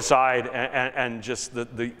go inside and just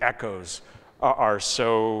the echoes are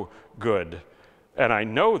so good. And I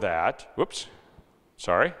know that, whoops,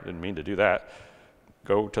 sorry, didn't mean to do that.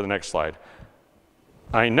 Go to the next slide.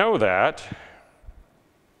 I know that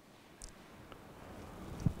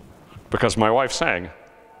because my wife sang.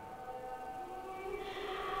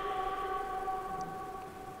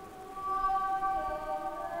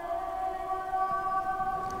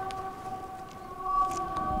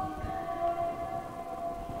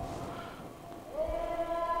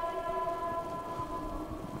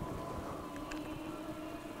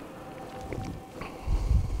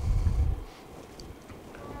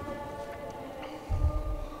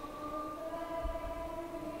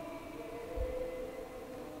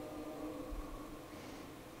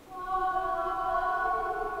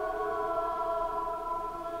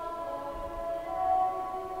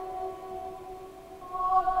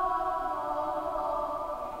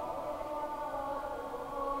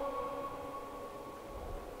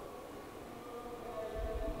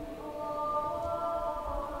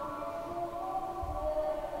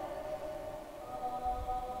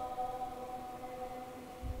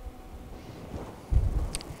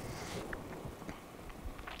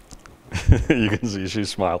 You can see she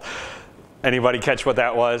smiled. Anybody catch what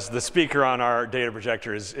that was? The speaker on our data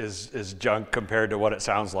projector is junk compared to what it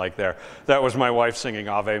sounds like there. That was my wife singing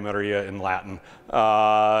Ave Maria in Latin.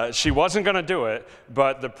 She wasn't going to do it,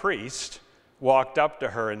 but the priest walked up to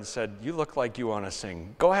her and said, "You look like you want to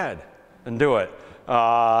sing. Go ahead and do it."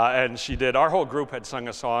 And she did. Our whole group had sung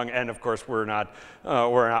a song, and of course we're not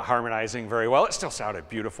harmonizing very well. It still sounded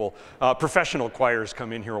beautiful. Professional choirs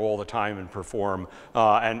come in here all the time and perform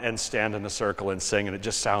and stand in a circle and sing, and it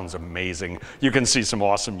just sounds amazing. You can see some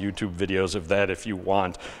awesome YouTube videos of that if you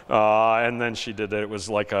want. And then she did it. It was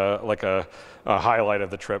like a highlight of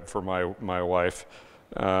the trip for my wife.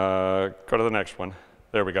 Go to the next one.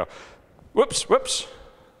 There we go. Whoops.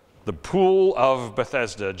 The pool of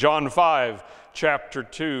Bethesda. John 5. Chapter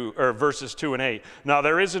 2, or verses 2 and 8. Now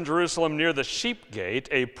there is in Jerusalem near the sheep gate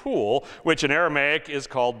a pool, which in Aramaic is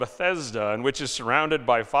called Bethesda, and which is surrounded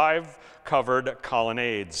by 5 covered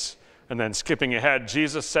colonnades. And then skipping ahead,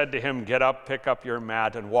 Jesus said to him, "Get up, pick up your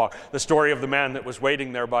mat, and walk." The story of the man that was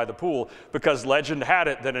waiting there by the pool, because legend had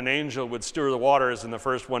it that an angel would stir the waters and the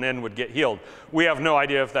first one in would get healed. We have no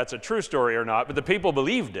idea if that's a true story or not, but the people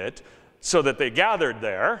believed it, so that they gathered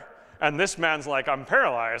there. And this man's like, "I'm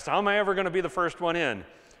paralyzed. How am I ever going to be the first one in?"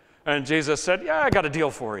 And Jesus said, "Yeah, I got a deal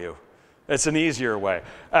for you. It's an easier way."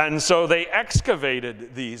 And so they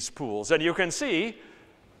excavated these pools. And you can see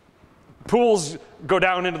pools go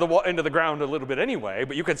down into the ground a little bit anyway,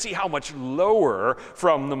 but you can see how much lower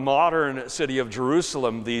from the modern city of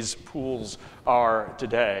Jerusalem these pools are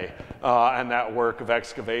today. And that work of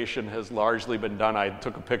excavation has largely been done. I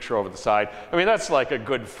took a picture over the side. I mean, that's like a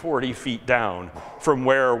good 40 feet down from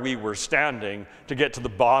where we were standing to get to the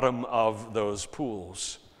bottom of those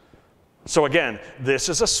pools. So again, this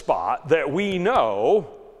is a spot that we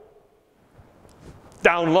know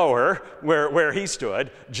down lower, where he stood,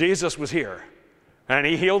 Jesus was here. And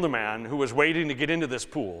he healed a man who was waiting to get into this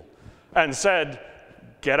pool and said,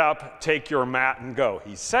 "Get up, take your mat, and go."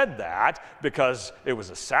 He said that because it was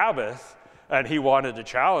a Sabbath, and he wanted to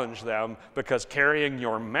challenge them because carrying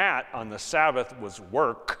your mat on the Sabbath was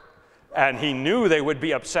work, and he knew they would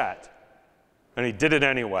be upset. And he did it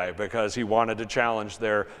anyway because he wanted to challenge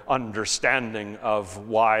their understanding of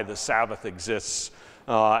why the Sabbath exists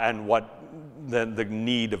and what the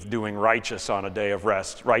need of doing righteous on a day of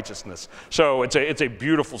rest, righteousness. So it's a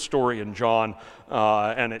beautiful story in John,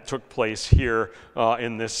 and it took place here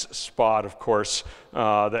in this spot, of course,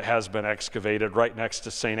 that has been excavated right next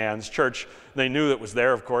to St. Anne's Church. They knew it was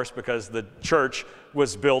there, of course, because the church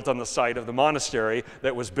was built on the site of the monastery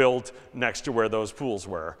that was built next to where those pools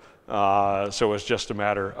were. So it was just a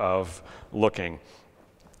matter of looking.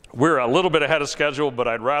 We're a little bit ahead of schedule, but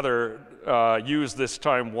I'd rather use this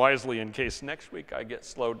time wisely in case next week I get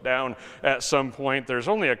slowed down at some point. There's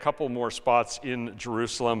only a couple more spots in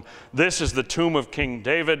Jerusalem. This is the tomb of King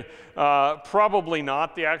David. Probably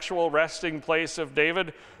not the actual resting place of David.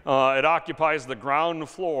 It occupies the ground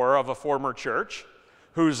floor of a former church,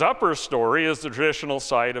 whose upper story is the traditional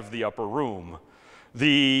site of the upper room.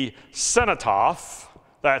 The cenotaph,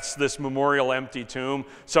 that's this memorial empty tomb.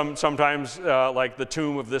 Sometimes like the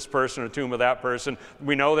tomb of this person or tomb of that person,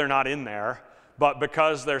 we know they're not in there, but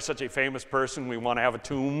because they're such a famous person, we want to have a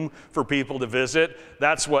tomb for people to visit.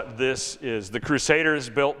 That's what this is. The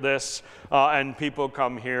Crusaders built this, and people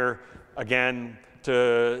come here, again,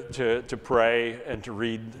 to pray and to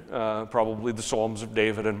read probably the Psalms of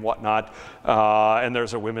David and whatnot. And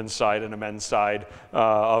there's a women's side and a men's side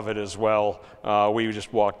of it as well. We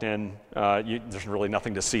just walked in. There's really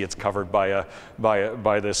nothing to see. It's covered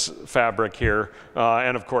by this fabric here.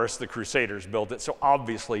 And of course, the Crusaders built it. So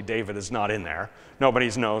obviously, David is not in there.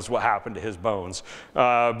 Nobody knows what happened to his bones.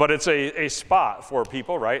 But it's a spot for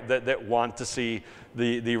people, right, that want to see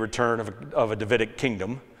the return of a Davidic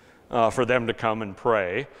kingdom, for them to come and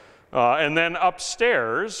pray. And then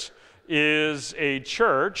upstairs is a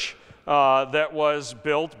church that was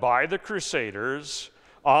built by the Crusaders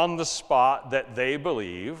on the spot that they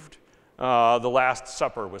believed the Last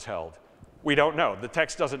Supper was held. We don't know. The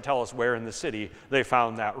text doesn't tell us where in the city they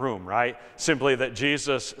found that room, right? Simply that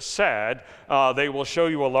Jesus said, they will show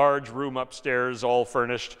you a large room upstairs, all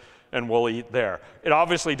furnished, and we'll eat there. It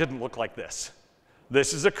obviously didn't look like this.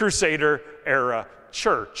 This is a Crusader-era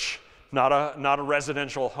church, not a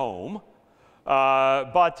residential home.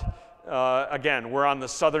 Again, we're on the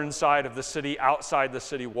southern side of the city, outside the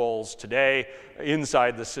city walls today,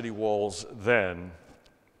 inside the city walls then.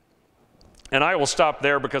 And I will stop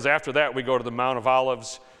there because after that we go to the Mount of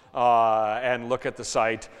Olives and look at the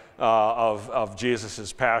site of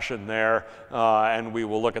Jesus' passion there, and we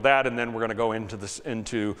will look at that, and then we're going to go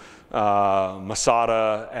into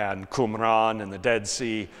Masada and Qumran and the Dead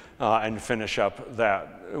Sea and finish up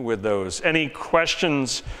that with those. Any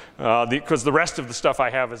questions? Because the rest of the stuff I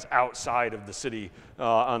have is outside of the city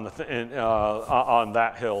on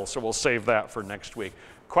that hill, so we'll save that for next week.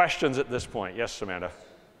 Questions at this point? Yes, Samantha.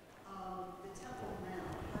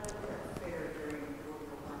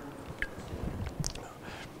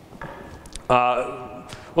 Well,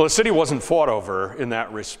 the city wasn't fought over in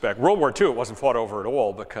that respect. World War II, it wasn't fought over at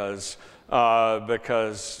all because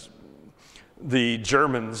the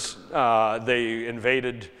Germans, they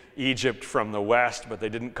invaded Egypt from the west, but they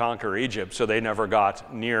didn't conquer Egypt, so they never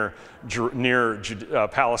got near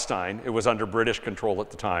Palestine. It was under British control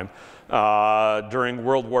at the time. During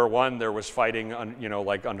World War I, there was fighting,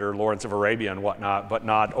 like under Lawrence of Arabia and whatnot, but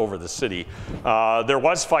not over the city. There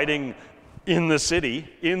was fighting in the city,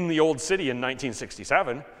 in the old city in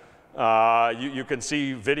 1967. You can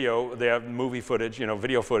see video, they have movie footage,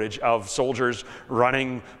 video footage of soldiers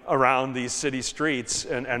running around these city streets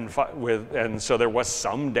and so there was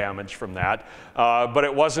some damage from that. But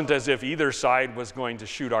it wasn't as if either side was going to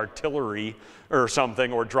shoot artillery or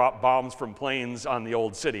something or drop bombs from planes on the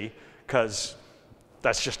old city, because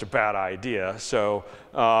that's just a bad idea. So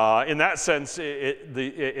in that sense,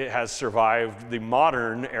 it has survived the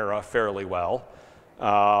modern era fairly well,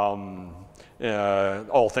 all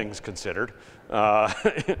things considered,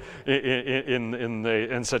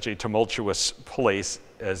 in such a tumultuous place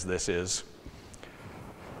as this is.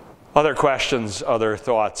 Other questions, other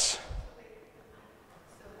thoughts? So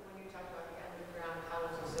when you talk about the underground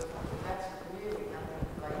tunnels, so that's really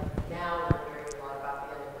nothing like now we're hearing a lot about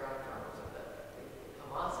the underground tunnels of the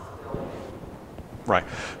Hamas building. Right.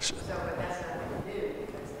 So, but that's nothing new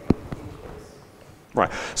because they do this. Right.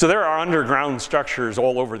 So there are underground structures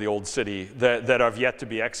all over the old city that have yet to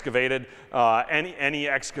be excavated. Any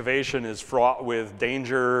excavation is fraught with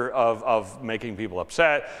danger of making people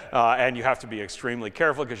upset, and you have to be extremely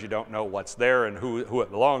careful because you don't know what's there and who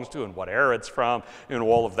it belongs to and what era it's from and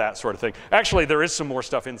all of that sort of thing. Actually, there is some more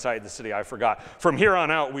stuff inside the city I forgot. From here on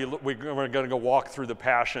out, we're going to go walk through the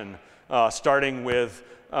Passion, starting with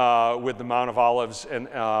the Mount of Olives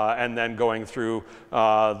and then going through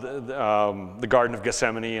the Garden of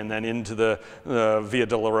Gethsemane and then into the Via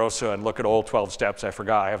Dolorosa and look at all 12 steps. I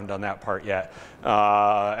forgot, I haven't done that part yet.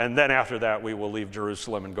 And then after that, we will leave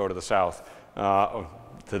Jerusalem and go to the south,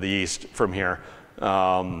 to the east from here.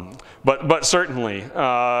 But certainly,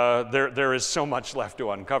 there is so much left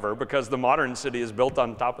to uncover because the modern city is built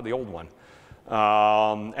on top of the old one.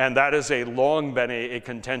 And that has long been a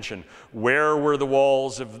contention. Where were the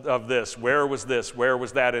walls of this? Where was this? Where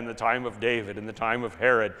was that in the time of David, in the time of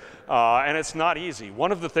Herod? And it's not easy.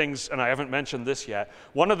 One of the things, and I haven't mentioned this yet,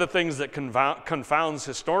 one of the things that confounds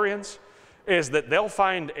historians is that they'll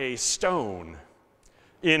find a stone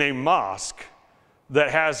in a mosque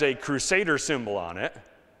that has a Crusader symbol on it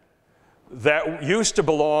that used to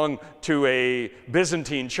belong to a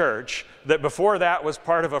Byzantine church that before that was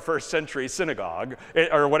part of a first century synagogue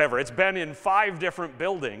or whatever. It's been in 5 different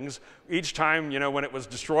buildings. Each time, when it was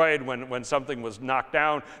destroyed, when something was knocked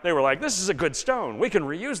down, they were like, this is a good stone. We can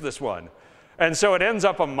reuse this one. And so it ends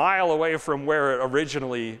up a mile away from where it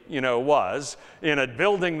originally, was, in a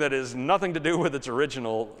building that is nothing to do with its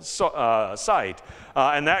original site.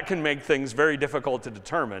 And that can make things very difficult to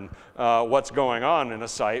determine what's going on in a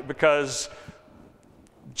site because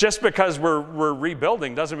just because we're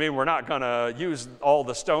rebuilding doesn't mean we're not going to use all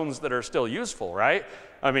the stones that are still useful, right?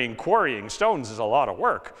 I mean, quarrying stones is a lot of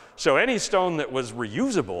work. So any stone that was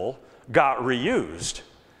reusable got reused,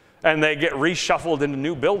 and they get reshuffled into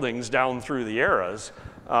new buildings down through the eras.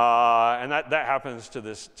 And that happens to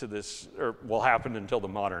this, or will happen until the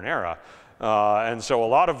modern era. And so a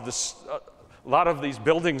lot of these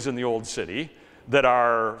buildings in the old city that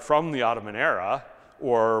are from the Ottoman era,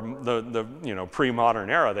 or the pre-modern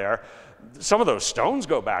era there, some of those stones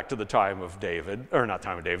go back to the time of David, or not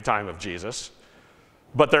time of David, time of Jesus.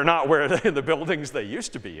 But they're not where the buildings they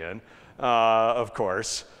used to be in, of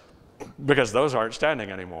course, because those aren't standing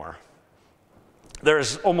anymore.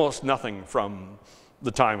 There's almost nothing from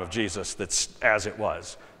the time of Jesus that's as it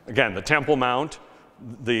was. Again, the Temple Mount,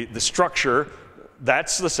 the structure,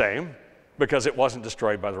 that's the same because it wasn't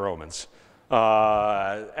destroyed by the Romans.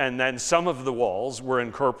 And then some of the walls were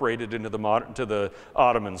incorporated into the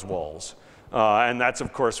Ottomans' walls. And that's,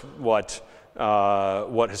 of course, what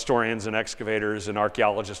historians and excavators and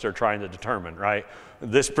archaeologists are trying to determine, right?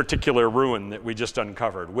 This particular ruin that we just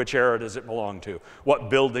uncovered, which era does it belong to? What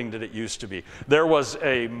building did it used to be? There was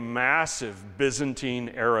a massive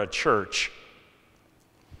Byzantine-era church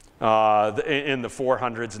in the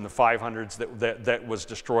 400s and the 500s that was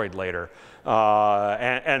destroyed later.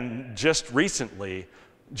 And just recently,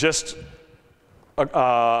 next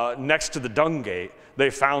to the Dung Gate, they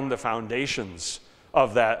found the foundations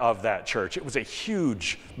of that church. It was a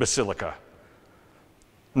huge basilica.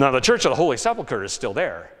 Now, the Church of the Holy Sepulchre is still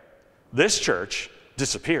there. This church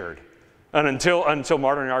disappeared. And until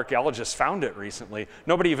modern archaeologists found it recently,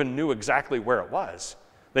 nobody even knew exactly where it was.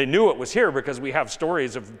 They knew it was here because we have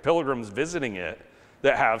stories of pilgrims visiting it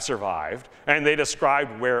that have survived, and they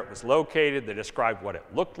described where it was located, they described what it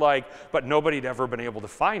looked like, but nobody had ever been able to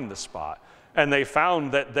find the spot. And they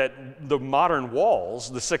found that the modern walls,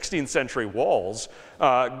 the 16th century walls,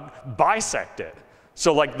 bisect it.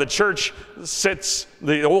 So like the church sits,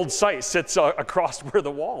 the old site sits across where the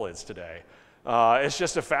wall is today. It's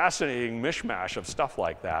just a fascinating mishmash of stuff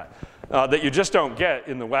like that that you just don't get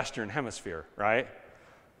in the Western Hemisphere, right?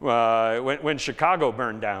 When Chicago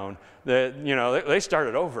burned down, they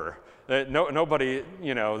started over. Nobody,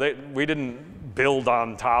 we didn't build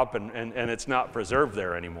on top, and it's not preserved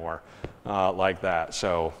there anymore like that.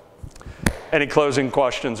 So, any closing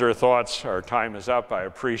questions or thoughts? Our time is up. I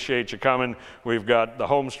appreciate you coming. We've got the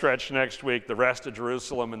home stretch next week, the rest of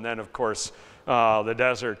Jerusalem, and then, of course, the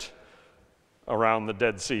desert around the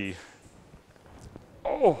Dead Sea.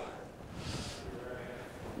 Oh,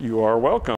 you are welcome.